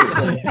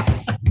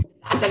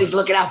 I said he's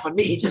looking out for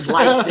me. He just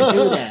likes to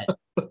do that.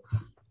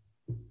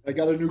 I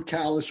got a new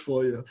callus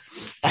for you.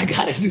 I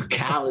got a new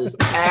callus.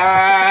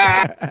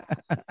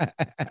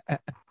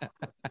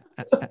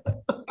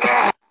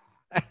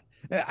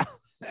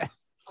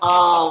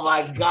 Oh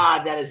my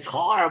God, that is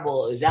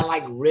horrible. Is that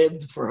like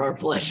ribbed for her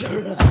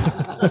pleasure?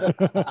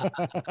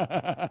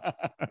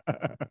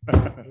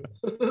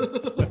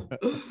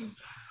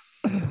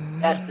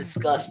 That's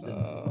disgusting.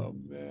 Oh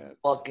man.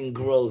 Fucking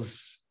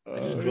gross. I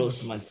just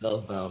grossed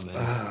myself out, man.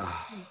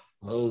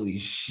 Holy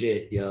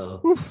shit,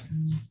 yo.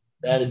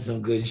 That is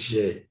some good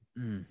shit.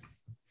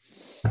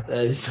 That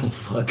is some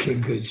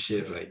fucking good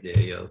shit right there,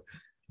 yo.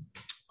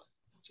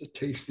 It's a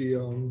tasty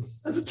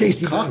that's a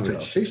tasty cocktail.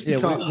 beverage. Tasty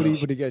cocktail.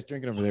 What are you guys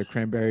drinking over there?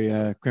 Cranberry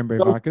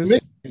vodkas?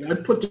 I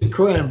put the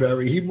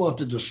cranberry. He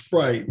wanted the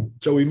Sprite,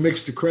 so we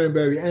mixed the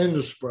cranberry and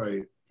the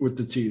Sprite with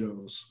the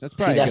Tito's.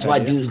 That's why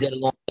dudes get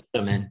along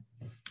better, man.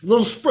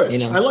 Little spritz. You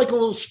know, I like a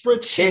little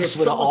spritz. Chicks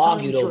would have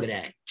argued over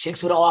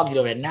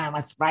that. Nah,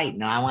 my Sprite.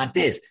 No, I want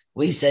this.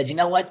 We said, you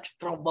know what?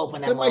 Throw both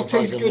in that might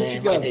taste good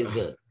man. Might taste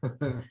good.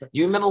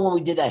 You remember when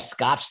we did that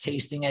Scotch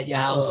tasting at your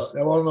house? I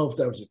don't know if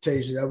that was a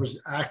tasting. That was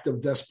act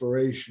of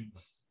desperation.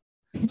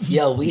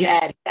 Yo, we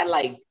had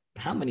like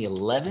how many?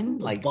 11?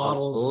 Like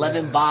bottles,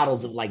 11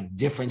 bottles of like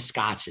different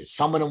scotches.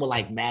 Some of them were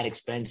like mad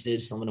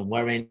expensive. Some of them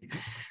weren't.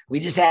 We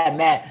just had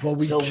mad.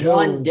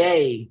 One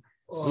day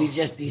we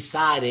just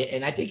decided,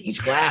 and I think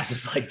each glass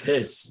was like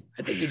this.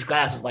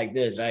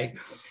 Right?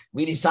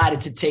 We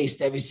decided to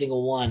taste every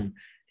single one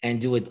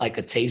and do it like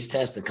a taste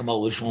test and come up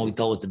with which one we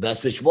thought was the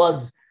best, which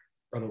was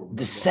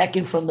the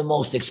second from the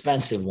most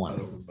expensive one. I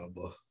don't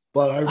remember.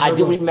 But I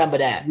do remember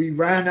that. We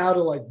ran out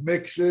of like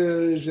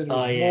mixes and it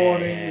was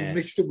morning. We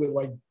mixed it with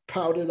like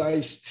powdered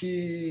iced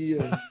tea.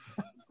 And...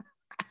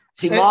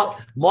 See,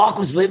 Mark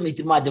was with me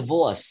through my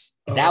divorce.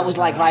 That was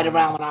like right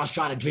around when I was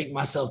trying to drink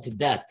myself to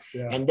death.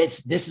 Yeah. And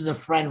this is a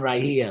friend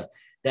right here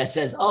that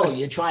says, "Oh,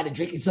 you're trying to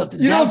drink yourself to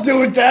death? You don't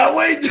do it that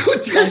way. Do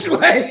it this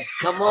way.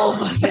 Come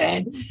over,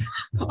 man.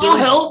 I'll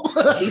help."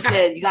 He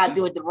said, "You gotta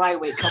do it the right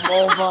way. Come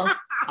over.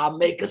 I'll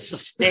make us a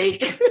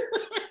steak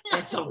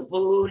and some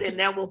food, and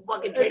then we'll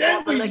fucking drink."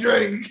 And then we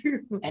drink.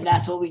 And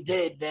that's what we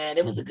did, man.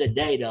 It was a good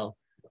day, though.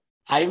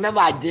 I remember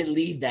I did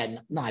leave that.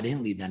 No, I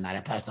didn't leave that night. I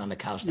passed on the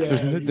couch. Yeah,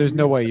 there's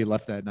no way you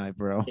left that night,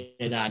 bro.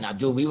 Nah,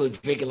 dude. We were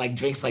drinking like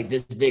drinks like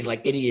this big,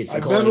 like idiots. I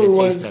remember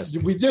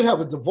when we did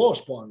have a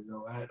divorce party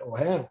though at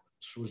O'Hara.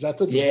 Was that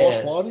the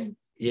divorce party?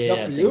 Yeah,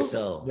 I think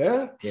so.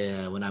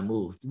 Yeah, when I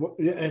moved.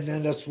 And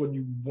then that's when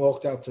you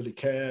walked out to the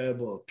cab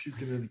or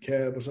puking in the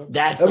cab or something.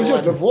 That was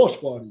your divorce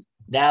party.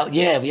 We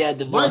had a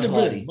divorce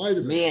party.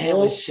 Me and him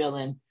was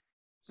chilling.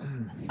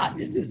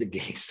 This dude's a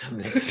gangster,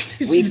 man.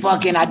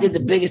 I did the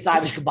biggest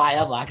Irish goodbye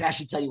ever. I can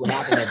actually tell you what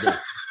happened that day.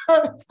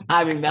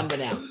 I remember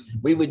now.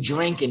 We were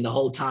drinking the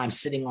whole time,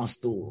 sitting on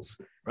stools,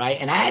 right?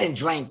 And I hadn't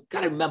drank.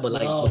 Gotta remember,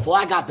 before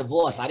I got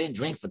divorced, I didn't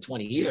drink for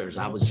 20 years.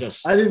 I was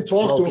just I didn't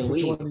talk to him for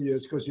 20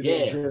 years because you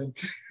didn't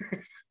drink.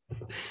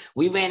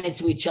 We ran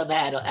into each other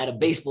at a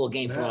baseball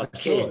game for our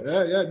kids.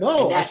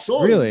 No, I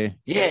saw really.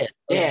 Yeah.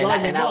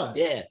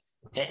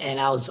 And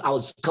I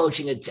was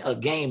coaching a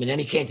game, and then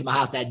he came to my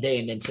house that day,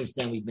 and then since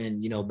then we've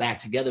been back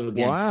together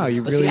again. Wow,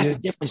 that's the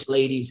difference,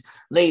 ladies.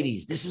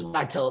 This is what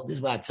I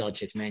tell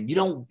chicks, man. You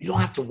don't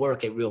have to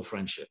work at real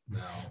friendship.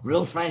 No.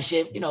 Real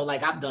friendship,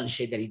 like I've done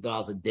shit that he thought I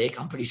was a dick.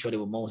 I'm pretty sure there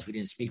were moments we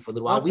didn't speak for a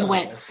little while. We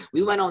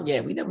went on,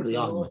 we never really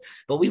argued,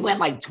 but we went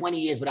like 20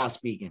 years without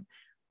speaking.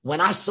 When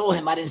I saw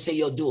him, I didn't say,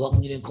 "Yo, dude, how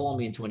come you didn't call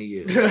me in 20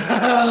 years?"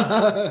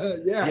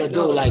 Yo,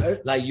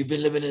 dude, like you've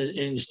been living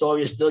in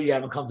Astoria still. You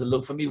haven't come to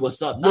look for me. What's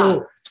up?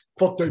 Nah,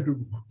 fuck that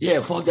dude.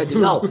 Yeah, fuck that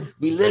dude. No,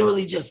 we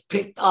literally just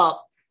picked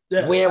up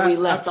where we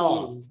left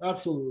off.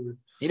 Absolutely.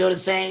 You know what I'm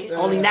saying?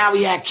 Only now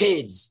we had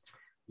kids.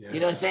 Yeah.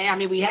 You know what I'm saying? I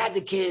mean, we had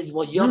the kids.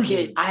 Well,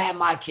 kid, I had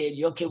my kid.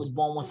 Your kid was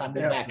born once I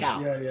moved back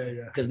out.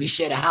 Yeah. Because we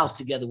shared a house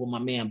together with my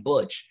man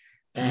Butch,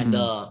 and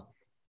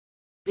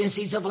didn't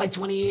see each other for like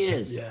 20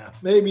 years. Yeah,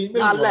 maybe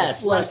not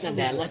less than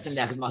that.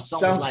 Because my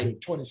son was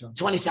like 20.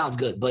 20 sounds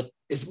good, but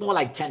it's more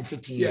like 10,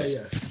 15 years.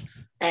 Yeah.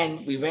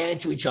 And we ran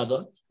into each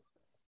other,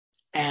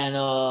 and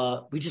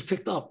we just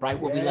picked up right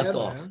where we left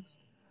off.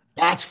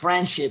 That's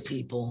friendship,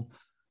 people.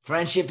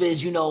 Friendship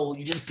is, you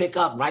just pick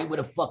up right where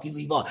the fuck you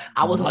leave off.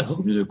 I was like,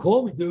 "Oh, you didn't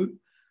call me, dude.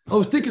 I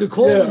was thinking of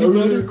calling you,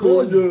 but I didn't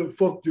call you."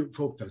 Fuck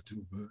that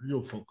too, man. You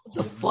don't fuck. What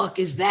the fuck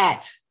is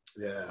that?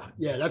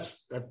 Yeah,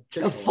 that's that.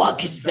 The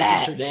fuck is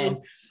that,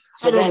 man?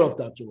 So I don't know if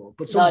that's wrong,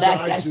 but some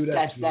guys do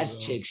that too. That's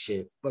chick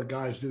shit. But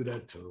guys do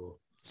that too.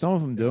 Some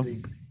of them do.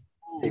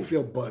 They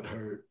feel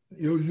butthurt.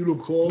 You don't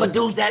call. But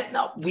dudes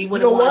we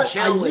wouldn't want to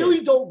chill with. I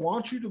really don't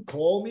want you to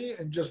call me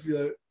and just be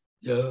like,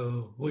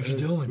 "Yo, what you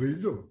doing? What you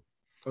doing?"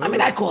 I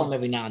mean, I call him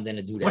every now and then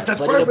to do that,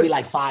 but it'll be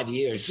like 5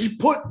 years.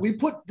 We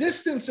put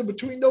distance in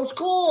between those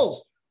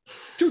calls.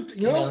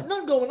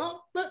 Nothing going on.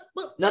 But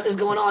nothing's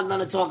going on.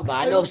 Nothing to talk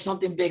about. I know if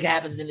something big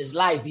happens in his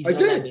life, he's gonna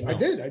let me know. I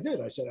did.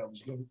 I said I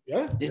was going.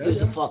 Yeah. This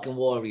dude's a fucking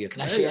warrior.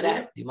 Can I share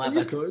that? Do you mind?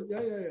 You could.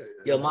 Yeah.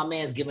 Yo, my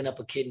man's giving up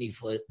a kidney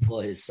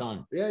for his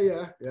son.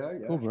 Yeah.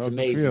 Cool, bro. It's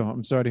amazing.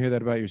 I'm sorry to hear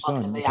that about your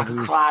son. I could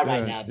cry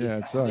right now. Dude. Yeah,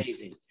 it sucks.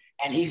 Amazing.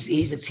 And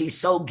he's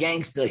so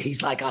gangster.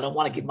 He's like, I don't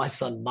want to give my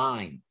son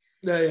mine.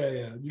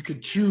 Yeah. You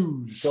could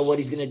choose. So what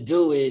he's gonna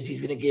do is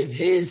he's gonna give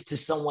his to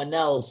someone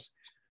else.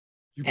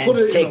 You and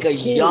put it take in a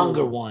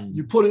younger one.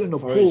 You put it in a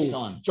for pool. his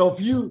son. So if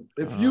you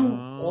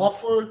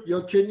offer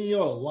your kidney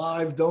or a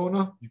live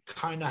donor, you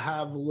kind of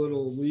have a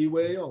little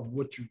leeway on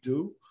what you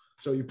do.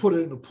 So you put it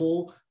in the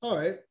pool. All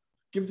right,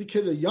 give the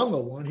kid a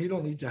younger one. He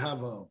don't need to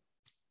have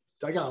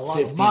I got a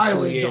lot of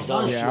mileage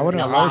on my shit. I was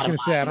going to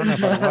say, I don't know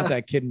if I want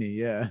that kidney.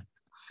 Yeah.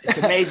 It's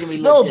amazing we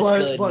look this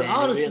good, but man.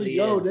 honestly,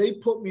 really they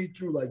put me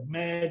through like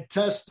mad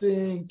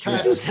testing.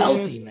 This dude's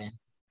healthy, man.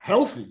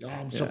 Healthy.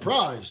 I'm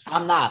surprised.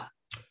 I'm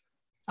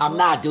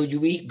not, dude.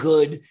 You eat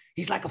good.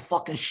 He's like a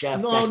fucking chef.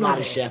 That's not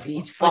a chef. He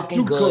eats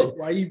fucking good.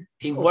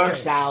 He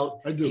works out.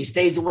 He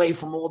stays away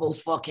from all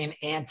those fucking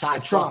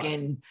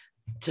anti-fucking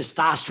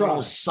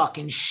testosterone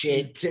sucking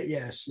shit.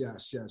 Yes. You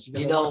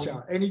gotta watch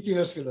out. Anything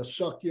that's gonna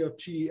suck your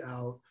tea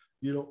out,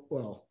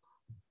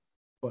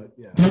 but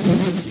yeah.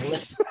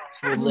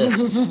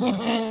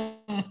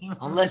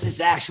 Unless it's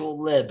actual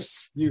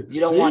lips. You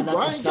don't want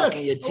nothing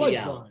sucking your tea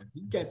out.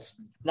 He gets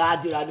me. Nah,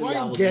 dude, I knew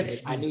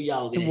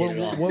y'all were gonna hit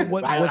it up.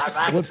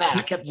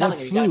 I kept telling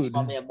you, you gotta keep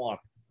my man Mark.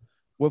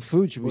 What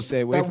food should we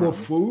stay away from? What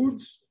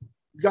foods?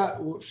 You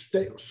got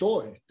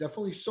soy.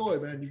 Definitely soy,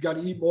 man. You got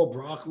to eat more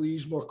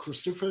broccolis, more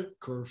cruciferous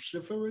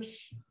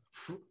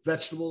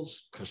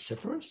vegetables.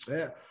 Cruciferous?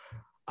 Yeah.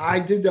 I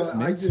did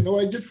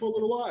for a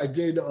little while. I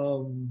did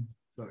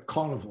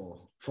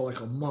carnivore for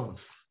like a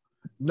month.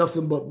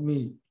 Nothing but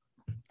meat.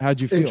 How'd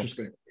you feel?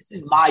 Interesting.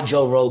 This is my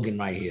Joe Rogan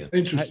right here.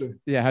 Interesting.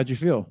 How'd you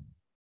feel?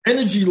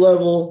 Energy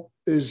level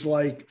is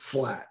like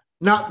flat.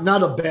 Not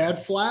a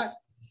bad flat,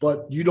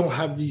 but you don't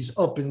have these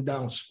up and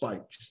down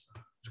spikes.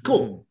 It's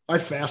cool. I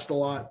fast a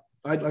lot.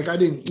 I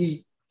didn't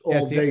eat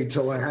all day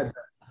till I had that.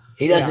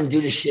 He doesn't do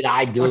the shit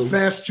I do. I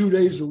fast 2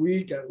 days a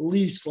week, at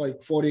least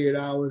like 48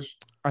 hours.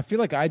 I feel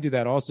like I do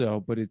that also,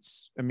 but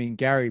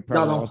Gary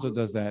probably also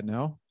does that,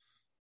 no?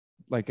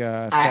 Like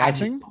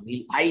fasting?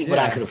 I eat what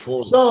I could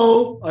afford.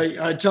 So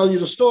I tell you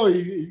the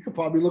story. You could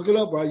probably look it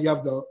up, right? You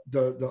have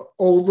the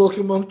old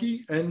looking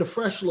monkey and the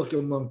fresh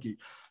looking monkey.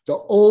 The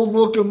old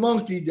looking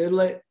monkey, they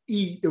let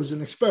eat. It was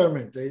an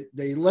experiment.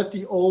 They let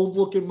the old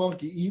looking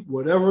monkey eat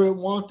whatever it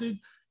wanted.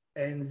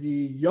 And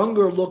the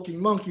younger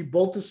looking monkey,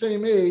 both the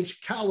same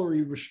age,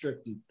 calorie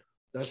restricted.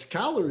 That's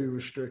calorie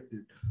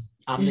restricted.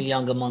 I'm the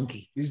younger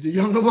monkey. He's the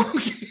younger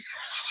monkey.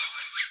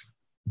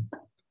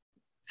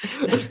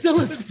 It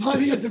still is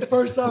funny as the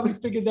first time we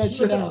figured that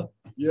shit out.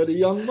 You're the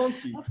young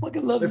monkey. I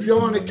fucking love it. If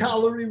you're on a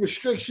calorie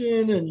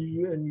restriction and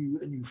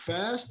you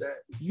fast,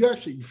 you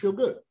feel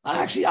good.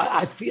 I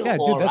feel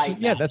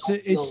that's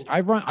it.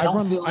 I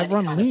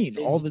run lean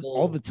all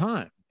the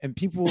time, and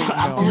people.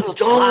 I'm a little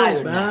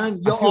tired,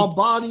 man. Our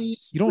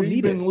bodies. You don't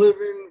need been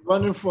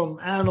running from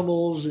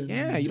animals and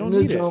you don't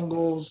in need the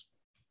jungles.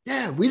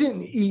 Yeah, we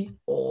didn't eat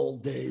all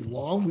day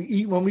long. We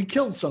eat when we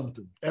killed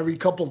something. Every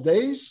couple of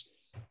days.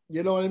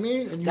 You know what I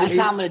mean? And that's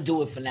how I'm going to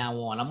do it from now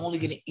on. I'm only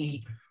going to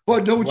eat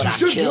what you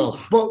should do.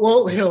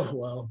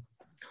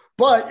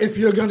 But if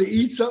you're going to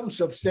eat something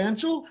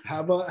substantial,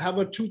 have a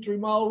 2-3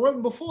 mile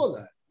run before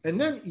that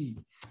and then eat.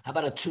 How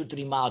about a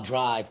 2-3 mile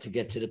drive to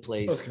get to the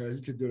place? Okay,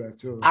 you could do that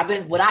too.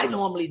 What I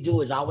normally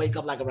do is I'll wake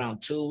up like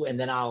around 2 and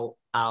then I'll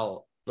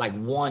like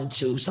 1,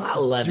 2, so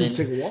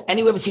 11,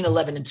 anywhere between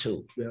 11 and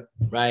 2. Yeah.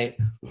 Right.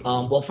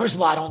 Well, first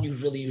of all, I don't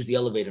really use the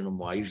elevator no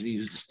more. I usually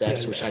use the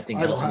steps, which I think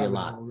helps me a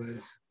lot.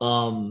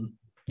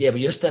 But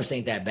your steps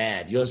ain't that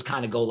bad. Yours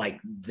kind of go like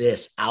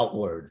this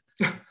outward.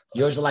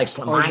 Yours are like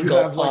mine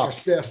go up. Like a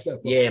step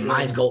up. Yeah,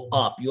 mine's go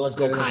up. Yours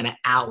go kind of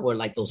outward,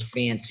 like those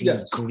fancy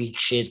Greek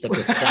shits that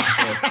get steps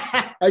on.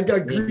 I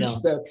got Greek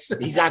steps.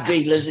 He's got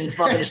Greek. Lives in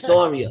fucking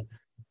Astoria.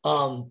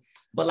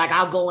 But like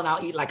I'll go and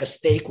I'll eat like a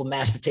steak with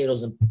mashed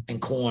potatoes and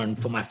corn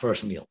for my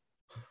first meal.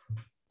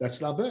 That's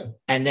not bad.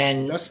 And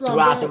then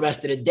throughout the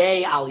rest of the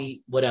day, I'll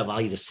eat whatever. I'll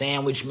eat a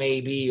sandwich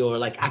maybe, or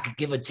like I could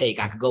give or take.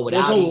 I could go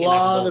without eating. There's a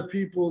lot of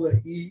people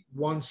that eat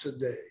once a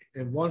day.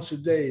 And once a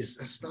day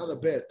that's not a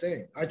bad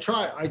thing. I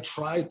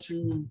try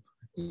to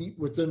eat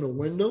within the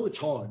window. It's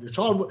hard. It's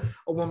hard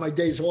when my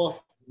day's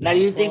off. Now, do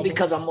you think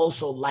because I'm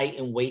also light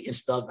in weight and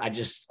stuff, I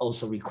just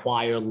also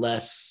require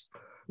less?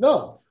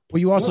 No. Well,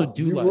 you also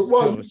do less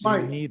too, so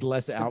you need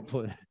less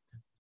output.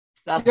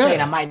 I'm saying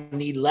I might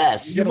need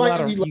less. You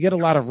get a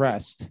lot of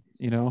rest,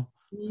 you know?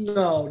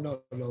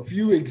 No. If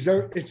you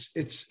exert,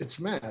 it's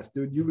math,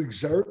 dude. You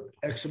exert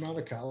X amount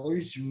of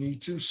calories, you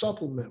need to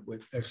supplement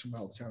with X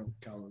amount of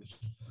calories.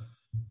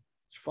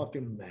 It's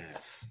fucking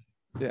math.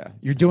 Yeah,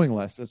 you're doing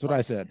less. That's what I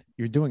said.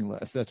 You're doing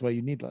less. That's why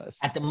you need less.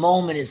 At the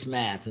moment, it's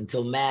math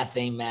until math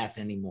ain't math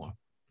anymore.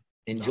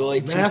 Enjoy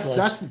math.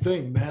 That's the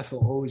thing. Math will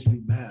always be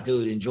math,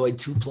 dude. Enjoy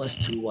 2 +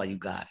 2 while you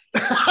got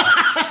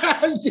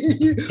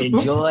it.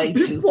 Enjoy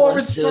 2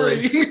 +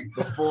 2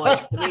 before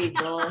it's 3,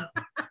 dog.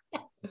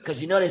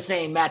 Because they're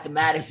saying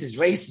mathematics is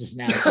racist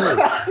now too.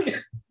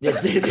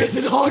 There's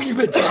an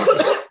argument.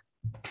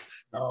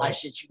 I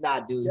shit you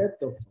not, dude.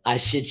 I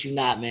shit you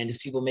not, man. There's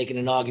people making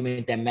an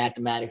argument that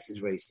mathematics is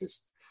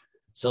racist.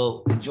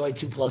 So enjoy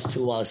 2 +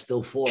 2 while it's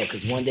still 4,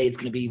 because one day it's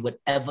gonna be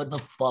whatever the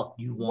fuck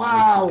you want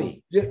it to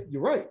be. Yeah,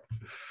 you're right.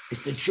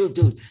 It's the truth,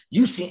 dude.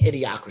 You've seen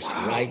Idiocracy,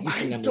 right? You've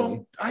seen that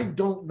movie. I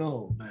don't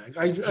know, man.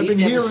 I've been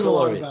hearing a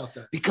lot about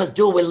that. Because,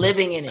 dude, we're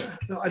living in it.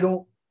 No, I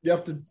don't. You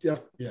have to. Yeah.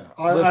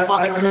 We're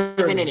fucking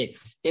living in it.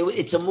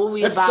 It's a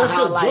movie about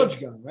how, like,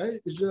 Judge guy, right?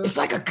 It's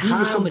like a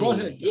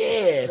comedy.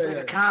 Yeah, it's like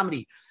a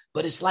comedy.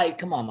 But it's like,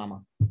 come on,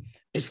 mama.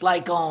 It's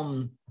like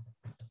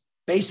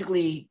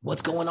basically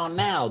what's going on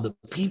now. The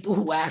people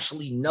who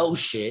actually know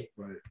shit,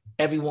 right,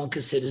 everyone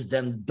considers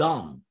them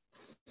dumb.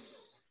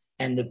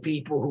 And the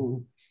people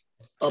who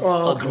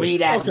agree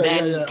that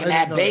men can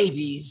have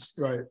babies,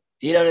 right?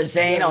 You know what I'm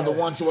saying? Are the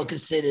ones who are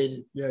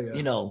considered,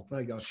 you know,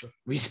 I gotcha,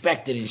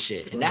 respected and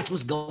shit. And that's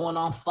what's going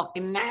on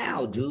fucking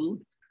now,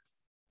 dude.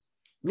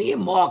 Me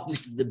and Mark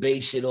used to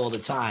debate shit all the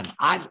time.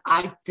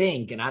 I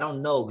think, and I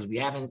don't know because we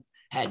haven't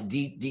had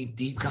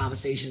deep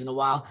conversations in a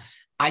while.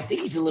 I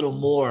think he's a little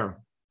more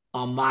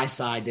on my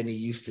side than he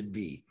used to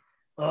be.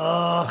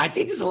 I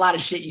think there's a lot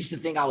of shit you used to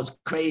think I was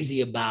crazy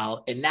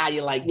about, and now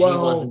you're like, he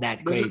wasn't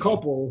that crazy. There's a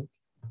couple.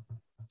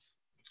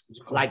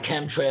 Like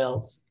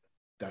chemtrails.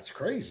 That's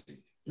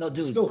crazy. No,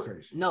 dude. Still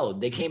crazy. No,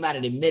 they came out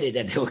and admitted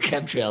that they were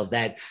chemtrails,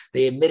 that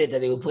they admitted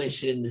that they were putting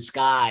shit in the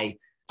sky.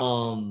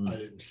 I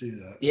didn't see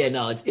that. Yeah,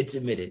 no, it's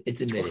admitted.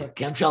 It's admitted.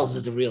 Okay. Chemtrails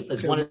is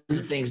it's one of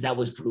the things that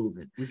was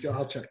proven.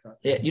 I'll check that.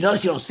 Yeah, you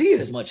notice you don't see it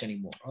as much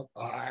anymore.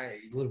 I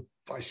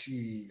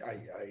see.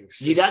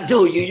 You got,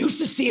 dude. You used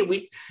to see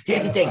it.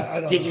 Here's the thing.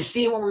 Did you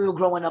see it when we were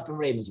growing up in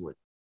Ravenswood?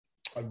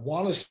 I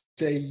want to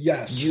say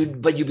yes.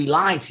 But you'd be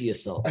lying to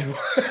yourself.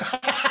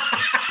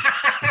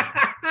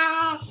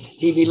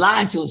 He'd be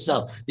lying to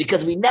himself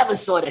because we never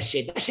saw that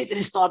shit. That shit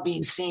didn't start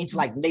being seen until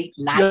like late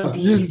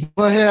 90s,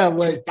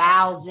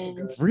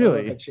 2000s.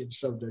 Really?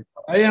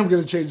 I am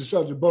going to change the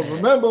subject. But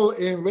remember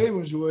in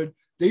Ravenswood,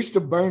 they used to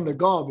burn the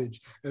garbage.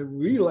 And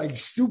we like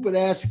stupid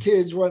ass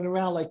kids running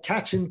around like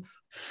catching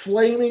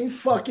flaming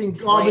fucking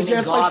garbage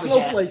ass like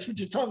snowflakes with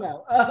your tongue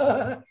out.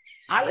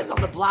 I lived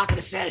on the block of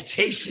the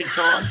sanitation,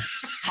 Tom.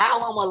 How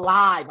I'm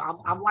alive.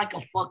 I'm like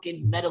a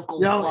fucking medical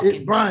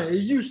Brian, it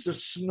used to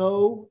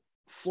snow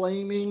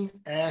flaming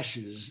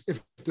ashes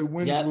if the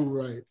wind blew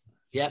right.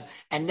 Yep.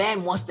 And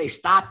then once they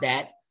stopped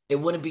that, it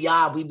wouldn't be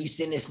odd. We'd be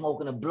sitting there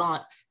smoking a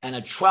blunt and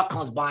a truck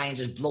comes by and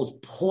just blows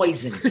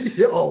poison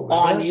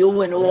on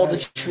you and all the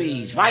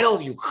trees right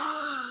over you.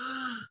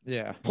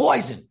 Yeah.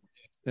 Poison.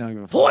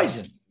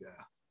 Poison. Yeah.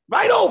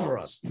 Right over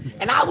us.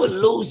 And I would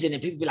lose it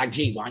and people be like,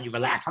 gee, why don't you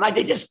relax? I'm like,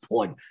 they just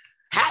poured.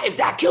 If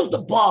that kills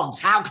the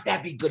bugs, how could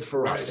that be good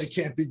for us? It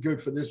can't be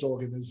good for this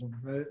organism.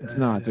 Right? It's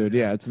not, dude.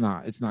 Yeah, it's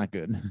not. It's not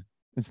good.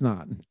 It's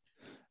not.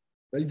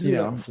 They do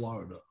that in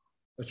Florida.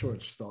 That's where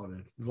it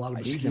started. There's a lot of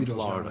mosquitoes in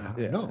Florida.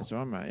 Yeah, that's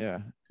where I'm at. Yeah.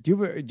 Do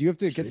you have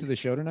to get to the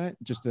show tonight?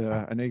 Just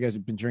I know you guys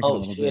have been drinking a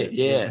little bit.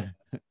 Yeah.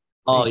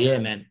 Oh yeah,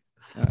 man.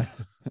 Yeah.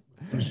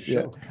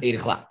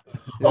 8:00.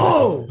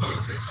 Oh.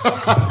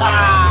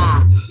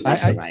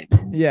 That's all right.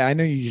 Yeah, I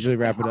know you usually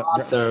wrap it up.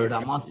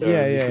 I'm on third.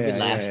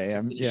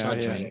 Yeah.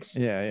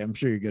 I'm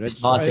sure you're good. I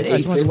just wanted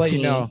to let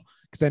you know.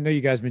 Because I know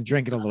you guys have been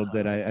drinking a little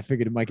bit. I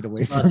figured it might get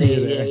away from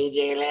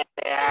you.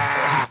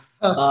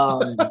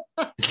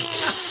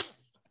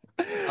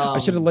 I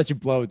should have let you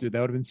blow, dude. That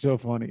would have been so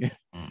funny.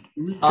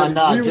 Dude.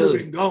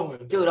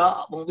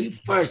 When we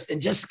first, and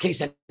just in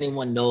case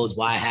anyone knows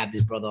why I have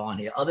this brother on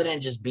here, other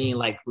than just being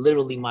like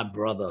literally my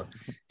brother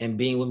and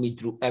being with me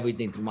through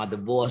everything, through my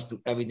divorce, through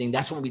everything.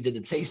 That's when we did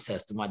the taste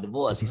test through my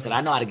divorce. He said,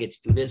 I know how to get you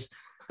through this.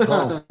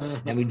 Boom.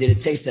 And we did a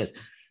taste test.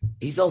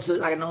 He's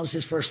also, I know it's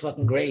his first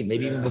fucking grade,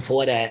 maybe even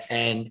before that.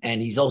 And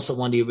he's also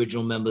one of the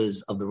original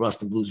members of the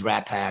Rust and Blues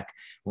Rat Pack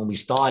when we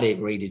started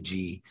Rated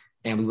G.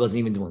 And we wasn't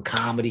even doing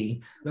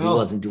comedy. We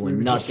wasn't doing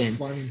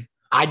nothing.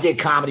 I did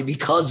comedy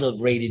because of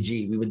Rated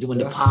G. We were doing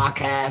the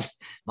podcast.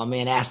 My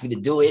man asked me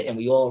to do it, and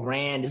we all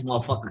ran. This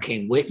motherfucker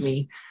came with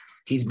me.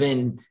 He's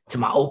been to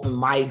my open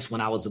mics when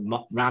I was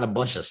around a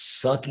bunch of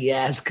sucky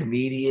ass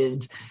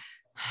comedians.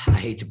 I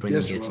hate to bring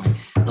it to me.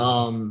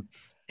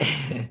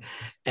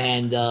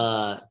 And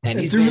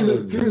he's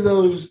through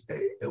those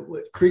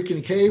Creek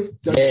and Cave,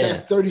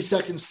 that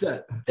 30-second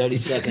set.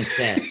 30-second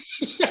set.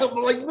 Yeah,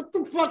 I'm like, what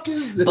the fuck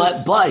is this?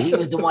 But he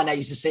was the one that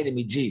used to say to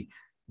me, G,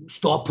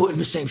 start putting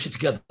the same shit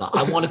together.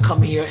 I want to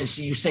come here and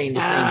see you saying the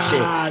same shit.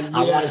 Yeah.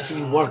 I want to see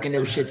you working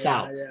those shits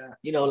out. Yeah.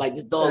 You know, like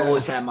this dog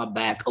always had my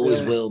back,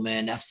 always will,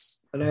 man.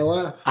 And I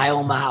laugh. I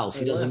own my house.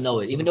 He doesn't know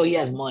it, even though he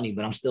has money.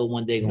 But I'm still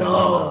one day going to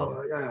buy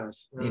my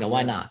house. You know,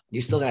 why not?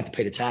 You still gonna have to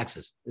pay the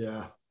taxes.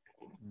 Yeah.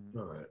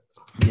 All right.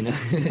 You know.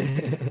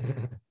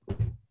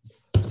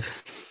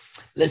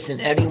 Listen,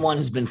 everyone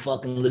who's been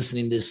fucking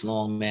listening this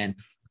long, man,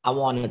 I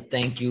want to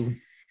thank you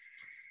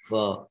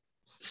for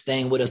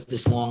staying with us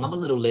this long. I'm a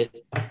little lit.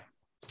 I'm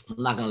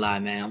not gonna lie,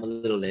 man. I'm a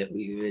little lit.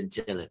 We've been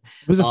chilling.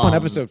 It was a fun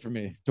episode for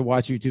me to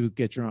watch you two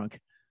get drunk.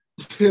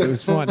 It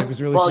was fun. It was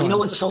really fun. Well, you know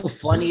what's so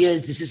funny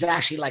is this is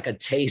actually like a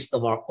taste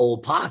of our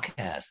old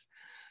podcast.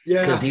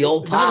 Yeah, because the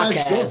old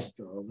podcast.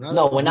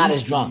 We're not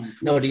as drunk.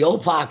 No, the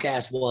old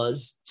podcast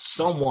was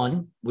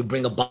someone would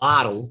bring a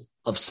bottle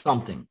of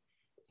something.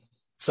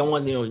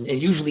 someone, and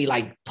usually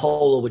like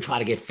Polo would try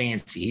to get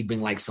fancy. He'd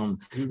bring like some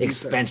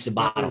expensive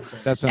bottle,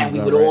 and we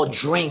would all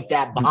drink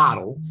that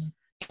bottle.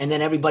 And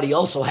then everybody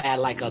also had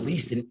like at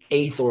least an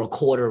eighth or a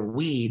quarter of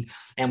weed,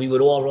 and we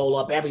would all roll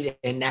up everything,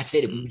 and that's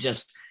it. We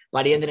just,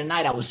 by the end of the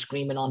night, I was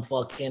screaming on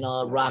fucking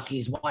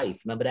Rocky's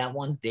wife. Remember that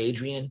one, the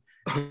Adrian,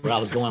 where I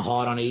was going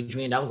hard on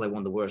Adrian? That was like one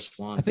of the worst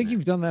ones. I think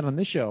you've done that on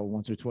this show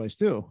once or twice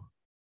too.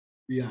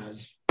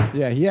 Yes.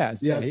 Yeah, he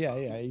has. Yeah.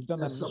 You've done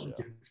that on the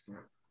show.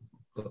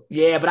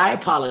 Yeah, but I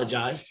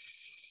apologized.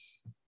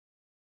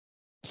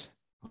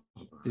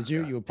 Did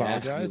you? You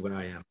apologized? Where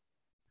I am.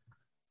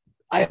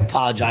 I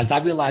apologized. I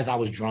realized I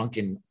was drunk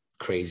and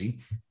crazy,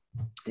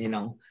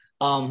 but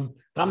I'm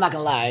not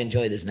gonna lie. I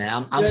enjoy this,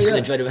 man. I'm just gonna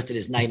enjoy the rest of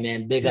this night,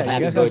 man. Big up,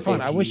 happy birthday.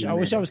 Fun. I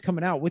wish I was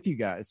coming out with you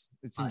guys.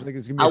 It seems like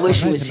it's gonna be. I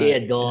wish you was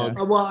here, dog.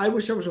 Yeah. Well, I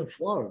wish I was in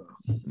Florida.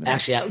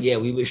 Actually,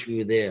 we wish we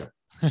were there.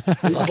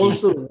 Close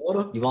to the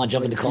water. You want to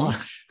jump in the car?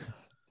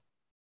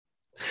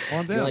 You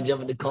want to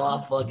jump in the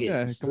car? Fuck it.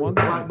 Yeah, come on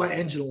down. My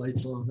engine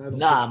light's on.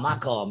 Nah, my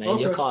car, man.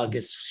 Okay. Your car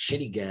gets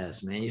shitty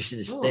gas, man. Your shit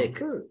is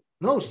stick. Okay.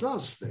 No, it's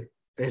not stick.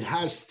 It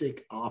has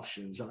stick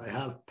options. I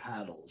have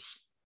paddles.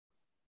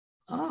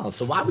 Oh,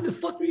 so why the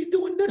fuck were you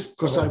doing this?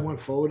 Because I went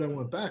forward, I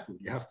went backward.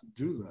 You have to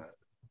do that.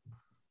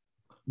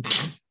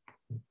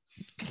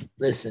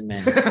 Listen,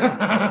 man.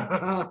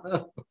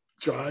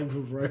 Drive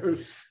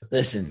reverse.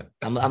 Listen,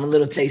 I'm a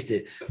little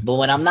tasted, but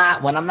when I'm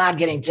not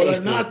getting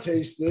tasted,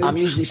 I'm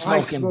usually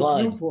smoking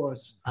bud.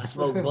 Newports. I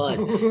smoke bud,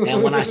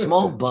 and when I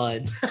smoke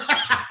bud,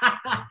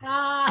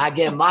 I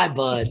get my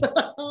bud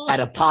at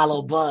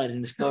Apollo Bud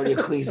in Astoria,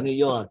 Queens, New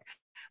York.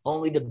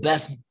 Only the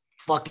best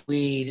fucking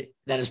weed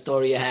that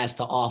Astoria has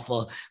to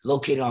offer,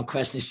 located on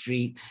Crescent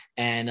Street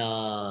and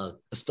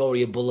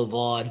Astoria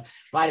Boulevard,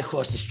 right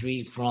across the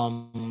street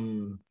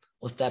from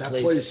what's that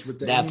place?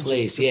 That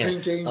place, yeah.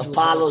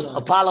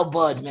 Apollo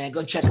Buds, man.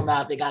 Go check them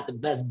out. They got the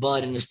best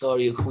bud in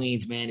Astoria,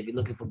 Queens, man. If you're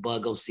looking for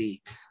bud, go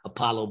see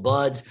Apollo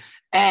Buds.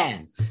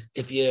 And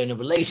if you're in a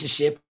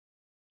relationship,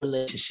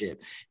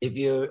 if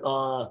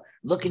you're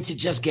looking to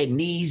just get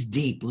knees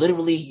deep,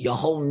 literally your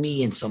whole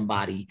knee in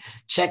somebody,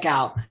 check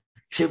out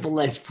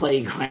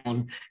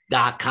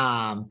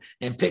XXXPlayground.com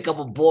and pick up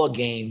a board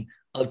game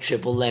of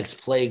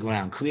XXX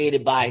Playground,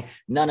 created by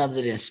none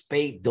other than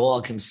Spade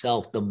Dog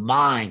himself, the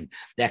mind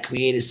that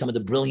created some of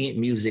the brilliant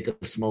music of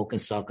Smoke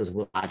and Suckers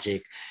with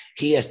Logic.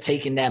 He has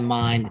taken that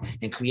mind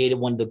and created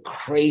one of the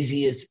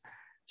craziest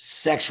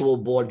sexual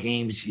board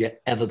games you're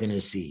ever going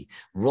to see.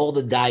 Roll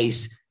the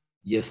dice,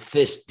 you're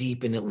fist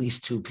deep in at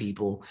least two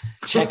people.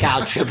 Check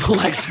out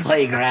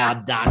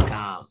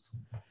XXXPlayground.com.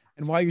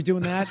 And while you're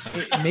doing that,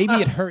 maybe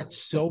it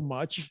hurts so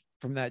much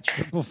from that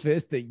triple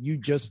fist that you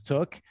just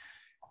took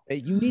that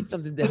you need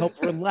something to help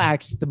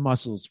relax the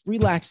muscles,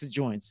 relax the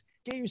joints.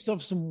 Get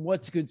yourself some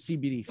What's Good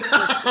CBD.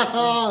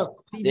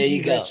 There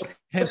you go.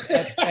 Hemp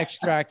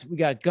extract. We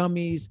got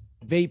gummies,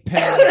 vape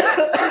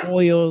pens,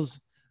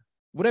 oils,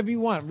 whatever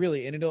you want,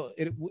 really. And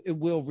it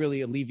will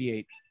really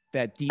alleviate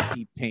that deep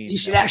pain. You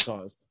should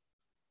actually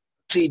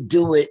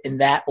do it in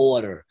that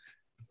order.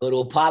 Go to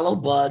Apollo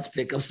Buds,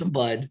 pick up some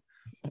bud,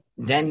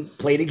 then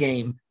play the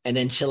game, and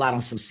then chill out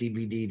on some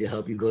CBD to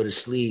help you go to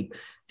sleep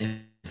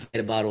and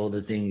forget about all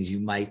the things you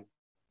might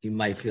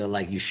feel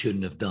like you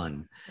shouldn't have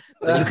done.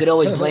 But you could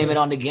always blame it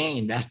on the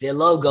game. That's their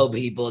logo,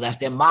 people. That's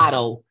their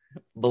motto.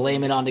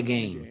 Blame it on the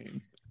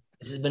game.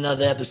 This has been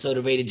another episode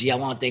of Rated G. I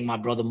want to thank my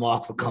brother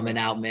Mark for coming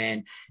out,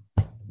 man.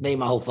 Made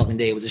my whole fucking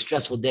day. It was a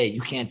stressful day.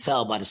 You can't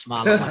tell by the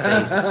smile on my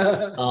face.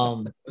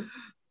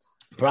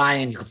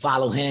 Brian, you can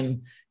follow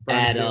him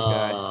at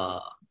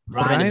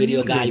Brian the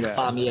Video Guy. You can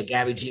follow me at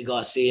Gary G.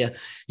 Garcia.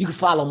 You can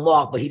follow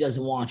Mark, but he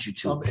doesn't want you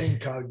to. I'm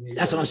incognito.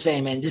 That's what I'm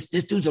saying, man. This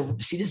dude's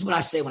this is what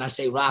I say when I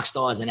say rock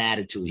star is an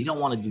attitude. He don't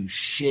want to do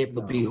shit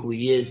but be who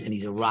he is, and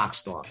he's a rock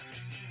star.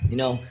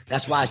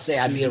 That's why I say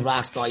I'd be a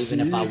rock star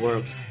even if I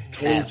worked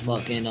at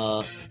fucking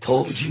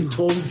Told you.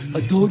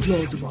 I told you I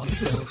was a rock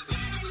star.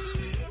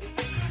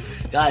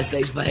 Guys,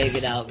 thanks for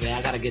hanging out, man.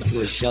 I gotta get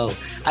to a show.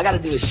 I gotta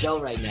do a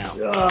show right now.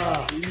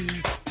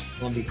 It's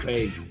gonna be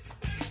crazy.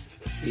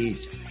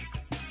 Peace.